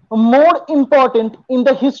more important in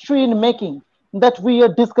the history in making that we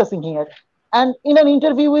are discussing here. And in an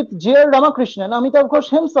interview with J.R. Ramakrishnan, Amitav Ghosh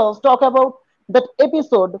himself talk about that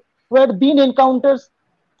episode where Dean encounters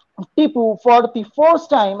Tipu for the first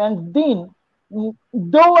time, and Dean,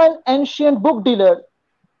 though an ancient book dealer,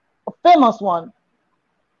 a famous one,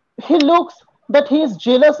 he looks that he is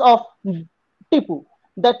jealous of Tipu,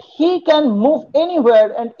 that he can move anywhere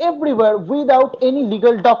and everywhere without any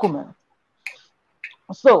legal document.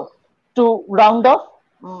 So, to round off,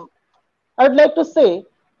 I'd like to say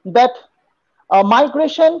that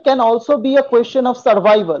migration can also be a question of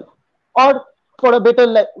survival or for a better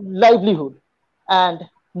livelihood. And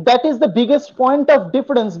that is the biggest point of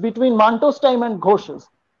difference between Manto's time and Ghosh's.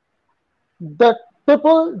 The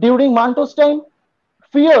people during Manto's time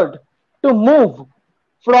feared to move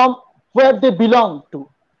from where they belong to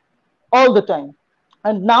all the time.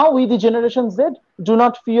 And now we, the Generation Z, do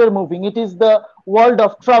not fear moving. It is the world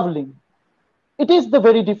of traveling. It is the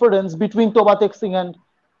very difference between Toba Tek Singh and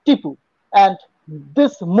Tipu. And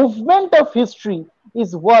this movement of history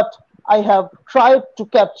is what I have tried to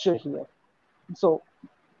capture here. So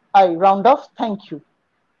I round off. Thank you.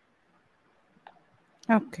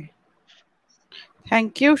 Okay.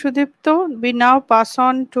 Thank you, Sudipto. We now pass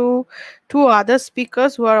on to two other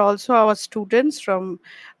speakers who are also our students from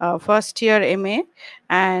first year MA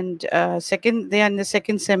and they are in the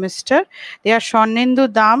second semester. They are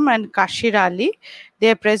Swarnendu Dam and Kashir Ali.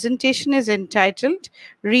 Their presentation is entitled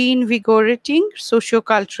Reinvigorating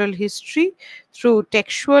Sociocultural History Through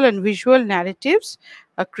Textual and Visual Narratives,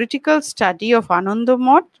 a Critical Study of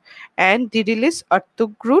Anandamot and Didilis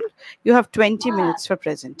Artugrul. You have 20 minutes for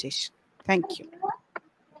presentation. Thank you.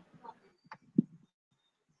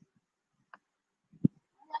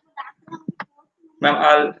 Ma'am,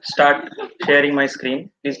 I'll start sharing my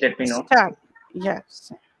screen. Please let me know. Start.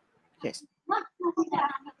 Yes.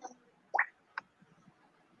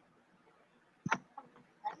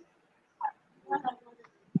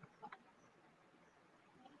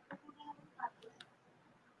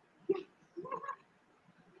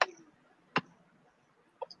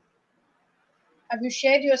 Have you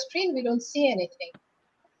shared your screen? We don't see anything.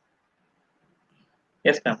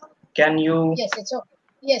 Yes, ma'am. Can you? Yes, it's okay.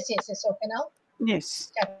 Yes, it's okay now.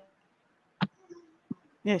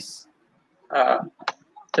 Yes.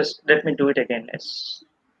 Just let me do it again. It's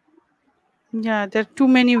Yeah, there are too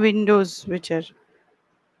many windows which are.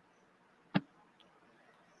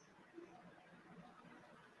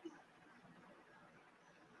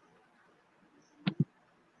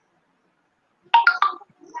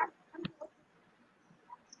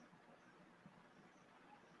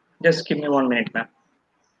 just give me 1 minute, ma'am.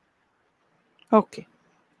 Okay.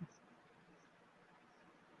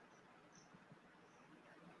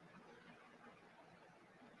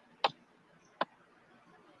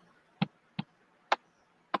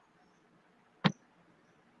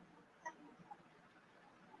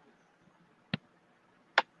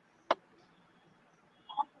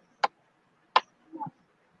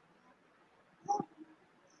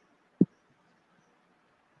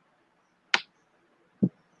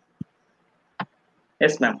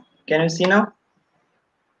 Yes, ma'am. Can you see now?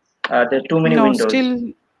 There are too many No, windows.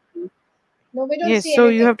 still. No, we don't Yes, see so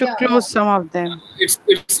anything. you have to Yeah, close some of them. It's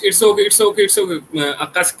okay. It's okay. It's okay.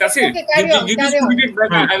 Kasid, okay, carry on, you carry just on. put it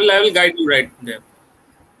back. I will guide you right there.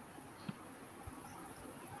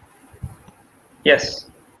 Yes.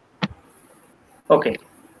 Okay.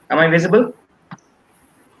 Am I visible?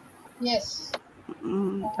 Yes.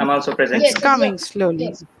 I'm also present. It's Yes, coming slowly.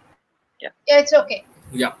 Yes. Yeah. Yeah, it's okay.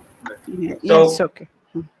 Yeah. Yeah, So, yes, okay.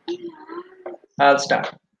 I'll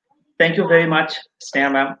start. Thank you very much,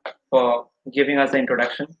 Sneha ma'am, for giving us the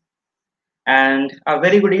introduction. And a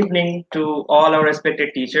very good evening to all our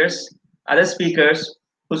respected teachers, other speakers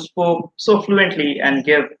who spoke so fluently and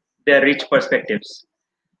gave their rich perspectives.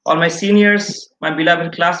 All my seniors, my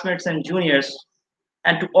beloved classmates and juniors,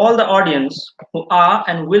 and to all the audience who are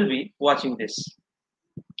and will be watching this.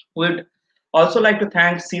 We'd also like to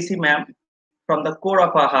thank CC ma'am from the core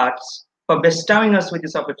of our hearts for bestowing us with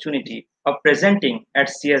this opportunity of presenting at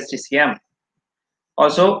CSGCM.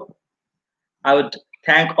 Also, I would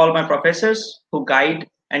thank all my professors who guide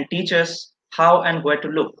and teach us how and where to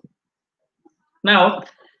look. Now,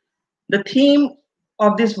 the theme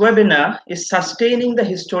of this webinar is sustaining the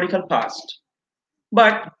historical past.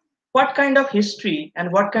 But what kind of history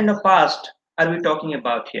and what kind of past are we talking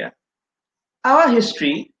about here? Our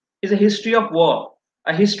history is a history of war,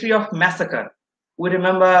 a history of massacre. We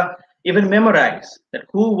remember, even memorize that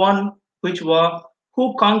who won which war,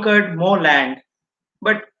 who conquered more land.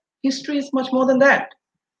 But history is much more than that.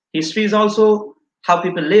 History is also how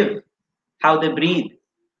people live, how they breathe,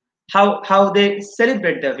 how they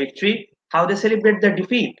celebrate their victory, how they celebrate their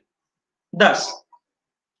defeat. Thus,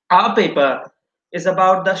 our paper is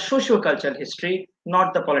about the socio-cultural history,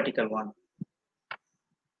 not the political one.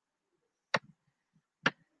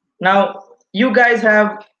 Now, you guys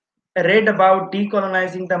have read about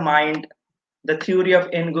decolonizing the mind, the theory of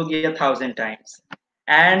Ngugi 1,000 times.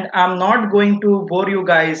 And I'm not going to bore you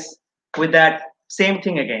guys with that same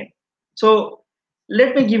thing again. So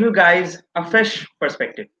let me give you guys a fresh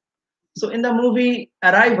perspective. So in the movie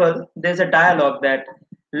Arrival, there's a dialogue that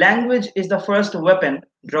language is the first weapon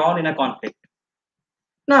drawn in a conflict.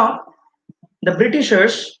 Now, the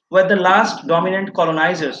Britishers were the last dominant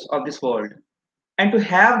colonizers of this world. And to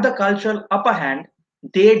have the cultural upper hand,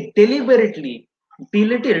 they deliberately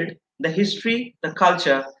belittled the history, the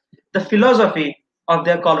culture, the philosophy of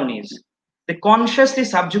their colonies. They consciously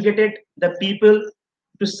subjugated the people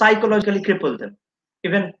to psychologically cripple them.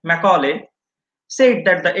 Even Macaulay said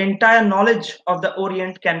that the entire knowledge of the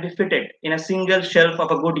Orient can be fitted in a single shelf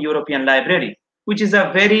of a good European library, which is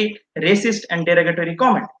a very racist and derogatory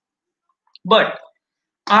comment. But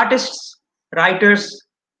artists, writers,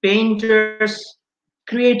 painters,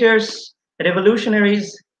 creators,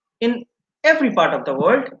 revolutionaries in every part of the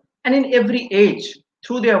world and in every age,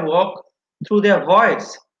 through their work, through their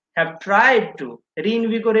voice, have tried to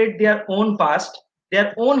reinvigorate their own past,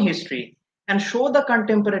 their own history, and show the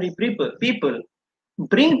contemporary people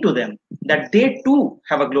bring to them that they too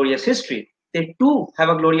have a glorious history, they too have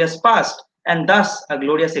a glorious past, and thus a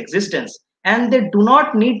glorious existence, and they do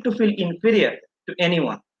not need to feel inferior to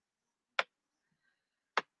anyone.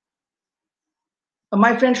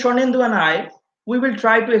 My friend Shonendu and I, we will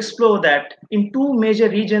try to explore that in two major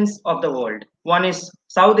regions of the world. One is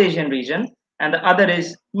South Asian region and the other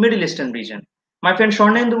is Middle Eastern region. My friend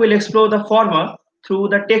Shonendu will explore the former through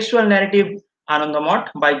the textual narrative Anandamot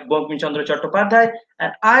by Bankim Chandra Chattopadhyay,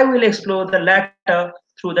 and I will explore the latter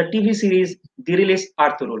through the TV series Dirilis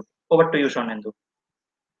Arthurul. Over to you, Shonendu.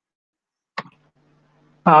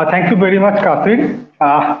 Thank you very much,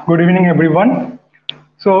 Kasir. Good evening, everyone.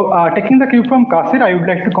 So, taking the cue from Kasir, I would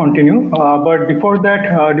like to continue. But before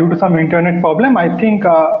that, due to some internet problem, I think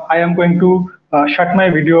I am going to shut my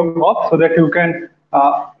video off so that you can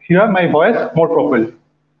hear my voice more properly.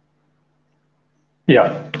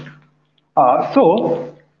 Yeah.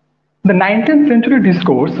 So, the 19th century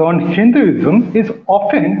discourse on Hinduism is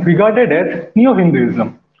often regarded as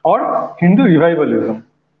Neo-Hinduism or Hindu revivalism.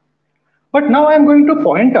 But now I am going to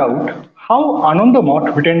point out how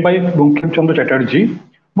Anandamot, written by Bankim Chandra Chatterjee,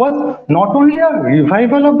 was not only a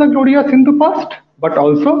revival of the glorious Hindu past, but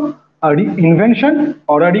also a reinvention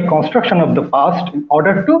or a reconstruction of the past in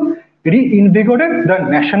order to reinvigorate the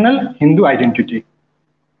national Hindu identity.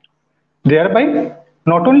 Thereby,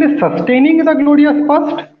 not only sustaining the glorious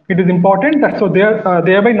past, it is important that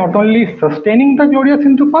thereby not only sustaining the glorious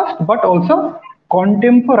Hindu past, but also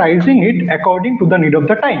contemporizing it according to the need of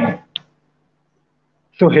the time.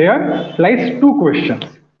 So here lies two questions.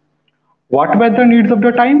 What were the needs of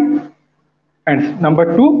the time? And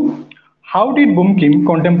number two, how did Bankim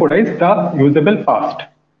contemporize the usable past?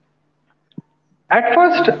 At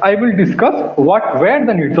first, I will discuss what were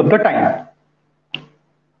the needs of the time.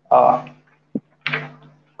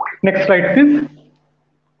 Next slide, please.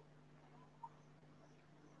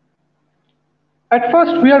 At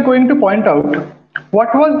first, we are going to point out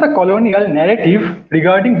what was the colonial narrative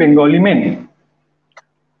regarding Bengali men.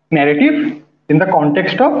 Narrative in the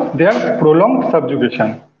context of their prolonged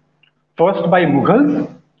subjugation, first by Mughals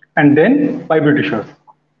and then by Britishers.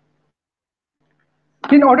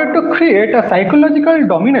 In order to create a psychological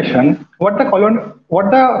domination, what the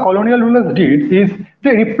colonial rulers did is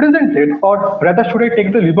they represented, or rather should I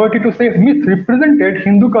take the liberty to say misrepresented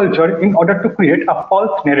Hindu culture in order to create a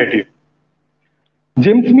false narrative.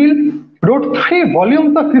 James Mill wrote 3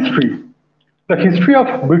 volumes of history, the history of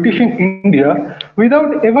British in India,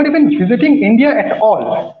 without ever even visiting India at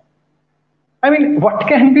all. I mean, what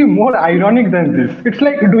can be more ironic than this? It's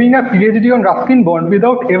like doing a PhD on Ruskin Bond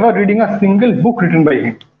without ever reading a single book written by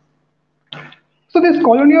him. So these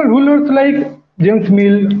colonial rulers like James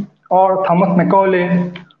Mill or Thomas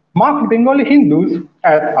Macaulay marked Bengali Hindus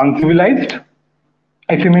as uncivilized,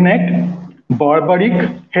 effeminate,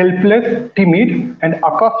 barbaric, helpless, timid, and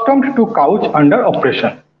accustomed to couch under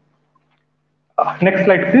oppression. Next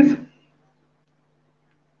slide, please.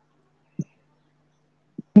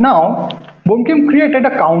 Now, Bankim created a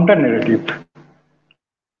counter narrative.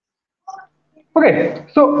 Okay,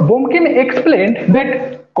 so Bankim explained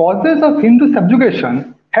that causes of Hindu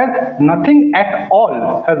subjugation has nothing at all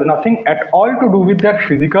to do with their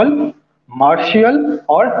physical, martial,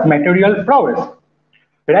 or material prowess.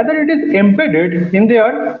 Rather, it is embedded in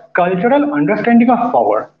their cultural understanding of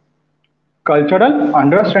power. Cultural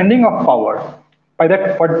understanding of power. By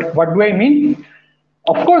that, what do I mean?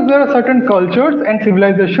 Of course, there are certain cultures and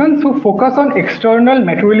civilizations who focus on external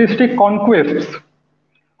materialistic conquests.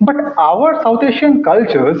 But our South Asian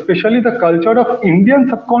culture, especially the culture of Indian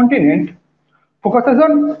subcontinent, focuses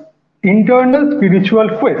on internal spiritual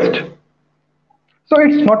quest. So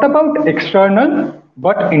it's not about external,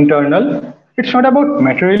 but internal. It's not about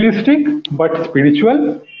materialistic, but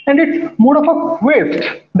spiritual. And it's more of a quest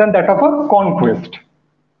than that of a conquest.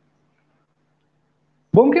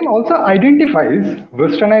 Bankim also identifies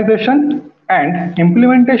westernization and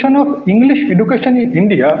implementation of English education in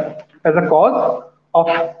India as a cause of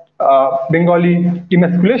Bengali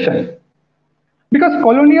emasculation. Because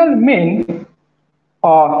colonial men,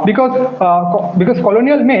 after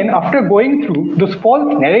going through those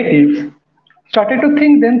false narratives, started to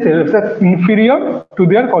think themselves as inferior to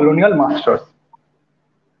their colonial masters.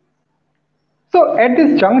 So at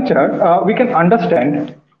this juncture, we can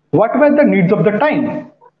understand what were the needs of the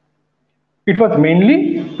time. It was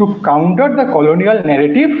mainly to counter the colonial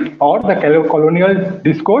narrative or the colonial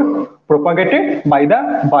discourse propagated by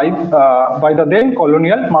the then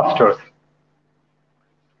colonial masters.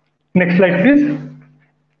 Next slide, please.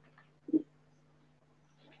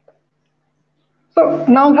 So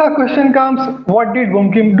now the question comes, what did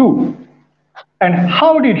Bankim do? And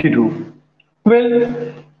how did he do?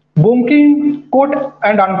 Well, Bankim, quote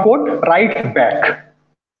and unquote, writes back.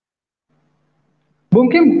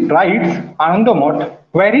 Bankim writes Anandamot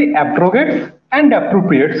where he abrogates and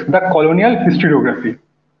appropriates the colonial historiography.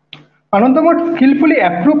 Anandamot skillfully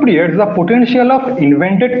appropriates the potential of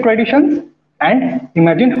invented traditions and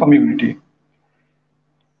imagined community.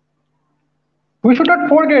 We should not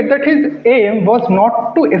forget that his aim was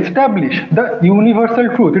not to establish the universal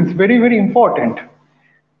truth. It's very, very important.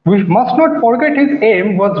 We must not forget his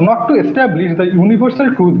aim was not to establish the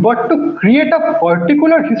universal truth, but to create a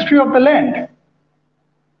particular history of the land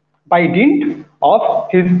by dint of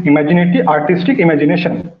his imaginative artistic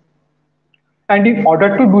imagination. And in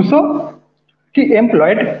order to do so, he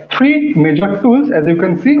employed 3 major tools, as you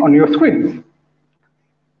can see on your screens.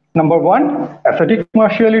 Number 1, ascetic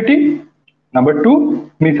martiality. Number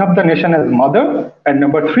 2, myth of the nation as mother. And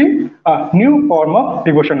number 3, a new form of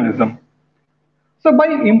devotionalism. So by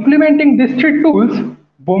implementing these three tools,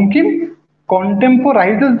 Bomkim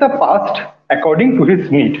contemporizes the past according to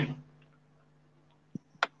his need.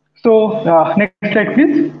 So next slide,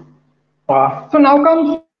 please. So now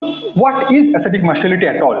comes what is ascetic martiality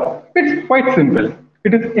at all? It's quite simple.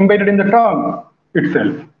 It is embedded in the term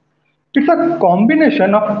itself. It's a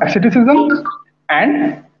combination of asceticism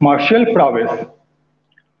and martial prowess.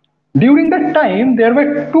 During that time, there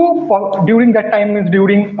were during that time means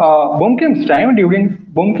during Bomkim's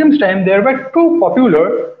time, there were two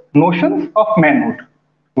popular notions of manhood.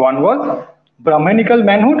 One was Brahmanical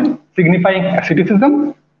manhood, signifying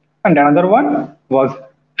asceticism, and another one was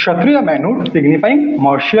Kshatriya manhood, signifying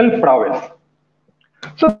martial prowess.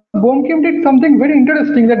 So Bomkim did something very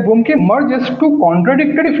interesting, that Bomkim merges two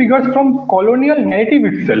contradictory figures from colonial narrative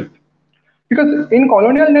itself. Because in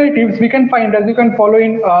colonial narratives, we can find, as you can follow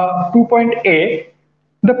in 2.a,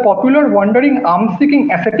 the popular wandering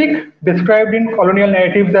alms-seeking ascetic described in colonial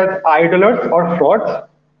narratives as idlers or frauds,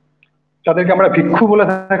 যাদেরকে আমরা ভিক্ষু বলে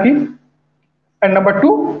থাকি. And number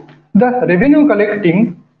two, the revenue collecting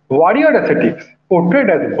warrior ascetics portrayed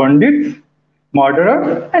as bandits, murderers,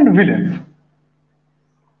 and villains.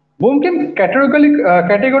 Bomkim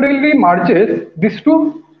categorically merges these two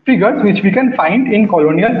figures, which we can find in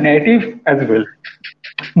colonial narrative as well,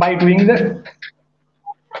 by doing this.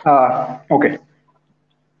 Okay.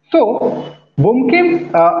 So Bomkim,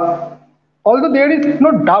 although there is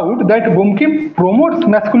no doubt that Bomkim promotes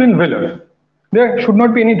masculine valor, there should not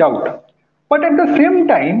be any doubt. But at the same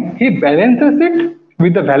time, he balances it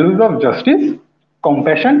with the values of justice,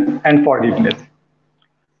 compassion, and forgiveness.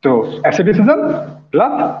 So asceticism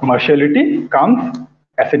plus martiality comes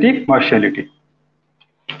ascetic martiality.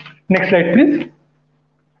 Next slide, please.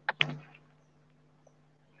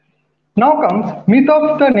 Now comes myth of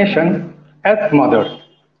the nation as mother.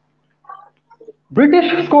 British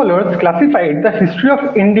scholars classified the history of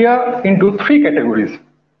India into three categories.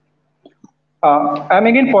 I'm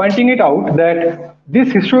again pointing it out that this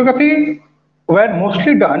historiography were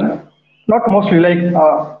mostly done, not mostly, like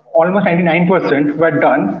almost 99% were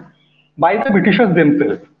done by the Britishers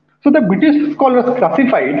themselves. So the British scholars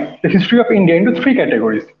classified the history of India into three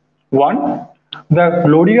categories. One, the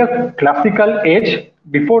glorious classical age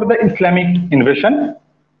before the Islamic invasion.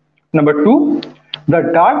 Number two, the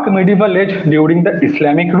dark medieval age during the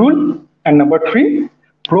Islamic rule. And number three,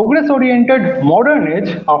 progress-oriented modern age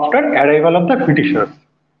after arrival of the Britishers.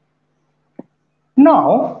 Now,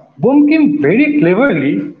 Bomkim very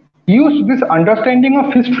cleverly used this understanding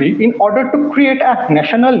of history in order to create a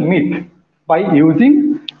national myth by using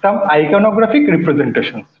some iconographic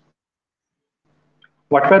representations.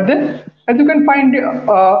 What were they? As you can find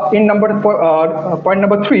in point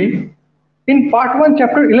number 3, in part 1,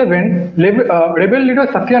 chapter 11, rebel leader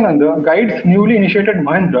Satyananda guides newly initiated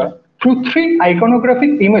Mahendra through three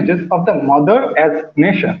iconographic images of the mother as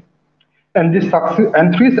nation. And these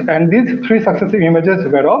three successive images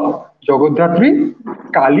were of Jagodhatri,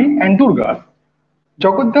 Kali, and Durga.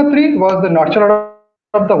 Jagodhatri was the nurturer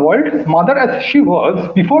of the world, mother as she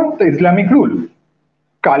was before the Islamic rule.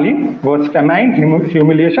 Kali was famine,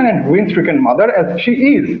 humiliation, and ruin-stricken mother as she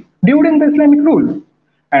is during the Islamic rule.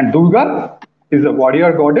 And Durga is a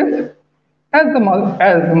warrior goddess as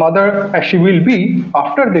mother as she will be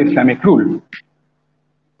after the Islamic rule.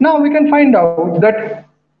 Now we can find out that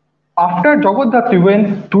after Jagodhatri,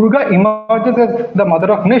 when Durga emerges as the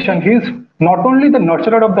mother of nation, he is not only the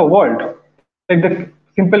nurturer of the world, like the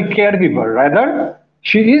simple caregiver, rather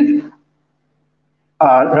she is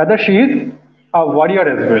a warrior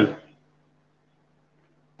as well.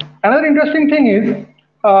 Another interesting thing is,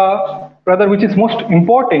 which is most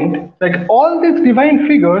important, like all these divine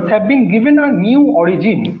figures have been given a new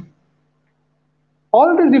origin.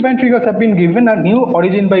 All these divine figures have been given a new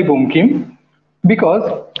origin by Bomkim because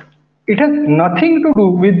it has nothing to do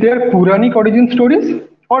with their Puranic origin stories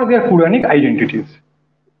or their Puranic identities.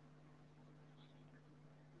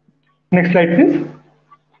 Next slide, please.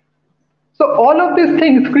 So all of these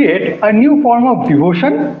things create a new form of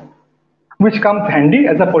devotion which comes handy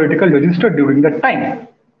as a political register during that time.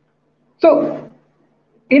 So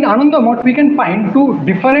in Anandamath, we can find two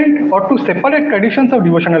separate traditions of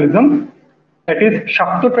devotionalism, that is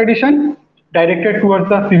Shakta tradition, directed towards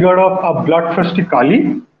the figure of a bloodthirsty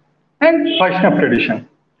Kali, and Vaishnava tradition,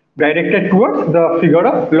 directed towards the figure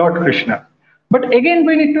of Lord Krishna. But again,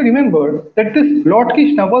 we need to remember that this Lord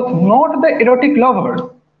Krishna was not the erotic lover.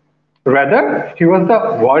 Rather, he was the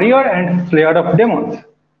warrior and slayer of demons.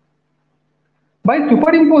 By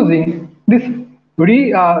superimposing this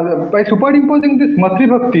Matri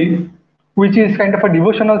Bhakti, which is kind of a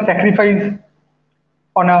devotional sacrifice,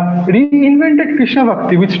 on a reinvented Krishna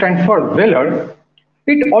Bhakti, which stands for valor,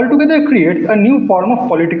 It altogether creates a new form of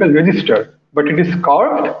political register, but it is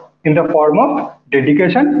carved in the form of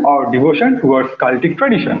dedication or devotion towards cultic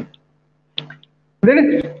tradition. There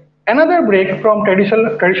is another break from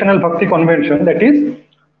traditional bhakti convention, that is,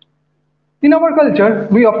 in our culture,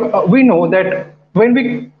 we know that when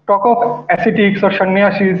we talk of ascetics or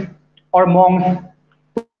sannyasis or monks,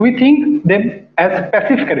 we think them as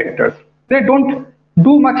passive characters. They don't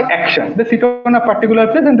do much action. They sit on a particular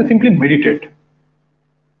place and they simply meditate.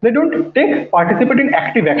 They don't participate in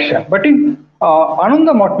active action. But in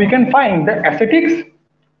Ananda Math, we can find that ascetics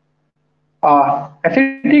are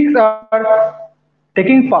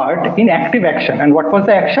taking part in active action. And what was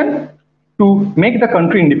the action? To make the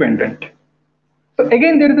country independent. So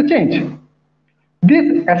again, there is a change.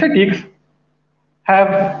 These ascetics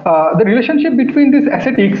have the relationship between these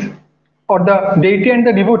ascetics or the deity and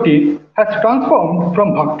the devotee has transformed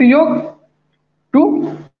from bhakti yoga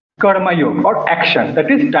to karma yoga or action,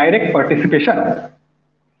 that is direct participation.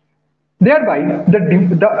 Thereby, the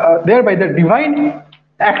divine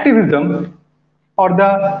activism or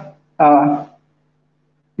the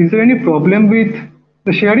is there any problem with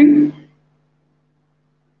the sharing?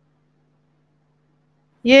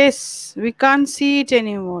 Yes, we can't see it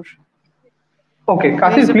anymore. Okay,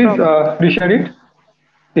 Kasi, please reshare it.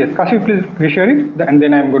 Yes, Kasi, please reshare it, and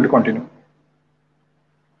then I am going to continue.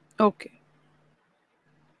 Okay.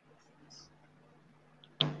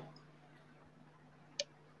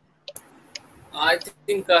 I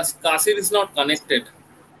think Kasir is not connected.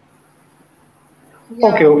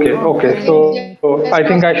 Yeah. Okay. So I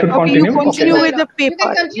think I should continue. You continue with the paper. You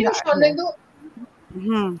can continue, Shanendu.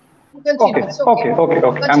 Okay.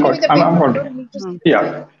 I'm going.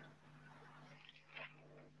 Yeah.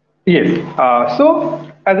 Yes. So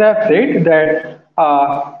as I have said that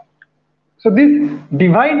this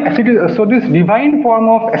divine form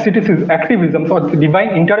of asceticism, activism, or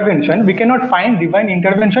divine intervention, we cannot find divine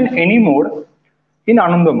intervention anymore in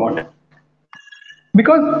Ananda Math.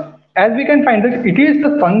 Because as we can find that it is the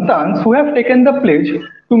Santans who have taken the pledge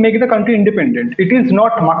to make the country independent. It is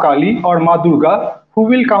not Ma Kali or Ma Durga who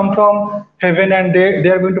will come from heaven and they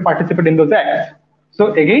are going to participate in those acts.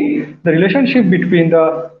 So again, the relationship between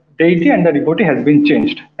the deity and the devotee has been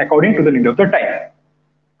changed according to the need of the time.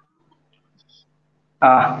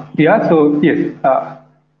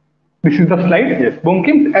 This is the slide. Yes,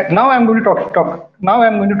 Bankim. Now I am going to talk. Now I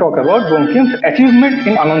am going to talk about Bankim's achievement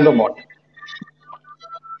in Ananda Math.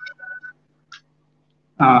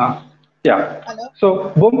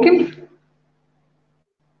 So Bankim's.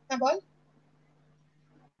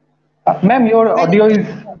 Ma'am, your audio is.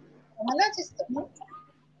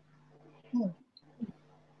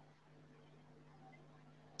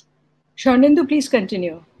 Shanendu, please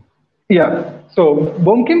continue. Yeah. So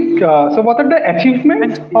Bankim. So what are the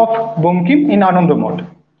achievements of Bankim in Ananda Math?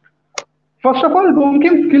 First of all,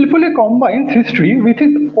 Bankim skillfully combines history with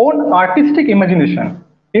his own artistic imagination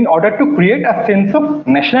in order to create a sense of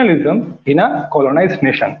nationalism in a colonized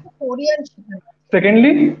nation.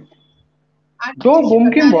 Secondly, though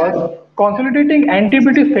Bankim was consolidating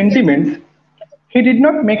anti-British sentiments, he did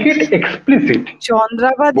not make it explicit.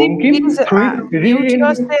 Chandravadi, please mute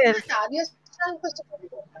yourself.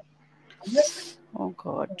 Oh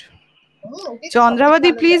God.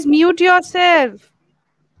 Chandravadi, please mute yourself.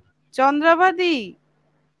 Chandravadi,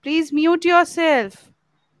 please mute yourself.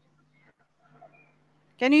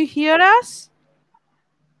 Can you hear us?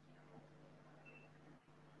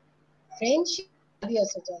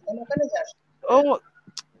 Oh,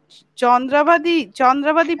 Chandravadi,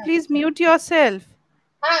 please mute yourself.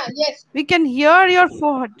 Yes. We can hear your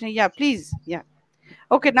phone. Yeah, please. Yeah.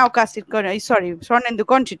 Okay, now Kasir, sorry, Swanendu,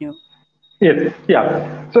 continue. Yes,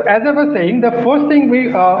 yeah. So as I was saying, the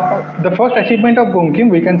first achievement of Bankim,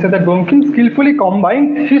 we can say that Bankim skillfully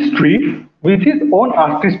combined history with his own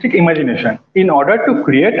artistic imagination in order to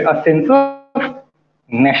create a sense of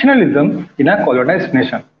nationalism in a colonized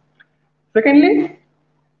nation. Secondly,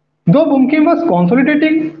 though Bankim was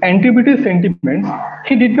consolidating anti-British sentiments,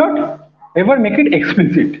 he did not ever make it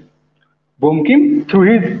explicit. Bankim,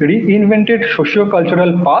 through his reinvented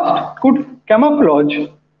socio-cultural past, could camouflage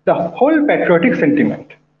the whole patriotic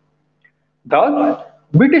sentiment. Thus,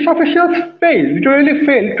 British officials literally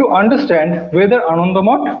failed to understand whether Ananda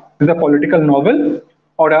Math is a political novel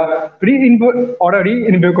or a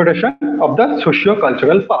reinvigoration of the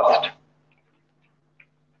socio-cultural past.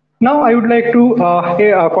 Now I would like to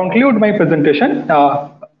conclude my presentation.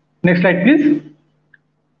 Next slide, please.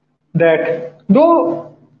 That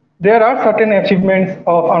though there are certain achievements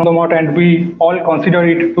of Ananda Math, and we all consider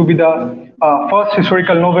it to be the first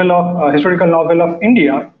historical novel of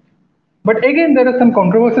India, But again, there are some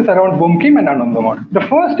controversies around Bomkim and Anandamot. The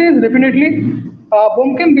first is definitely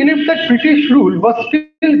Bomkim believed that British rule was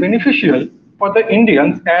still beneficial for the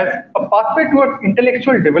Indians as a pathway towards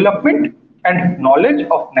intellectual development and knowledge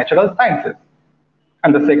of natural sciences.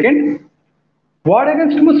 And the second, war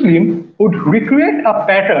against Muslims would recreate a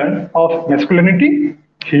pattern of masculinity,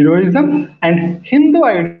 heroism, and Hindu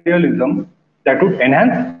idealism that would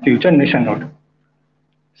enhance future nationhood.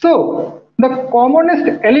 So, the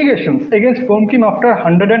commonest allegations against Bomkim after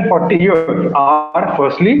 140 years are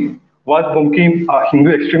firstly, was Bomkim a Hindu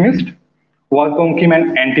extremist? Was Bomkim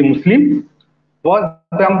an anti Muslim? Was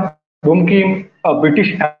Bomkim a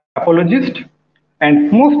British apologist?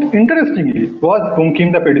 And most interestingly, was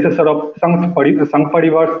Bomkim the predecessor of Sangh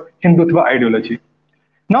Parivar's Hindutva ideology?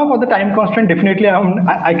 Now, for the time constraint, definitely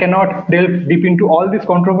I cannot delve deep into all these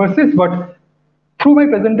controversies, but through my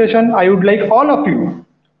presentation, I would like all of you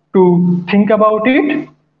to think about it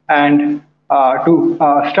and to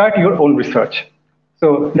start your own research.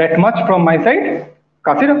 So that much from my side.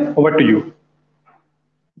 Kasir, over to you.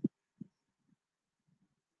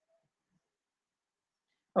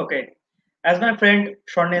 Okay. As my friend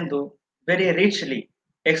Shornendu very richly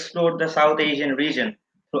explored the South Asian region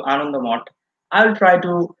through Anandamot, I will try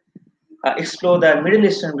to explore the Middle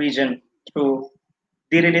Eastern region through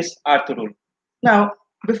Dirilis Arturul. Now,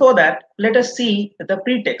 before that, let us see the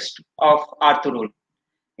pretext of Arturul,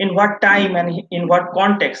 in what time and in what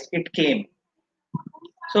context it came.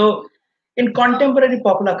 So, in contemporary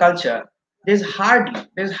popular culture, there's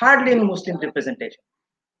hardly any Muslim representation.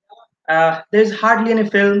 There's hardly any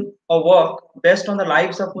film or work based on the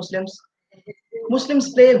lives of Muslims.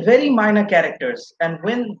 Muslims play very minor characters, and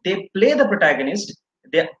when they play the protagonist,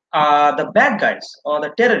 they are the bad guys or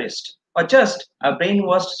the terrorist or just a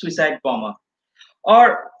brainwashed suicide bomber.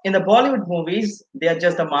 Or in the Bollywood movies, they are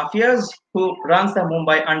just the mafias who runs the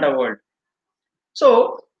Mumbai underworld.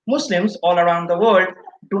 So Muslims all around the world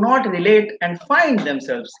do not relate and find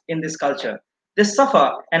themselves in this culture. They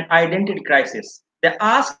suffer an identity crisis. They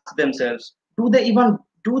ask themselves, do they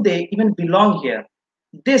even belong here?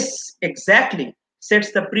 This exactly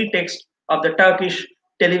sets the pretext of the Turkish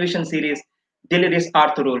television series Diliris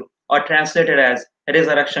Arturul, or translated as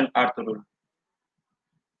Resurrection Arturul.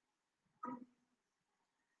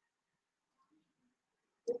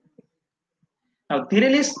 Now,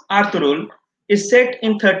 Dirilis Arturul is set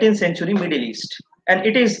in 13th century Middle East, and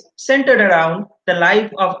it is centered around the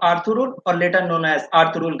life of Arturul, or later known as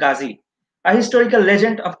Arturul Ghazi, a historical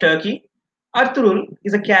legend of Turkey. Arturul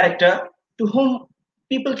is a character to whom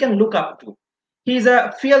people can look up to. He is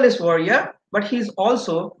a fearless warrior, but he is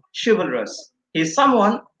also chivalrous. He is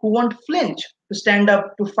someone who won't flinch to stand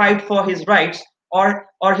up to fight for his rights or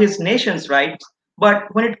his nation's rights,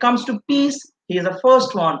 but when it comes to peace, he is the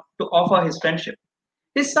first one to offer his friendship.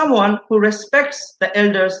 He is someone who respects the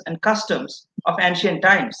elders and customs of ancient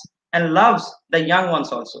times and loves the young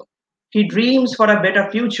ones also. He dreams for a better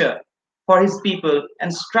future for his people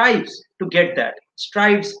and strives to get that,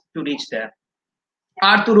 strives to reach there.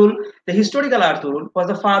 Arturul, the historical Arturul, was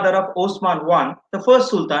the father of Osman I, the first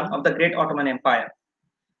Sultan of the Great Ottoman Empire.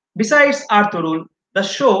 Besides Arturul, the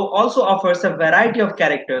show also offers a variety of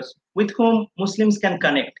characters with whom Muslims can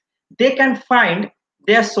connect. They can find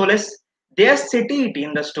their solace, their satiety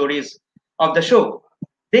in the stories of the show.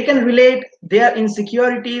 They can relate their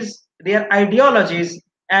insecurities, their ideologies,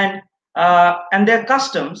 and their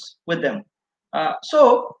customs with them.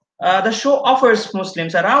 The show offers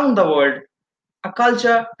Muslims around the world a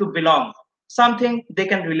culture to belong, something they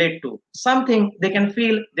can relate to, something they can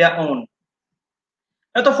feel their own.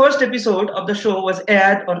 Now, the first episode of the show was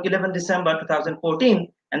aired on 11 December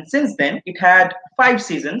 2014, and since then it had 5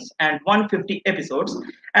 seasons and 150 episodes.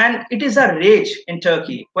 And it is a rage in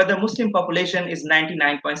Turkey, where the Muslim population is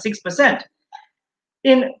 99.6%.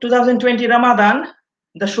 In 2020 Ramadan,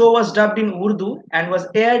 the show was dubbed in Urdu and was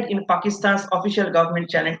aired in Pakistan's official government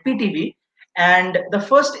channel PTV. And the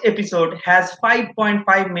first episode has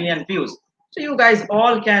 5.5 million views. So you guys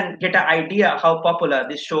all can get an idea how popular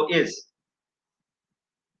this show is.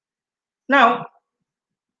 Now,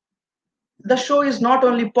 the show is not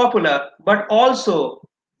only popular, but also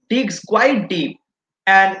digs quite deep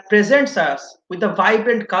and presents us with the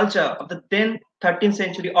vibrant culture of the then 13th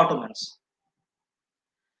century Ottomans.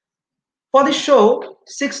 For the show,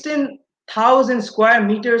 16,000 square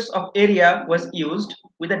meters of area was used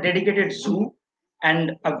with a dedicated zoo,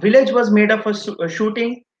 and a village was made up for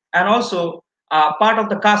shooting, and also part of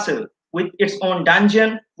the castle with its own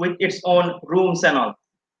dungeon, with its own rooms and all.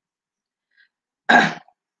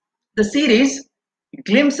 The series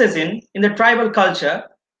glimpses in the tribal culture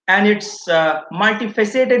and its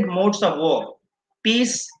multifaceted modes of war: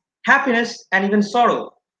 peace, happiness, and even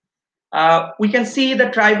sorrow. We can see the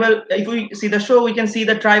tribal, if we see the show, we can see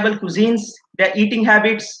the tribal cuisines, their eating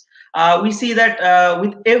habits. We see that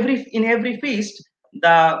in every feast,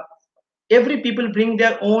 every people bring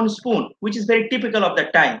their own spoon, which is very typical of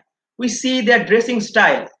that time. We see their dressing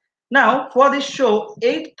style. Now, for this show,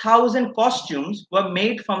 8,000 costumes were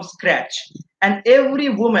made from scratch, and every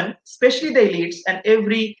woman, especially the elites, and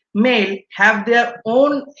every male have their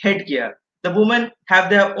own headgear. The women have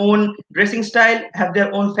their own dressing style, have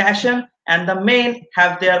their own fashion, and the men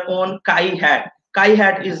have their own Kai hat.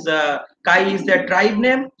 Kai is their tribe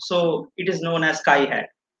name, so it is known as Kai hat.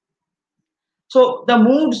 So the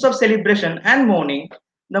moods of celebration and mourning,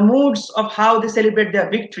 the moods of how they celebrate their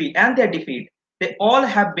victory and their defeat, they all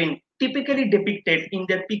have been typically depicted in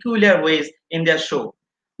their peculiar ways in their show.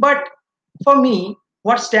 But for me,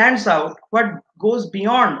 what stands out, what goes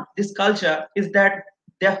beyond this culture, is that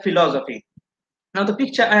their philosophy. Now, the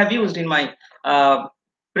picture I have used in my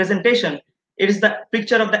presentation, it is the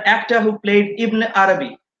picture of the actor who played Ibn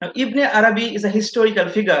Arabi. Now, Ibn Arabi is a historical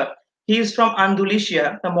figure. He is from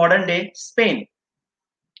Andalusia, the modern day Spain.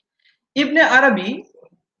 Ibn Arabi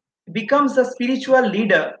becomes the spiritual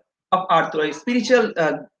leader of Arthur, a spiritual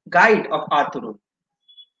guide of Arthur.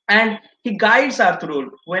 And he guides Arthur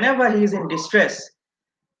whenever he is in distress.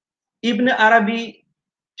 Ibn Arabi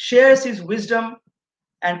shares his wisdom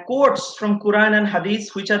and quotes from Quran and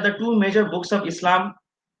Hadith, which are the two major books of Islam.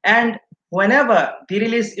 And whenever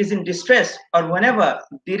Dirilis is in distress, or whenever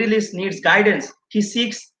Dirilis needs guidance, he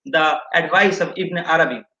seeks the advice of Ibn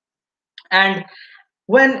Arabi. And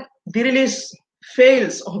when Dirilis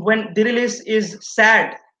fails, when Dirilis is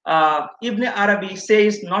sad, Ibn Arabi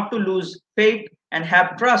says not to lose faith and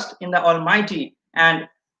have trust in the Almighty, and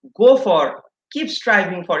keep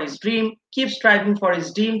striving for his dream, keep striving for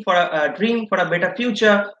his dream, for a better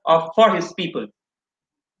future for his people.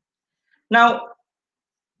 Now,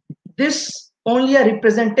 this only a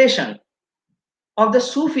representation of the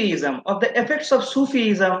Sufism, of the effects of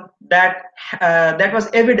Sufism that was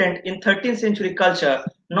evident in 13th century culture,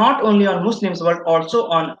 not only on Muslims but also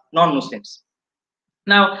on non-Muslims.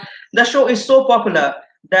 Now, the show is so popular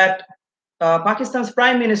that Pakistan's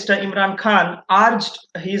Prime Minister Imran Khan urged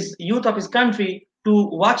his youth of his country to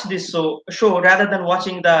watch this show rather than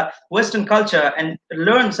watching the Western culture and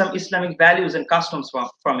learn some Islamic values and customs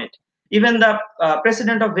from it. Even the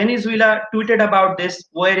president of Venezuela tweeted about this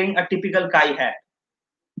wearing a typical Kai hat.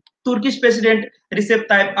 Turkish President Recep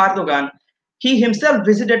Tayyip Erdogan, he himself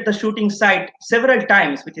visited the shooting site several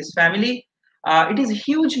times with his family. It is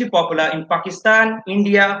hugely popular in Pakistan,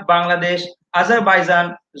 India, Bangladesh,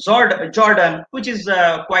 Azerbaijan, Jordan, which is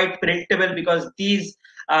quite predictable because these,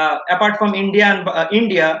 apart from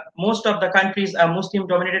India, most of the countries are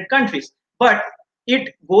Muslim-dominated countries. But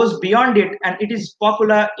it goes beyond it, and it is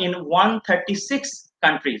popular in 136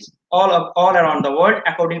 countries all around the world,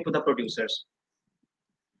 according to the producers.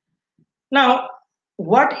 Now,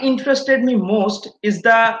 what interested me most is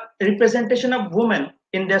the representation of women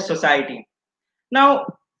in their society. Now,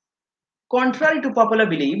 contrary to popular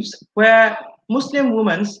beliefs, where Muslim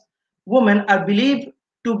women are believed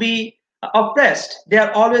to be oppressed, they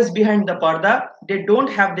are always behind the parda. They don't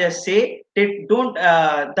have their say. They don't.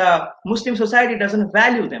 The Muslim society doesn't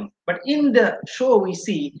value them. But in the show, we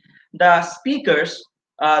see the speakers,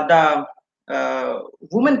 the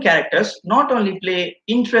women characters, not only play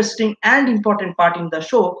interesting and important part in the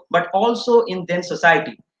show, but also in then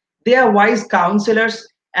society. They are wise counselors,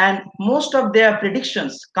 and most of their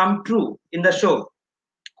predictions come true in the show,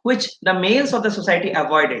 which the males of the society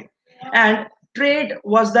avoided. And trade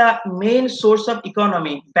was the main source of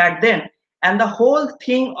economy back then, and the whole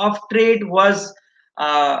thing of trade was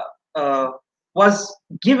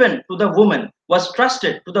given to the woman, was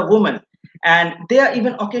trusted to the woman. And they are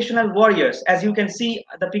even occasional warriors, as you can see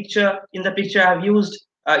the picture I've used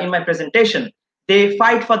in my presentation. They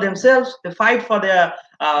fight for themselves, they fight for their,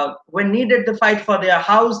 when needed, they fight for their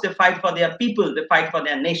house, they fight for their people, they fight for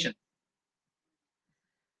their nation.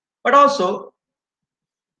 But also,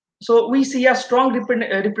 so we see a strong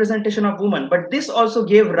representation of women, but this also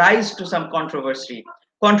gave rise to some controversy.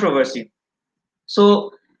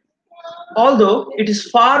 So, although it is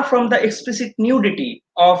far from the explicit nudity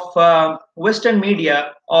of Western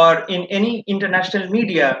media or in any international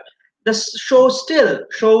media, the show still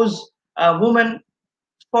shows a woman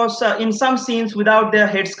in some scenes without their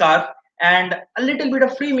headscarf, and a little bit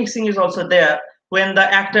of free mixing is also there when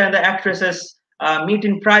the actor and the actresses meet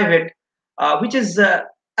in private, which is a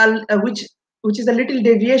little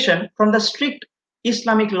deviation from the strict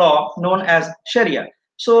Islamic law known as Sharia.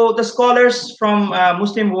 So the scholars from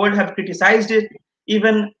Muslim world have criticized it.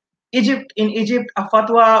 Even In Egypt, a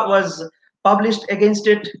fatwa was published against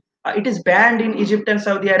it. It is banned in Egypt and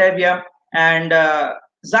Saudi Arabia. And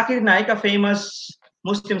Zakir Naik, a famous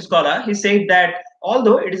Muslim scholar, he said that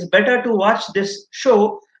although it is better to watch this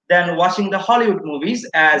show than watching the Hollywood movies,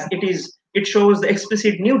 as it shows the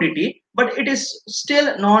explicit nudity, but it is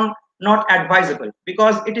still not advisable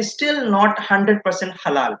because it is still not 100%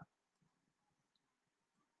 halal.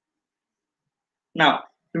 Now,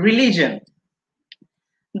 religion.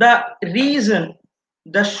 The reason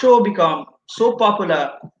the show become so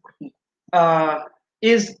popular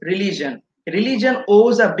is religion. Religion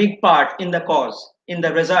owes a big part in the cause, in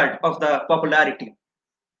the result of the popularity.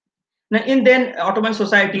 Now, in then Ottoman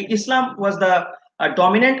society, Islam was the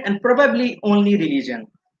dominant and probably only religion,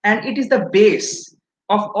 and it is the base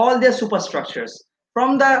of all their superstructures.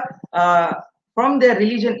 From their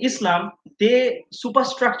religion, Islam, they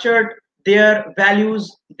superstructured their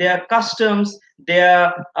values, their customs,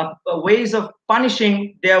 their ways of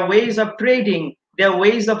punishing, their ways of trading, their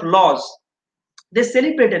ways of laws. They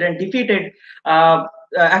celebrated and defeated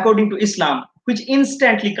according to Islam, which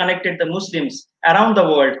instantly connected the Muslims around the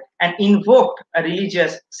world and invoked a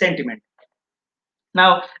religious sentiment.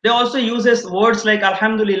 Now, they also uses words like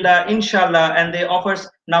Alhamdulillah, Inshallah, and they offers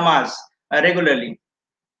namaz regularly.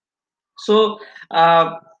 So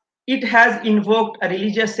it has invoked a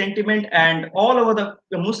religious sentiment, and all over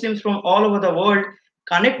the Muslims from all over the world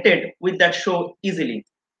connected with that show easily.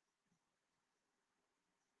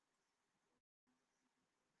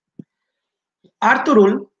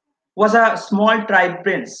 Arturul was a small tribe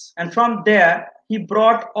prince, and from there he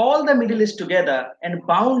brought all the Middle East together and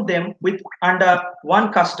bound them under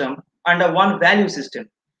one custom, under one value system.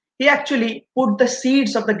 He actually put the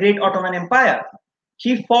seeds of the great Ottoman Empire.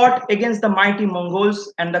 He fought against the mighty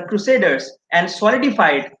Mongols and the Crusaders and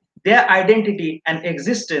solidified their identity and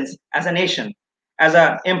existence as a nation, as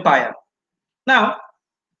an empire. Now,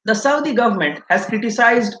 the Saudi government has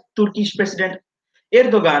criticized Turkish President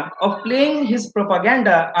Erdogan of playing his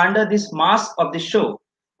propaganda under this mask of the show,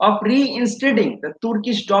 of reinstilling the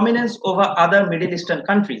Turkish dominance over other Middle Eastern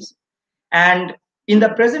countries. And in the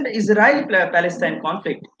present Israeli-Palestine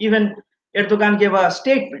conflict, even Erdogan gave a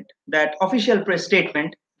statement, that official press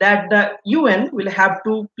statement, that the UN will have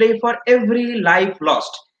to play for every life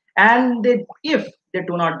lost. And if they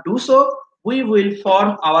do not do so, we will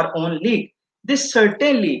form our own league. This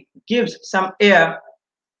certainly gives some air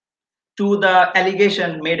to the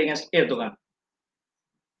allegation made against Erdogan.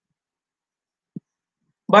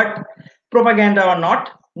 But propaganda or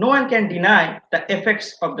not, no one can deny the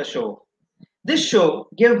effects of the show. This show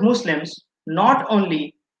gave Muslims, not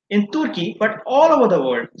only in Turkey, but all over the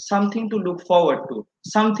world, something to look forward to,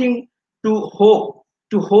 something to hope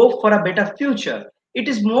for a better future. It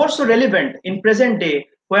is more so relevant in present day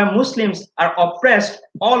where Muslims are oppressed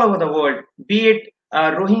all over the world, be it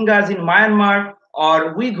Rohingyas in Myanmar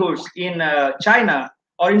or Uyghurs in China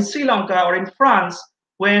or in Sri Lanka or in France,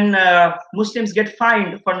 when Muslims get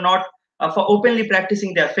fined for for openly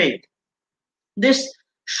practicing their faith. This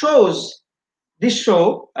show,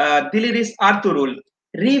 Diliris Arturul,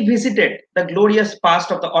 revisited the glorious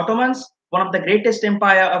past of the Ottomans, one of the greatest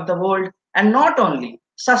empire of the world, and not only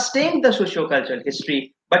sustained the socio-cultural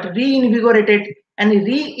history, but reinvigorated and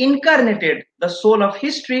reincarnated the soul of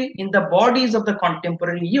history in the bodies of the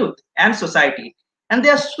contemporary youth and society. And they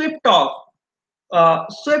are swept off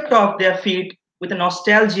their feet with a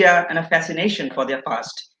nostalgia and a fascination for their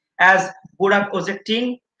past. As Burak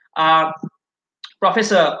Ozektin,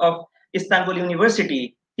 professor of Istanbul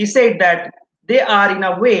University, he said that they are in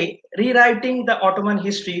a way rewriting the Ottoman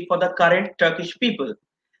history for the current Turkish people,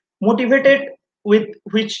 motivated with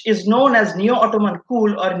which is known as Neo-Ottoman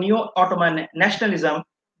cool or Neo-Ottoman nationalism.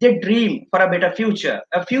 They dream for a better future,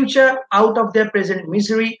 a future out of their present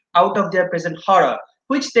misery, out of their present horror,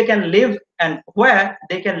 which they can live and where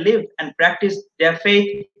they can live and practice their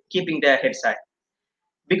faith, keeping their heads high.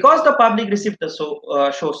 Because the public received the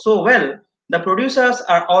show so well, the producers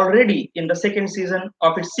are already in the second season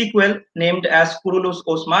of its sequel named as Kurulus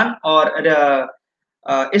Osman, or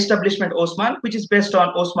Establishment Osman, which is based on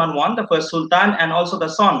Osman I, the first Sultan, and also the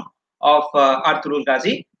son of Ertuğrul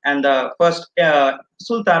Gazi and the first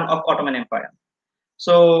Sultan of Ottoman Empire.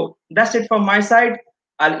 So that's it from my side.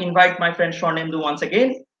 I'll invite my friend Shornendu once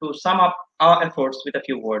again to sum up our efforts with a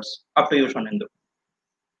few words. Up to you, Shornendu.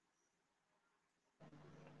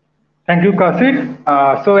 Thank you, Kasid.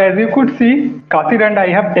 So as you could see, Kasid and I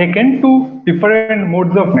have taken two different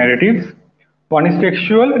modes of narratives. One is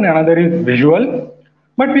textual and another is visual.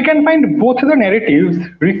 But we can find both the narratives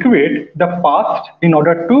recreate the past in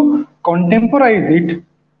order to contemporize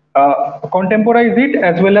it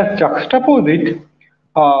as well as juxtapose it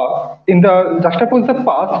in the juxtapose the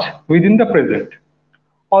past within the present.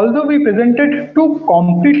 Although we presented two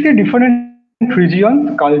completely different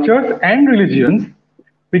regions, cultures, and religions,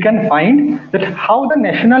 we can find that how the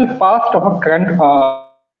national past of a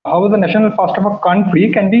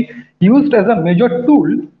country can be used as a major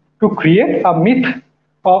tool to create a myth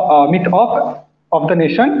of the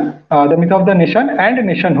nation, the myth of the nation and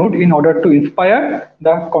nationhood in order to inspire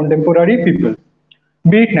the contemporary people,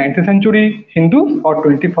 be it 19th century Hindus or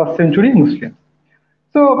 21st century Muslims.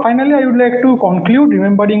 So finally, I would like to conclude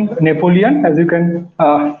remembering Napoleon, as you can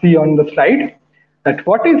see on the slide, that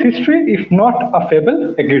what is history if not a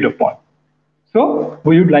fable agreed upon? So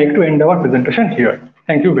we would like to end our presentation here.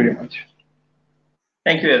 Thank you very much.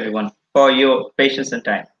 Thank you, everyone, for your patience and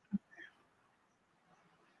time.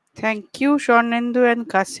 Thank you, Swarnendu and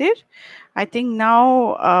Kasir. I think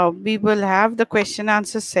now we will have the question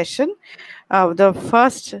answer session. The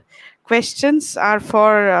first questions are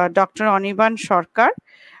for Dr. Anirban Sarkar.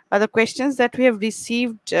 The questions that we have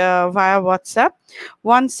received via WhatsApp.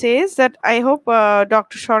 One says that I hope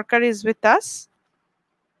Dr. Sarkar is with us.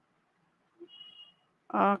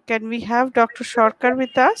 Can we have Dr. Sarkar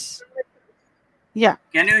with us? Yeah.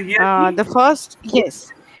 Can you hear me? The first,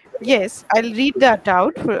 yes. Yes, I'll read that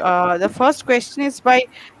out. The first question is by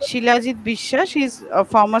Shilajit Bisha. She's a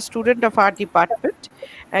former student of our department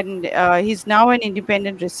and he's now an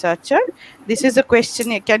independent researcher. This is a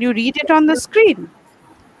question. Can you read it on the screen?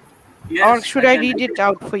 Yes, or should I read it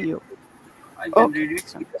out for you? I can read it.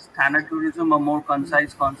 Is thanatourism a more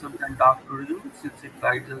concise concept than dark tourism, since it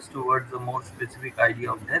guides us towards a more specific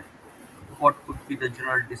idea of death? What could be the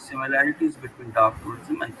general dissimilarities between dark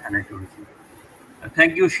tourism and thanatourism?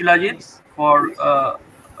 Thank you, Shilajit, for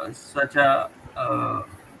such a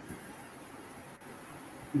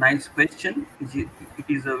nice question. It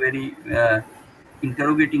is a very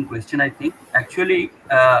interrogating question, I think. Actually,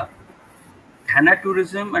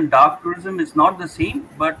 thanatourism and dark tourism is not the same,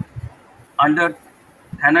 but under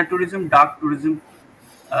thanatourism, dark tourism,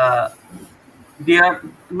 they are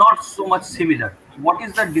not so much similar. What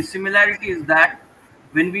is the dissimilarity is that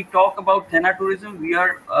when we talk about thanatourism, we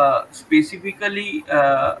are specifically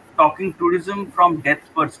talking tourism from death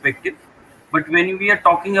perspective. But when we are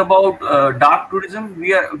talking about dark tourism,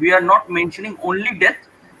 we are not mentioning only death.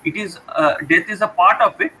 It is death is a part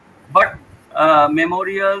of it, but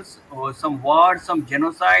memorials or some wars, some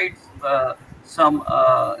genocides, some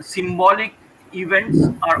symbolic events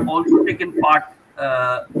are also taken part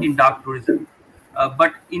in dark tourism.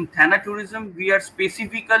 But in thanatourism, we are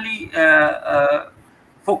specifically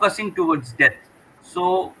focusing towards death.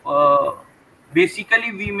 So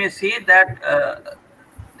basically, we may say that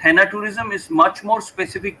thanatourism is much more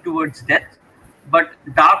specific towards death, but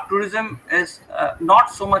dark tourism is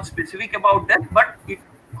not so much specific about death, but it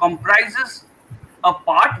comprises a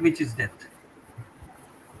part which is death.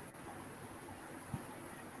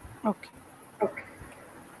 Okay.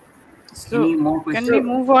 So can we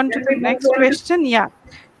move on to the next question? Yeah.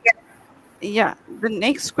 Yeah. The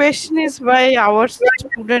next question is by our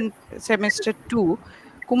student semester 2,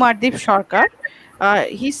 Kumardeep Sarkar.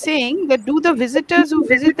 He's saying that do the visitors who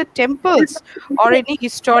visit the temples or any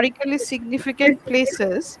historically significant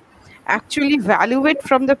places actually value it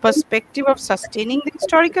from the perspective of sustaining the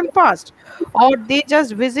historical past, or they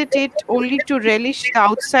just visit it only to relish the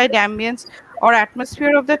outside ambience or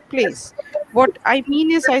atmosphere of that place? What I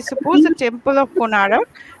mean is, I suppose the temple of Konark,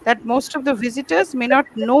 that most of the visitors may not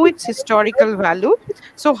know its historical value.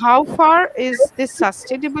 So how far is this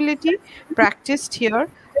sustainability practiced here?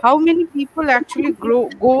 How many people actually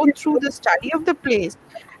go through the study of the place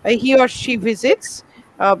he or she visits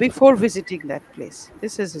before visiting that place?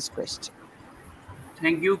 This is his question.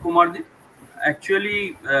 Thank you, Kumardeep.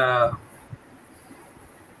 Actually,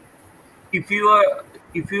 if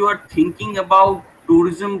you are thinking about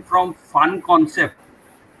tourism from fun concept,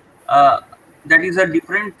 that is a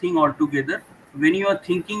different thing altogether. When you are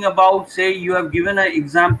thinking about, say, you have given an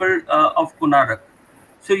example of Konark.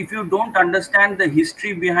 So if you don't understand the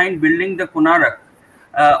history behind building the Konark,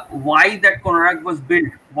 why that Konark was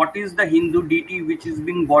built, what is the Hindu deity which is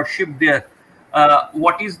being worshipped there,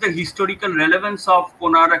 what is the historical relevance of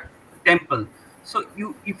Konark temple. So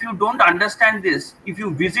if you don't understand this, if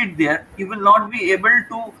you visit there, you will not be able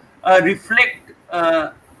to reflect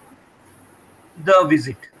the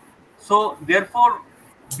visit. So therefore,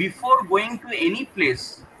 before going to any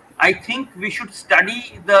place, I think we should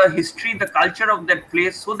study the history, the culture of that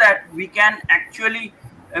place, so that we can actually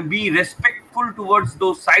be respectful towards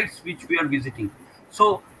those sites which we are visiting.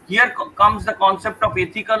 So here comes the concept of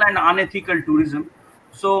ethical and unethical tourism.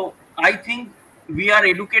 So I think we are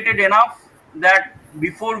educated enough that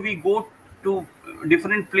before we go to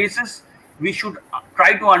different places, we should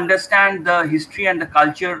try to understand the history and the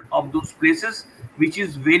culture of those places, which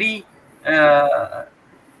is very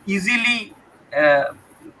easily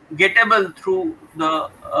gettable through the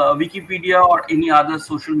Wikipedia or any other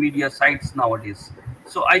social media sites nowadays.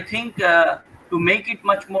 So I think to make it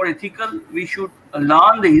much more ethical, we should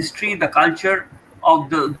learn the history, the culture of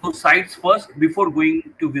those sites first before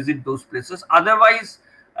going to visit those places. Otherwise,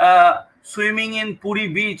 swimming in Puri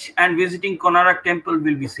beach and visiting Konarak temple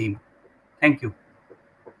will be same. Thank you.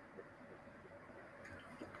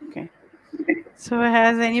 Okay. So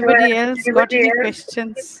has anybody else got any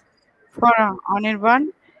questions for Anirban,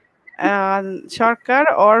 Sarkar,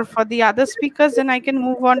 or for the other speakers? Then I can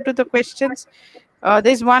move on to the questions.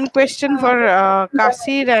 There's one question for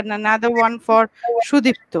Kasir and another one for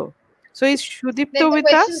Shudipto. So is Shudipto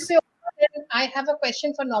with us? I have a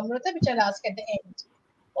question for Namrata, which I'll ask at the end.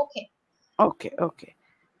 Okay. Okay, okay.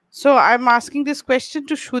 So I'm asking this question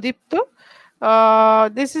to Shudipto.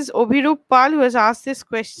 This is Obhirup Pal who has asked this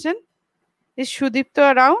question. Is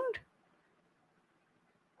Shudipto around?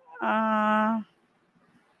 I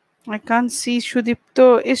can't see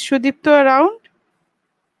Shudipto. Is Shudipto around?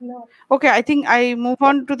 No. Okay, I think I move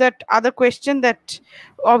on to that other question that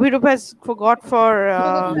Obhirup has forgot for.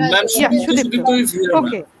 Yeah, Shudipto is here.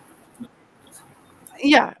 Okay.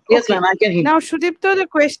 Yeah. Yes, okay. ma'am, I can hear. Now, Shudipto, the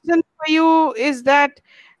question for you is that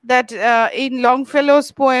in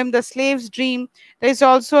Longfellow's poem, The Slave's Dream, there is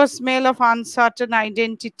also a smell of uncertain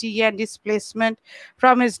identity and displacement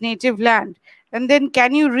from his native land. And then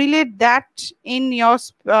can you relate that in your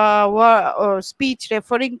speech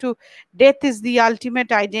referring to death is the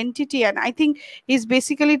ultimate identity? And I think he's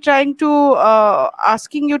basically trying to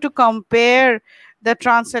asking you to compare the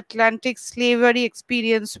transatlantic slavery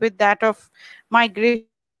experience with that of migration.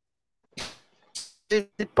 Is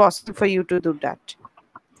it possible for you to do that?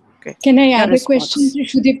 Okay. Can I add a question to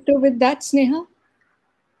Shudipto with that, Sneha?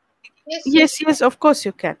 Yes, of course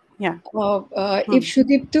you can. Yeah. If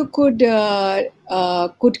Shudipto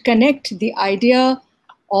could connect the idea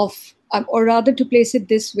of, or rather to place it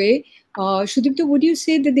this way, Shudipto, would you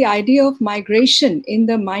say that the idea of migration in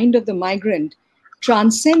the mind of the migrant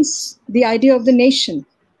transcends the idea of the nation?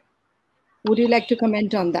 Would you like to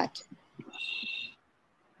comment on that?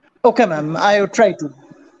 Okay, ma'am, I will try to.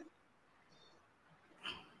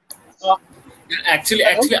 Actually,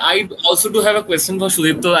 I also do have a question for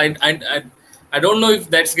Shudipto. I don't know if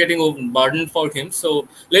that's getting burden for him. So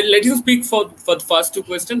let him speak for the first two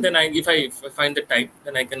questions. Then if I find the time,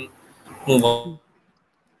 then I can move on.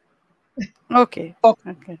 Okay.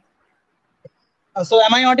 So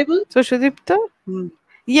am I audible? So Shudipto?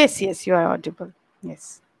 Yes, you are audible.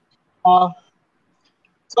 Yes. So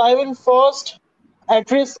I will first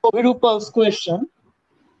address Obirupal's question,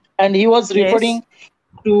 and he was referring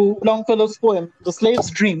to Longfellow's poem, The Slave's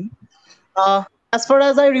Dream. As far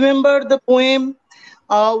as I remember, the poem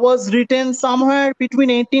was written somewhere between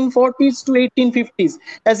 1840s to 1850s.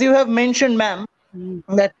 As you have mentioned, ma'am,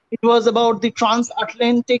 that it was about the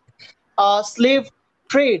transatlantic slave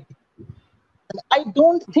trade. And I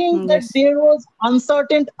don't think that there was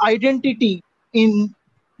uncertain identity in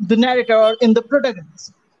the narrator or in the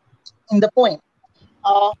protagonist in the poem.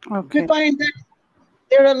 We find that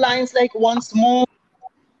there are lines like once more,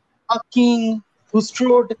 a king who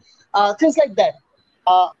strode, things like that.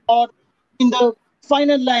 Or in the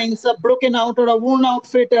final lines, a broken out or a worn out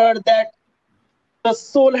fetter that the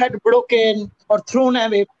soul had broken or thrown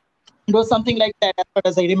away. It was something like that, as far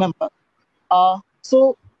as I remember.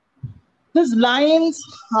 So these lines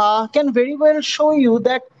can very well show you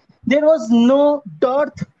that there was no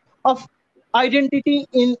dearth of identity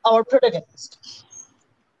in our protagonist.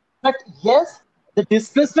 But yes, the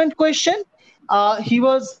displacement question, he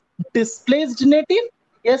was displaced native.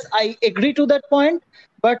 Yes, I agree to that point.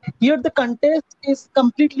 But here the context is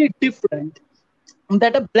completely different.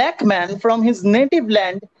 That a black man from his native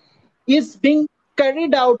land is being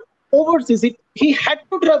carried out overseas. He had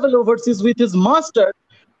to travel overseas with his master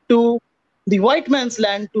to the white man's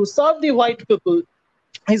land to serve the white people.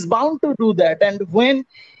 He's bound to do that. And when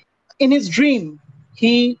in his dream,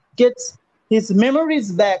 he gets his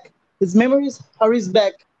memories back, his memories hurries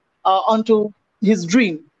back onto his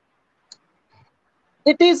dream.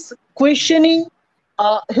 It is questioning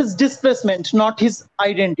his displacement, not his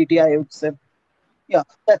identity, I would say. Yeah,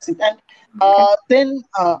 that's it. And then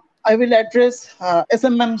I will address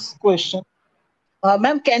SMM's question.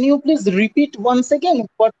 Ma'am, can you please repeat once again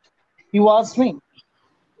what you asked me?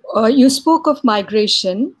 You spoke of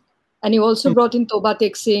migration, and you also brought in Toba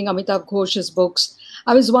Tek Singh, Amitav Ghosh's books.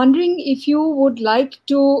 I was wondering if you would like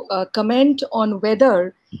to comment on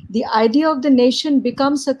whether the idea of the nation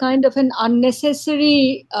becomes a kind of an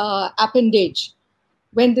unnecessary appendage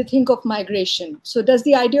when they think of migration. So does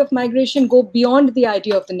the idea of migration go beyond the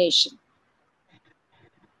idea of the nation?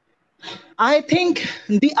 I think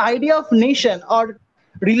the idea of nation or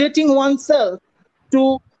relating oneself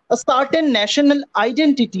to a certain national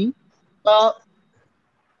identity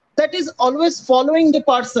that is always following the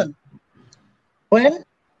person. When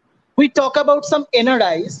we talk about some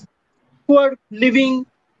NRIs who are living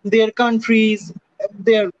their countries,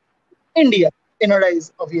 their India,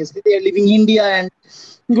 NRIs, obviously, they are living India and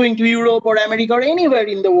going to Europe or America or anywhere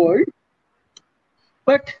in the world.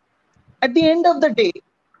 But at the end of the day,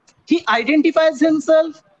 he identifies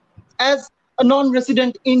himself as a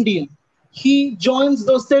non-resident Indian. He joins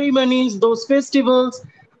those ceremonies, those festivals,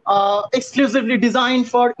 exclusively designed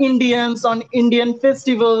for Indians on Indian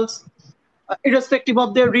festivals, irrespective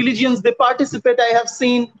of their religions they participate. I have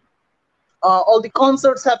seen all the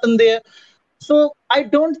concerts happen there. So I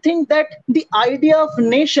don't think that the idea of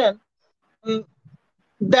nation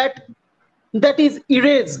that is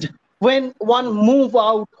erased when one move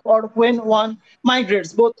out or when one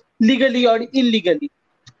migrates, both legally or illegally.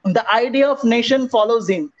 The idea of nation follows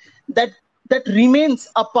him. That remains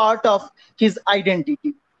a part of his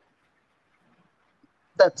identity.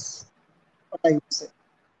 That's what I would say.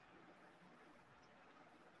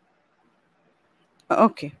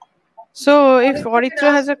 Okay. So if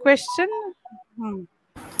Oritra has a question.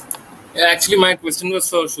 Yeah, actually, my question was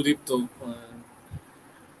for Sudipto,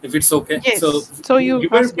 if it's okay. Yes. So you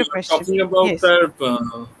were ask your question. talking about Yes.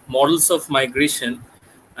 the models of migration,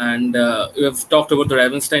 and you have talked about the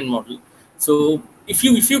Ravenstein model. So if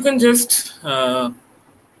you can just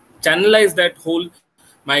channelize that whole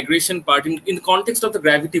migration part in the context of the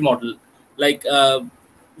gravity model, like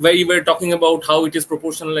where you were talking about how it is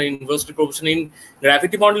proportional and inversely proportional. In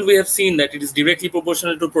gravity model, we have seen that it is directly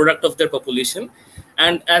proportional to product of their population,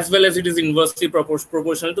 and as well as it is inversely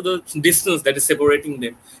proportional to the distance that is separating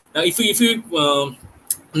them. Now, if you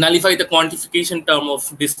nullify the quantification term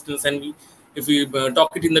of distance, and if we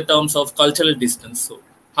talk it in the terms of cultural distance, so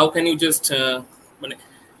how can you just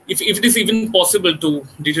if it is even possible to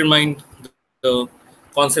determine the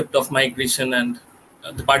concept of migration and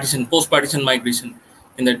the post-partition migration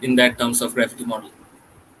in that terms of gravity model?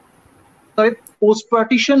 Sorry,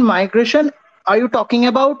 post-partition migration, are you talking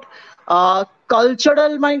about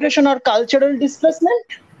cultural migration or cultural displacement?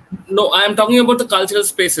 No, I am talking about the cultural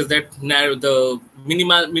spaces that narrow the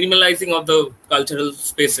minimalizing of the cultural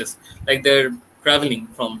spaces, like they're traveling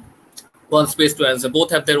from one space to another.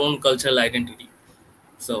 Both have their own cultural identity.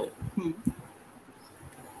 So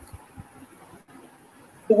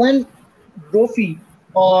when Rofi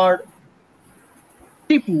or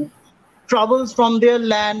Tipu travels from their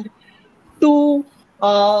land to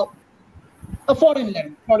a foreign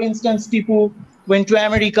land, for instance, Tipu went to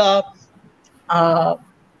America.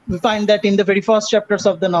 We find that in the very first chapters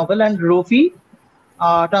of the novel, and Rofi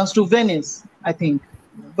turns to Venice, I think,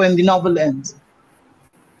 when the novel ends.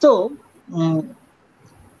 So,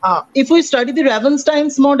 if we study the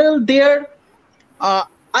Ravenstein's model, there, I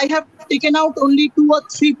have taken out only 2 or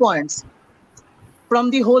 3 points from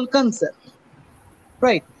the whole concept,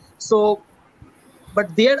 right? So,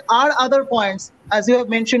 but there are other points, as you have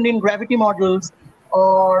mentioned in gravity models,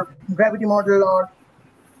 or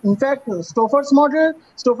in fact,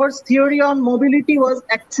 Stoffer's theory on mobility was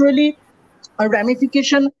actually a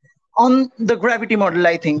ramification on the gravity model,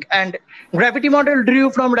 I think. And gravity model drew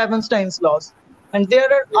from Ravenstein's laws. And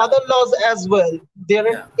there are other laws as well. There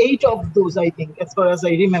are 8 of those, I think, as far as I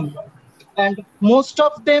remember. And most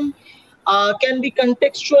of them can be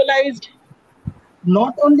contextualized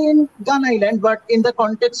not only in Gun Island, but in the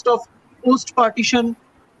context of post-partition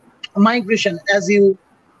migration, as you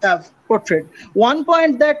have portrayed. One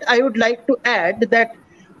point that I would like to add, that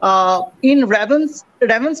in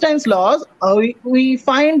Ravenstein's laws, we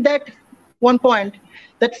find that one point,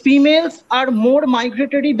 that females are more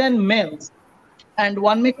migratory than males. And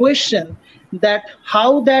one may question that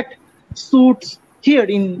how that suits here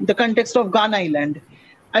in the context of Gun Island.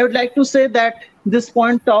 I would like to say that this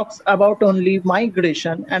point talks about only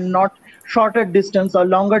migration and not shorter distance or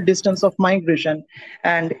longer distance of migration.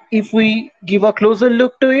 And if we give a closer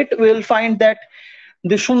look to it, we'll find that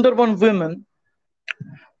the Sundarban women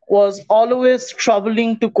was always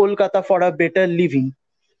traveling to Kolkata for a better living.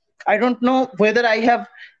 I don't know whether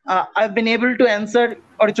I've been able to answer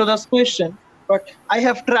Orichoda's question, but I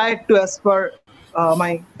have tried to, as per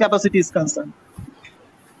my capacity is concerned.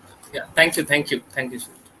 Yeah, thank you.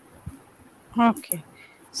 Okay.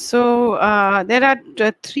 So there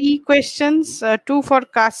are three questions, two for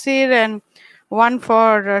Kasir and one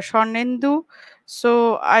for Swarnendu.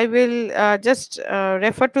 So I will just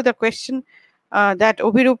refer to the question that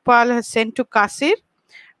Obirupal has sent to Kasir.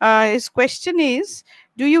 His question is,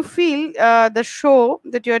 do you feel the show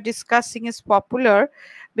that you are discussing is popular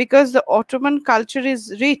because the Ottoman culture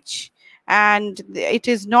is rich and it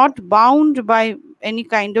is not bound by any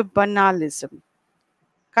kind of banalism?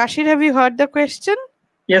 Kashir, have you heard the question?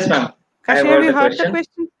 Yes, ma'am. Kashir, have you heard the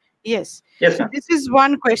question? Yes. Yes, So ma'am. this is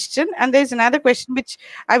one question, and there is another question which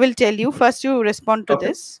I will tell you. First, you respond to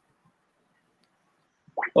this.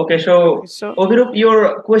 Okay, so Ovirup,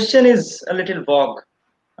 your question is a little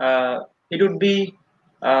vague. It would be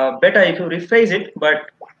better if you rephrase it,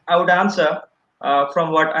 but I would answer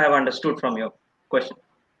from what I have understood from your question.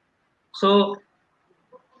 So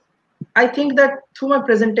I think that through my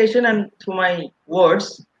presentation and through my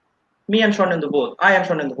words, me and Swarnendu both, I and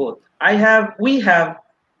Swarnendu both, we have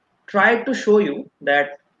tried to show you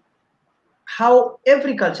that how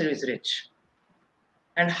every culture is rich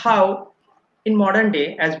and how in modern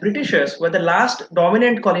day, as Britishers were the last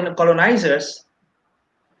dominant colonizers,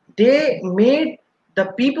 they made the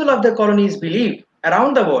people of the colonies believe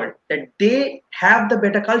around the world that they have the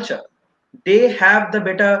better culture, they have the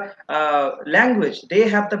better language, they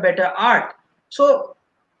have the better art. So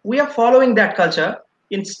we are following that culture.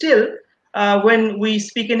 In still, when we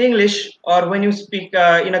speak in English or when you speak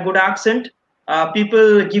in a good accent,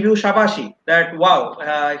 people give you shabashi that wow,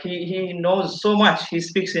 he knows so much, he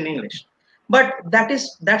speaks in English. But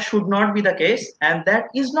that should not be the case, and that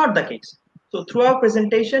is not the case. So through our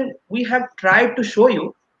presentation, we have tried to show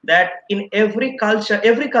you that in every culture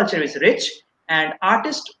is rich, and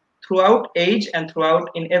artists throughout age and throughout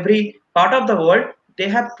in every part of the world, they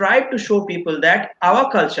have tried to show people that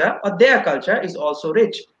our culture or their culture is also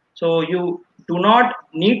rich. So you do not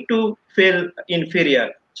need to feel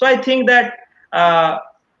inferior. So I think that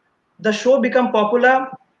the show become popular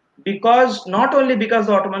because not only because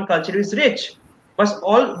the Ottoman culture is rich,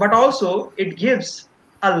 but also it gives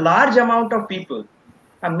a large amount of people,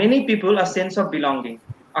 many people, a sense of belonging,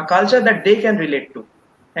 a culture that they can relate to.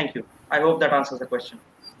 Thank you. I hope that answers the question.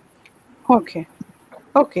 Okay.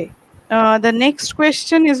 Okay. The next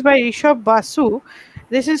question is by Rishabh Basu.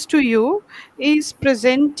 This is to you. Is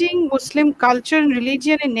presenting Muslim culture and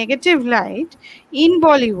religion in negative light in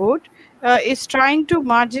Bollywood is trying to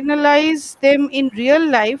marginalize them in real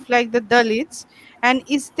life like the Dalits? And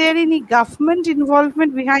is there any government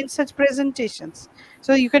involvement behind such presentations?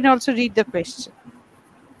 So you can also read the question.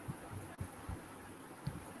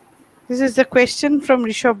 This is the question from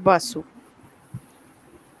Rishabh Basu.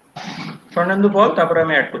 Fernando Paul, তারপরে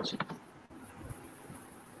আমি add করছি।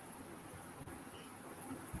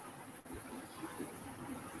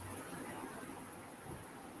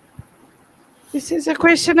 This is a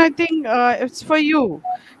question, I think it's for you.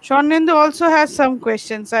 Swarnendu also has some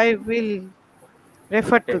questions. I will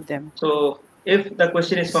refer to them. So if the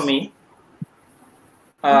question is for me,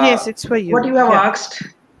 yes, it's for you. What you have asked,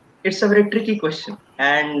 it's a very tricky question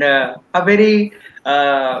and a very,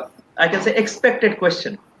 I can say, expected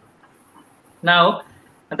question. Now,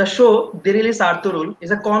 the show Dirilis Arturul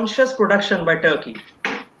is a conscious production by Turkey.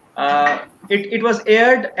 It was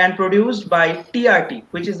aired and produced by TRT,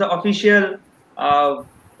 which is the official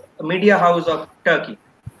media house of Turkey.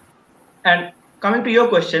 And coming to your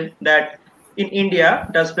question that in India,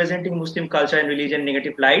 does presenting Muslim culture and religion in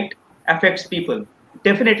negative light affects people?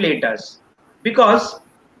 Definitely it does. Because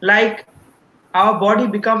like our body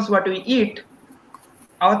becomes what we eat,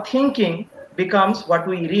 our thinking becomes what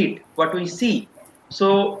we read, what we see.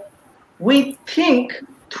 So we think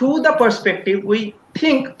through the perspective, we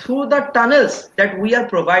think through the tunnels that we are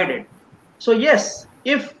provided. So yes,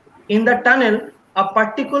 if in the tunnel a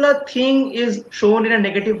particular thing is shown in a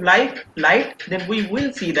negative light, then we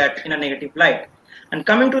will see that in a negative light. And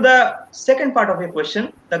coming to the second part of your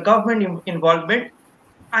question, the government involvement,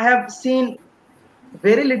 I have seen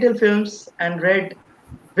very little films and read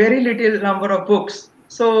very little number of books.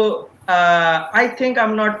 So I think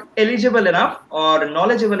I'm not eligible enough or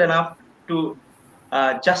knowledgeable enough to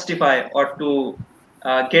justify or to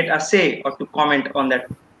get a say or to comment on that,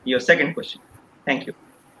 your second question. Thank you.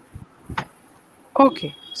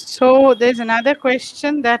 Okay, so there's another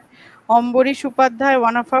question that Ambarish Upadhyay,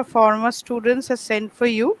 one of our former students, has sent for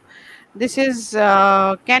you. This is,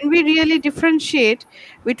 can we really differentiate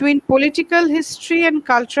between political history and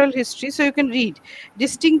cultural history so you can read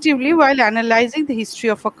distinctively while analyzing the history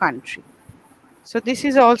of a country? So this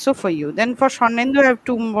is also for you. Then for Swarnendu, I have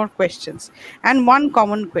two more questions and one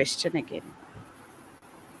common question again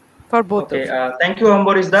for both of you. Thank you,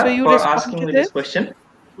 Ambarish, so for asking me this question.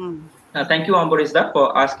 Thank you, Amborisda,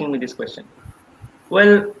 for asking me this question.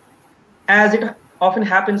 Well, as it often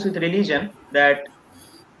happens with religion, that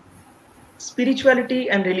spirituality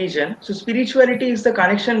and religion. So, spirituality is the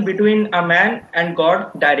connection between a man and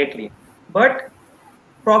God directly. But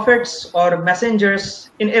prophets or messengers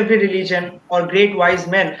in every religion or great wise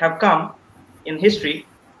men have come in history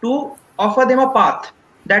to offer them a path,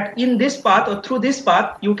 that in this path or through this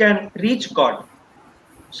path you can reach God.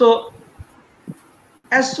 So,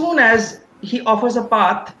 as soon as he offers a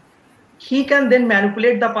path, he can then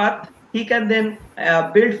manipulate the path, he can then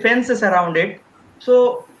build fences around it.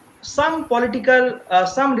 So some political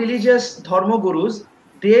some religious dharma gurus,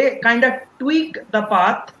 they kind of tweak the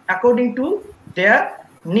path according to their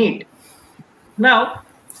need. Now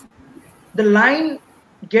the line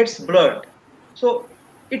gets blurred. So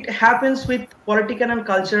it happens with political and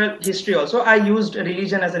cultural history also. I used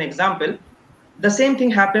religion as an example. The same thing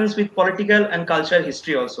happens with political and cultural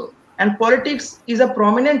history also. And politics is a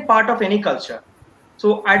prominent part of any culture.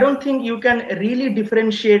 So I don't think you can really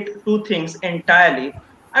differentiate two things entirely.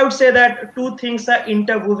 I would say that two things are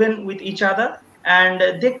interwoven with each other and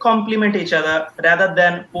they complement each other rather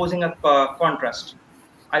than posing a contrast.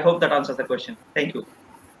 I hope that answers the question. Thank you.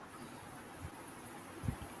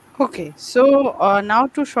 Okay, so now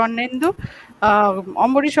to Swarnendu.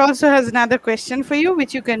 Ambarish also has another question for you,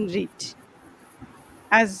 which you can read.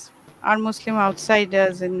 As our Muslim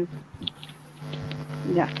outsiders and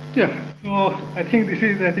yeah. So I think this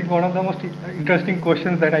is one of the most interesting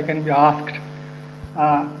questions that I can be asked.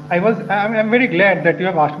 I'm very glad that you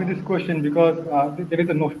have asked me this question, because there is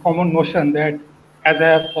a common notion that, as I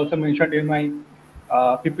have also mentioned in my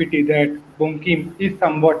PPT, that Bankim is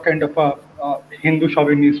somewhat kind of a Hindu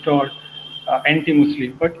chauvinist or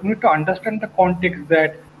anti-Muslim. But you need to understand the context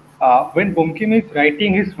that when Bankim is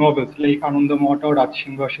writing his novels like Anandamata or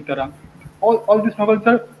Rajsingha, Sitaram, all these novels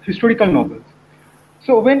are historical novels.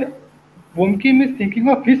 So when Bankim is thinking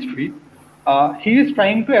of history, he is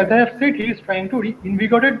trying to, as I have said, he is trying to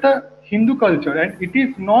reinvigorate the Hindu culture, and it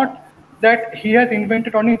is not that he has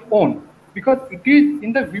invented on his own, because it is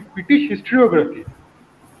in the British historiography.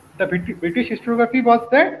 The British historiography was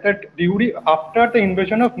that during after the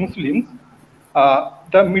invasion of Muslims,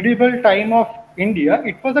 the medieval time of India,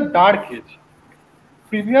 it was a dark age.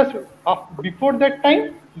 Before that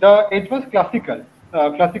time, the age was classical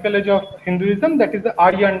age of Hinduism, that is the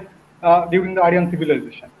Aryan, during the Aryan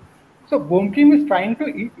civilization. So Bankim is trying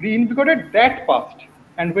to reinvigorate that past,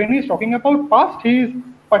 and when he is talking about past, he is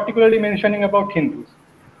particularly mentioning about Hindus.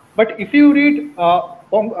 But if you read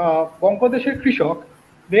Bangladesh's Krishak,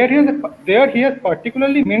 there he has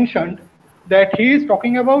particularly mentioned that he is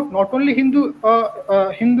talking about not only Hindu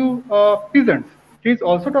peasants, he is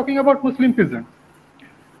also talking about Muslim peasants.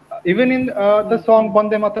 Even in the song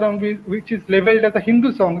Bande Mataram, which is labeled as a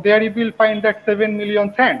Hindu song, there you will find that 7 million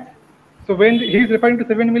hands. So when he is referring to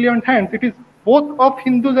 7 million hands, it is both of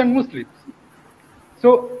Hindus and Muslims.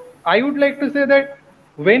 So I would like to say that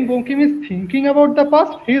when Bankim is thinking about the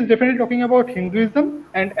past, he is definitely talking about Hinduism,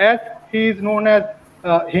 and as he is known as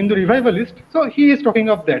Hindu revivalist, so he is talking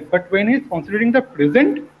of that. But when he is considering the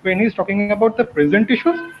present, when he is talking about the present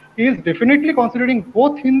issues, he is definitely considering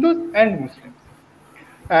both Hindus and Muslims.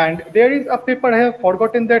 And there is a paper, I have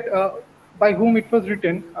forgotten that by whom it was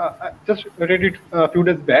written. I just read it a few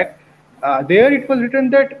days back. There it was written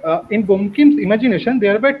that in Bankim's imagination,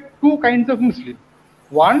 there were two kinds of Muslims.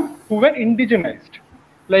 One who were indigenized,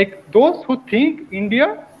 like those who think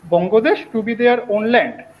India, Bangladesh to be their own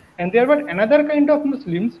land. And there were another kind of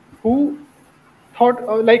Muslims who thought,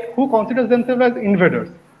 who considers themselves as invaders.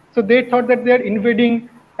 So they thought that they are invading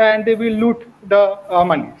and they will loot the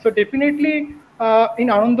money. So definitely in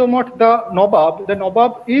Anandamot, the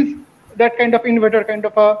Nawab is that kind of invader, kind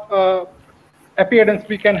of a appearance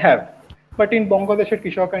we can have. But in Bangladesh,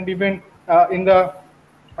 Kishok, and even in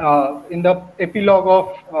the epilogue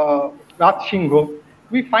of Rajsingha,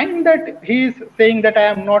 we find that he is saying that I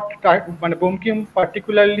am not, Bankim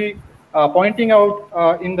particularly pointing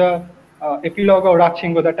out in the epilogue of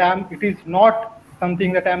Rajsingha that it is not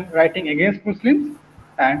something that I am writing against Muslims,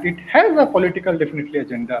 and it has a political definitely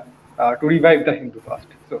agenda to revive the Hindu past.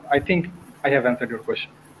 So I think I have answered your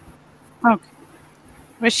question. Okay.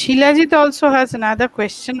 But Shilajit also has another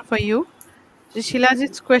question for you.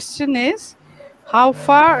 Shilajit's question is, how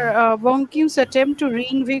far Bankim's attempt to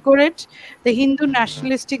reinvigorate the Hindu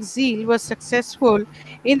nationalistic zeal was successful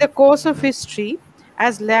in the course of history,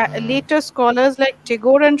 as later scholars like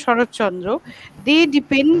Tagore and Sharat Chandra, they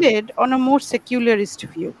depended on a more secularist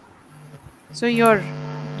view. So your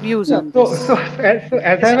views on this? So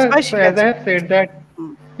as I have said that,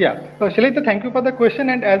 yeah. So Shilajit, thank you for the question.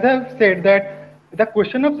 And as I have said that the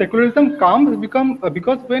question of secularism comes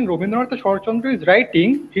because when Rabindranath Sharachandra is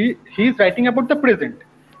writing, he is writing about the present.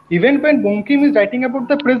 Even when Bankim is writing about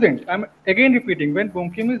the present, I'm again repeating, when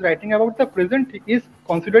Bankim is writing about the present, he is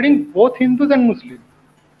considering both Hindus and Muslims.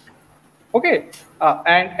 Okay,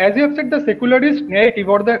 and as you have said, the secularist narrative,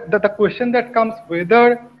 or the question that comes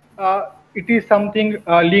whether it is something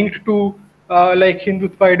linked to like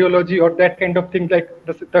Hindutva ideology or that kind of thing, like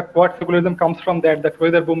what secularism comes from that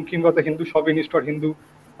whether Bankim was a Hindu chauvinist or Hindu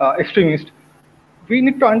extremist. We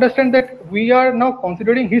need to understand that we are now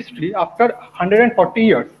considering history after 140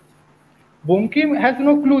 years. Bankim has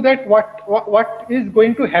no clue that what is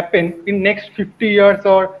going to happen in next 50 years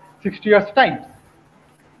or 60 years time.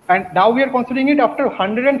 And now we are considering it after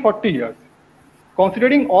 140 years,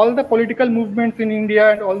 considering all the political movements in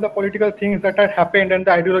India and all the political things that have happened and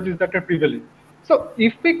the ideologies that are prevailing. So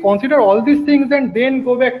if we consider all these things and then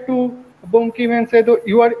go back to Bankim and say,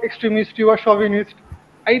 you are extremist, you are chauvinist,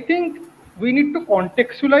 I think we need to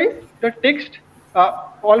contextualize the text,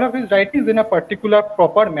 all of his writings in a particular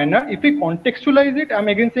proper manner. If we contextualize it, I'm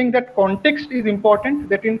again saying that context is important,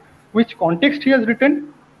 that in which context he has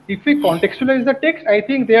written. If we contextualize the text, I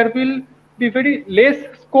think there will be very less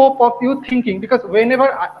scope of you thinking, because when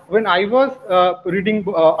I was reading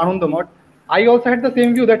Anandamath, I also had the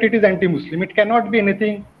same view that it is anti-Muslim. It cannot be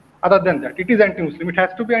anything other than that. It is anti-Muslim. It has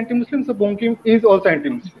to be anti-Muslim. So Bankim is also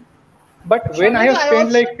anti-Muslim. But when I have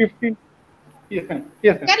spent like 15, yes, ma'am.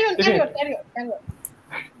 Yes, ma'am. Carry on.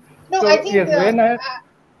 No, so, I think yes, when I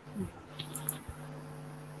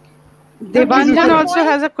Debanjan also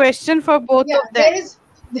has a question for both of them.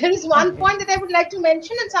 There is one point that I would like to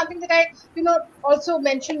mention, and something that I, also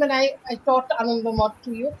mentioned when I taught Anandamath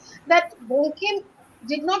to you, that Bankim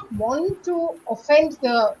did not want to offend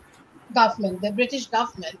the government, the British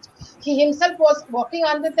government. He himself was working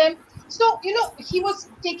under them. So, he was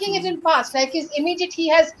taking it in past, like he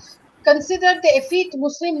has considered the effete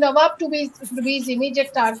Muslim Nawab to be his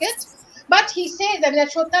immediate target. But he says,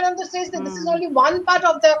 Ashwathananda says that this is only one part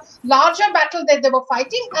of the larger battle that they were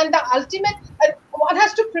fighting, and the ultimate, one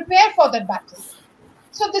has to prepare for that battle.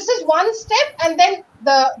 So this is one step, and then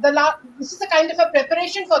this is a kind of a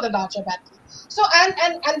preparation for the larger battle. So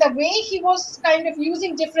and the way he was kind of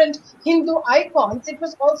using different Hindu icons, it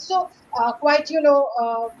was also quite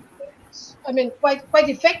quite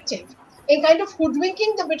effective in kind of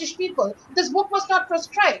hoodwinking the British people. This book was not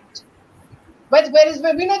proscribed. But whereas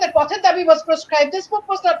we know that Pathandabi was proscribed, this book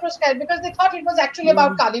was not proscribed because they thought it was actually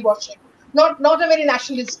about Kali worship, not a very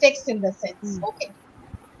nationalist text in the sense. Okay.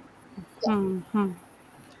 Yeah.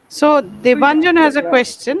 So Debanjan has a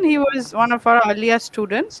question. He was one of our earlier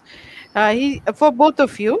students. For both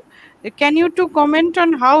of you, can you two comment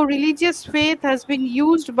on how religious faith has been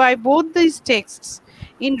used by both these texts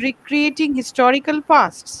in recreating historical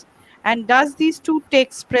pasts? And does these two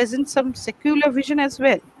texts present some secular vision as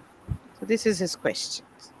well? So this is his question.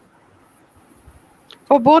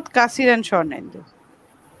 For both Kasir and Swarnendu.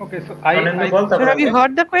 Okay, so so have you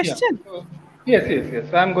heard the question? Yeah.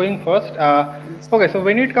 Yes. So I'm going first. Okay, so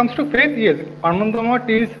when it comes to faith, yes, Anandamath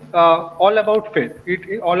is all about faith. It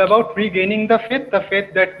is all about regaining the faith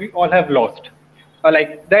that we all have lost.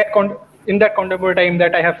 Like that in that contemporary time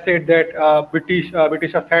that I have said that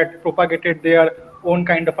Britishers had propagated their own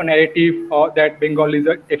kind of a narrative that Bengal is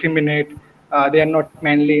effeminate, they are not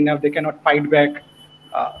manly enough, they cannot fight back.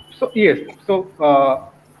 So yes, so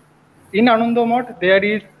in Anandamath there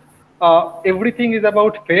is everything is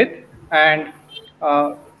about faith and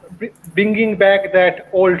bringing back that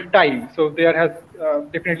old time. So there has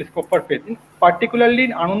definitely scope for faith. Particularly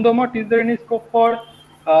in Anandamath, is there any scope for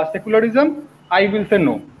secularism? I will say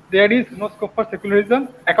no. There is no scope for secularism.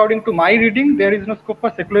 According to my reading, there is no scope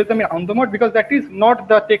for secularism in Anandamath because that is not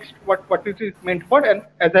the text what it is meant for. And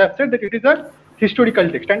as I have said, that it is a historical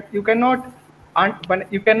text, and you cannot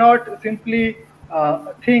simply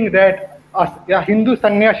think that a Hindu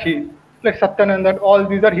sannyasi like Satyananda, all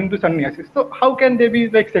these are Hindu sannyasis. So how can they be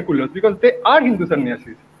like seculars? Because they are Hindu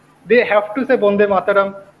sannyasis. They have to say Bonde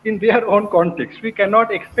Mataram in their own context. We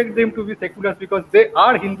cannot expect them to be seculars because they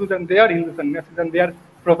are Hindus and they are Hindu sannyasis and they are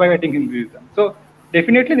propagating Hinduism. So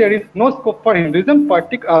definitely there is no scope for Hinduism.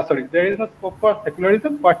 There is no scope for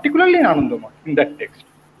secularism, particularly in Anandamath in that text.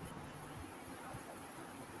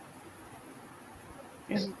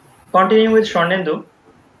 Yes. Continuing with Swarnendu,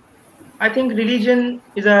 I think religion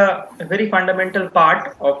is a very fundamental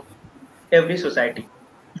part of every society.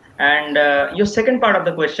 And your second part of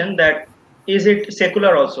the question, that is it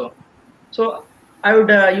secular also? So I would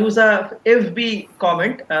use a FB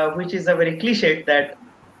comment, which is a very cliche, that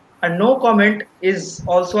a no comment is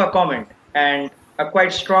also a comment, and a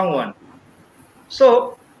quite strong one.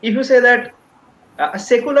 So if you say that A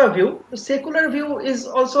secular view. The secular view is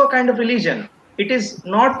also a kind of religion. It is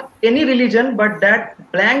not any religion, but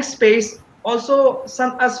that blank space also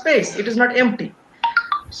some a space. It is not empty.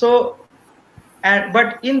 So, and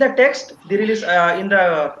but in the text, the release in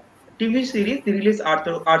the TV series, the release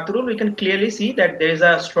Arthurul, we can clearly see that there is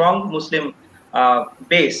a strong Muslim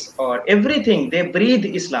base, or everything they breathe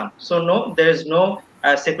Islam. So no, there is no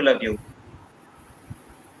secular view.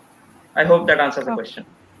 I hope that answers the question.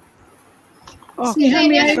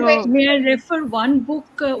 Sneha, So, may I refer one book,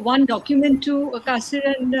 one document to Kasir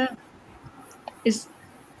and is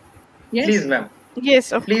yes? Please, ma'am.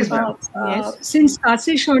 Yes, of Please, course. ma'am. Yes. Since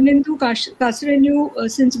Kasir, Sharnindu, Kasir and you,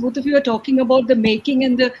 since both of you are talking about the making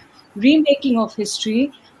and the remaking of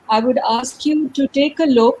history, I would ask you to take a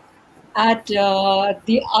look at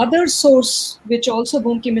the other source, which also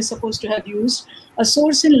Bunkim is supposed to have used, a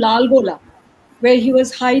source in Lalgola, where he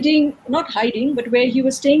was hiding, not hiding, but where he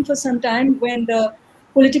was staying for some time when the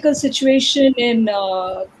political situation in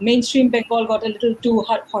mainstream Bengal got a little too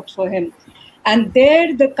hot for him. And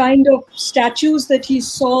there, the kind of statues that he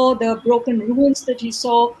saw, the broken ruins that he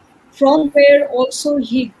saw, from where also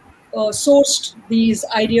he sourced these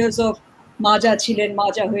ideas of Maja Chilen,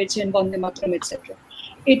 Maja Hoechen, Vande Mataram, etc.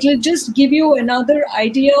 It will just give you another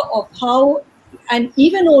idea of how an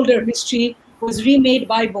even older history was remade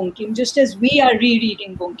by Bunkim, just as we are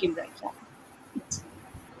rereading Bunkim right now. Yes.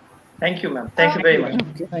 Thank you, ma'am. Thank you very much.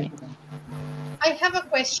 Okay. Thank you. I have a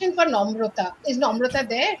question for Namrata. Is Namrata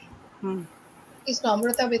there? Is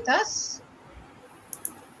Namrata with us?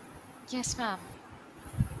 Yes, ma'am.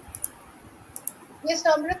 Yes,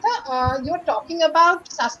 Namrata, you're talking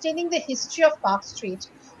about sustaining the history of Park Street,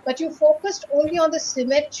 but you focused only on the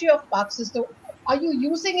symmetry of Park Street. So are you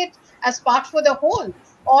using it as part for the whole,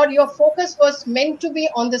 or your focus was meant to be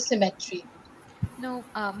on the symmetry? No,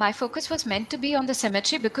 my focus was meant to be on the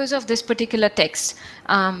symmetry because of this particular text.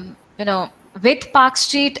 With Park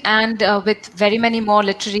Street and with very many more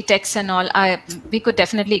literary texts and all, we could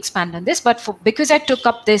definitely expand on this. But because I took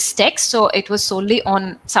up this text, so it was solely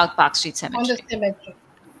on South Park Street Cemetery. On the symmetry.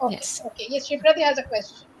 Okay. Yes. Okay. Yes, Shiprati has a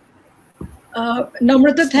question.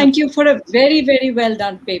 Namrata, thank you for a very, very well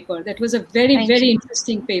done paper. That was a very, very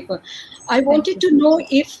interesting paper. I wanted to know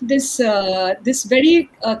if this this very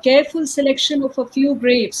careful selection of a few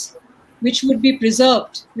graves, which would be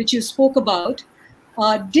preserved, which you spoke about,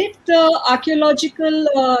 did the archaeological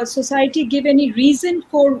society give any reason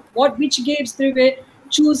for which graves they were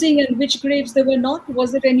choosing and which graves they were not?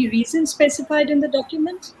 Was there any reason specified in the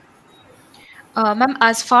document? Ma'am,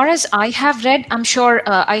 as far as I have read, I'm sure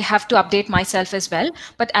I have to update myself as well.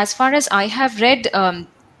 But as far as I have read,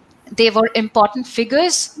 they were important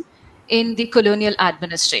figures in the colonial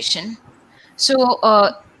administration.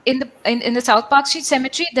 So in the South Park Street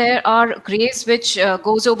Cemetery, there are graves which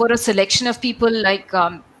goes over a selection of people, like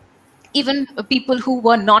even people who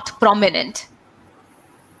were not prominent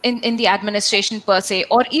in the administration per se,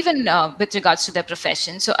 or even with regards to their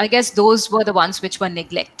profession. So I guess those were the ones which were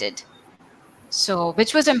neglected. So,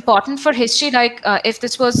 which was important for history, like if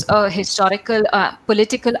this was a historical,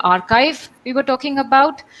 political archive we were talking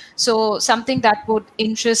about, so something that would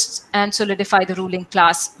interest and solidify the ruling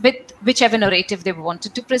class with whichever narrative they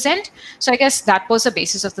wanted to present. So I guess that was the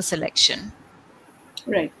basis of the selection.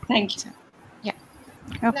 Right. Thank you. So, yeah.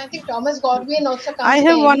 And I think Thomas Godwin also comes. I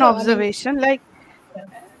have one observation.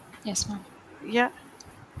 Yes, ma'am. Yeah.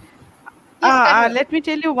 Let me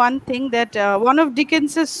tell you one thing, that one of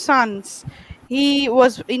Dickens's sons, he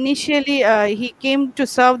was initially, he came to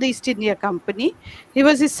serve the East India Company. He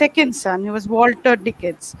was his second son. He was Walter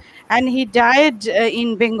Dickens. And he died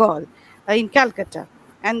in Bengal, in Calcutta.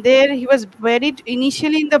 And there he was buried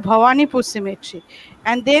initially in the Bhawanipur cemetery.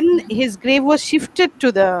 And then his grave was shifted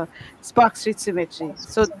to the Park Street Cemetery.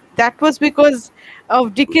 So that was because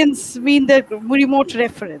of Dickens being the remote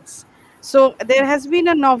reference. So there has been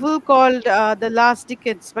a novel called The Last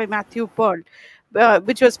Dickens by Matthew Pearl,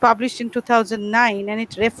 which was published in 2009, and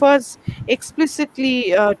it refers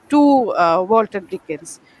explicitly to Walter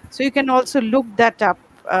Dickens. So you can also look that up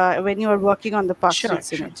when you are working on the Park Street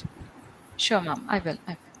Cemetery. Sure, ma'am. I will.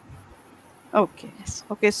 Okay. Yes.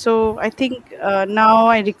 Okay. So I think now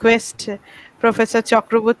I request Professor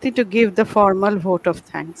Chakraborty to give the formal vote of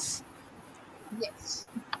thanks. Yes.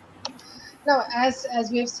 Now, as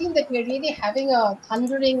we have seen that we're really having a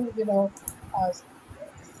thundering,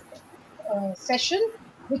 session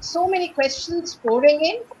with so many questions pouring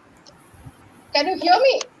in. Can you hear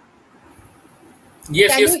me?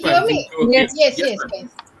 Yes, Can yes, you hear me?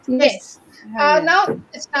 Yes. Now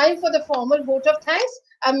it's time for the formal vote of thanks.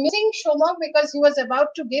 I'm missing Shomak because he was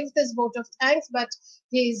about to give this vote of thanks, but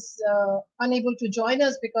he's unable to join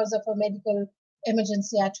us because of a medical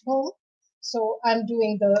emergency at home. So I'm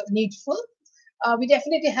doing the needful. We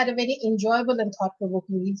definitely had a very enjoyable and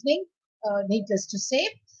thought-provoking evening, needless to say.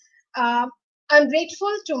 I'm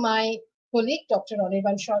grateful to my colleague, Dr.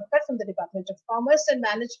 Anirban Shortcut from the Department of Commerce and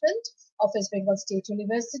Management of West Bengal State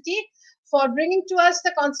University for bringing to us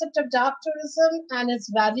the concept of dark tourism and its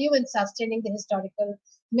value in sustaining the historical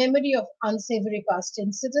memory of unsavory past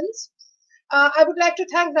incidents. I would like to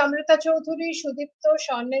thank Namrata Chaudhuri, Shudipto,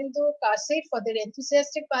 Sharnendu, Kasir for their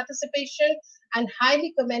enthusiastic participation and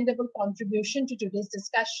highly commendable contribution to today's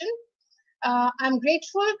discussion. I'm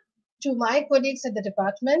grateful to my colleagues at the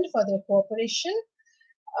department for their cooperation.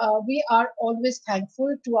 We are always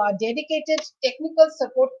thankful to our dedicated technical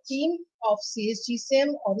support team of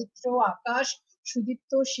CSGCM, Auditro, Akash,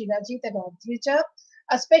 Shudipto, Shirajit, and Audrija.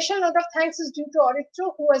 A special note of thanks is due to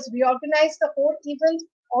Auditro, who has reorganized the whole event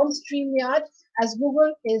on StreamYard as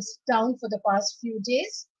Google is down for the past few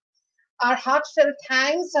days. Our heartfelt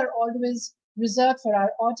thanks are always reserved for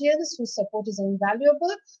our audience, whose support is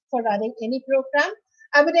invaluable for running any program.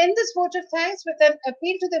 I would end this vote of thanks with an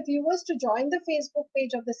appeal to the viewers to join the Facebook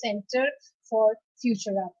page of the Center for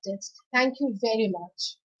future updates. Thank you very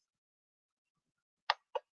much.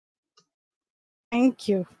 Thank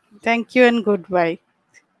you. Thank you and goodbye.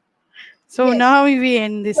 So Yes. now we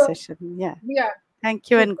end this So, session. Yeah. Yeah. Thank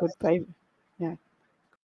you and Goodbye. goodbye.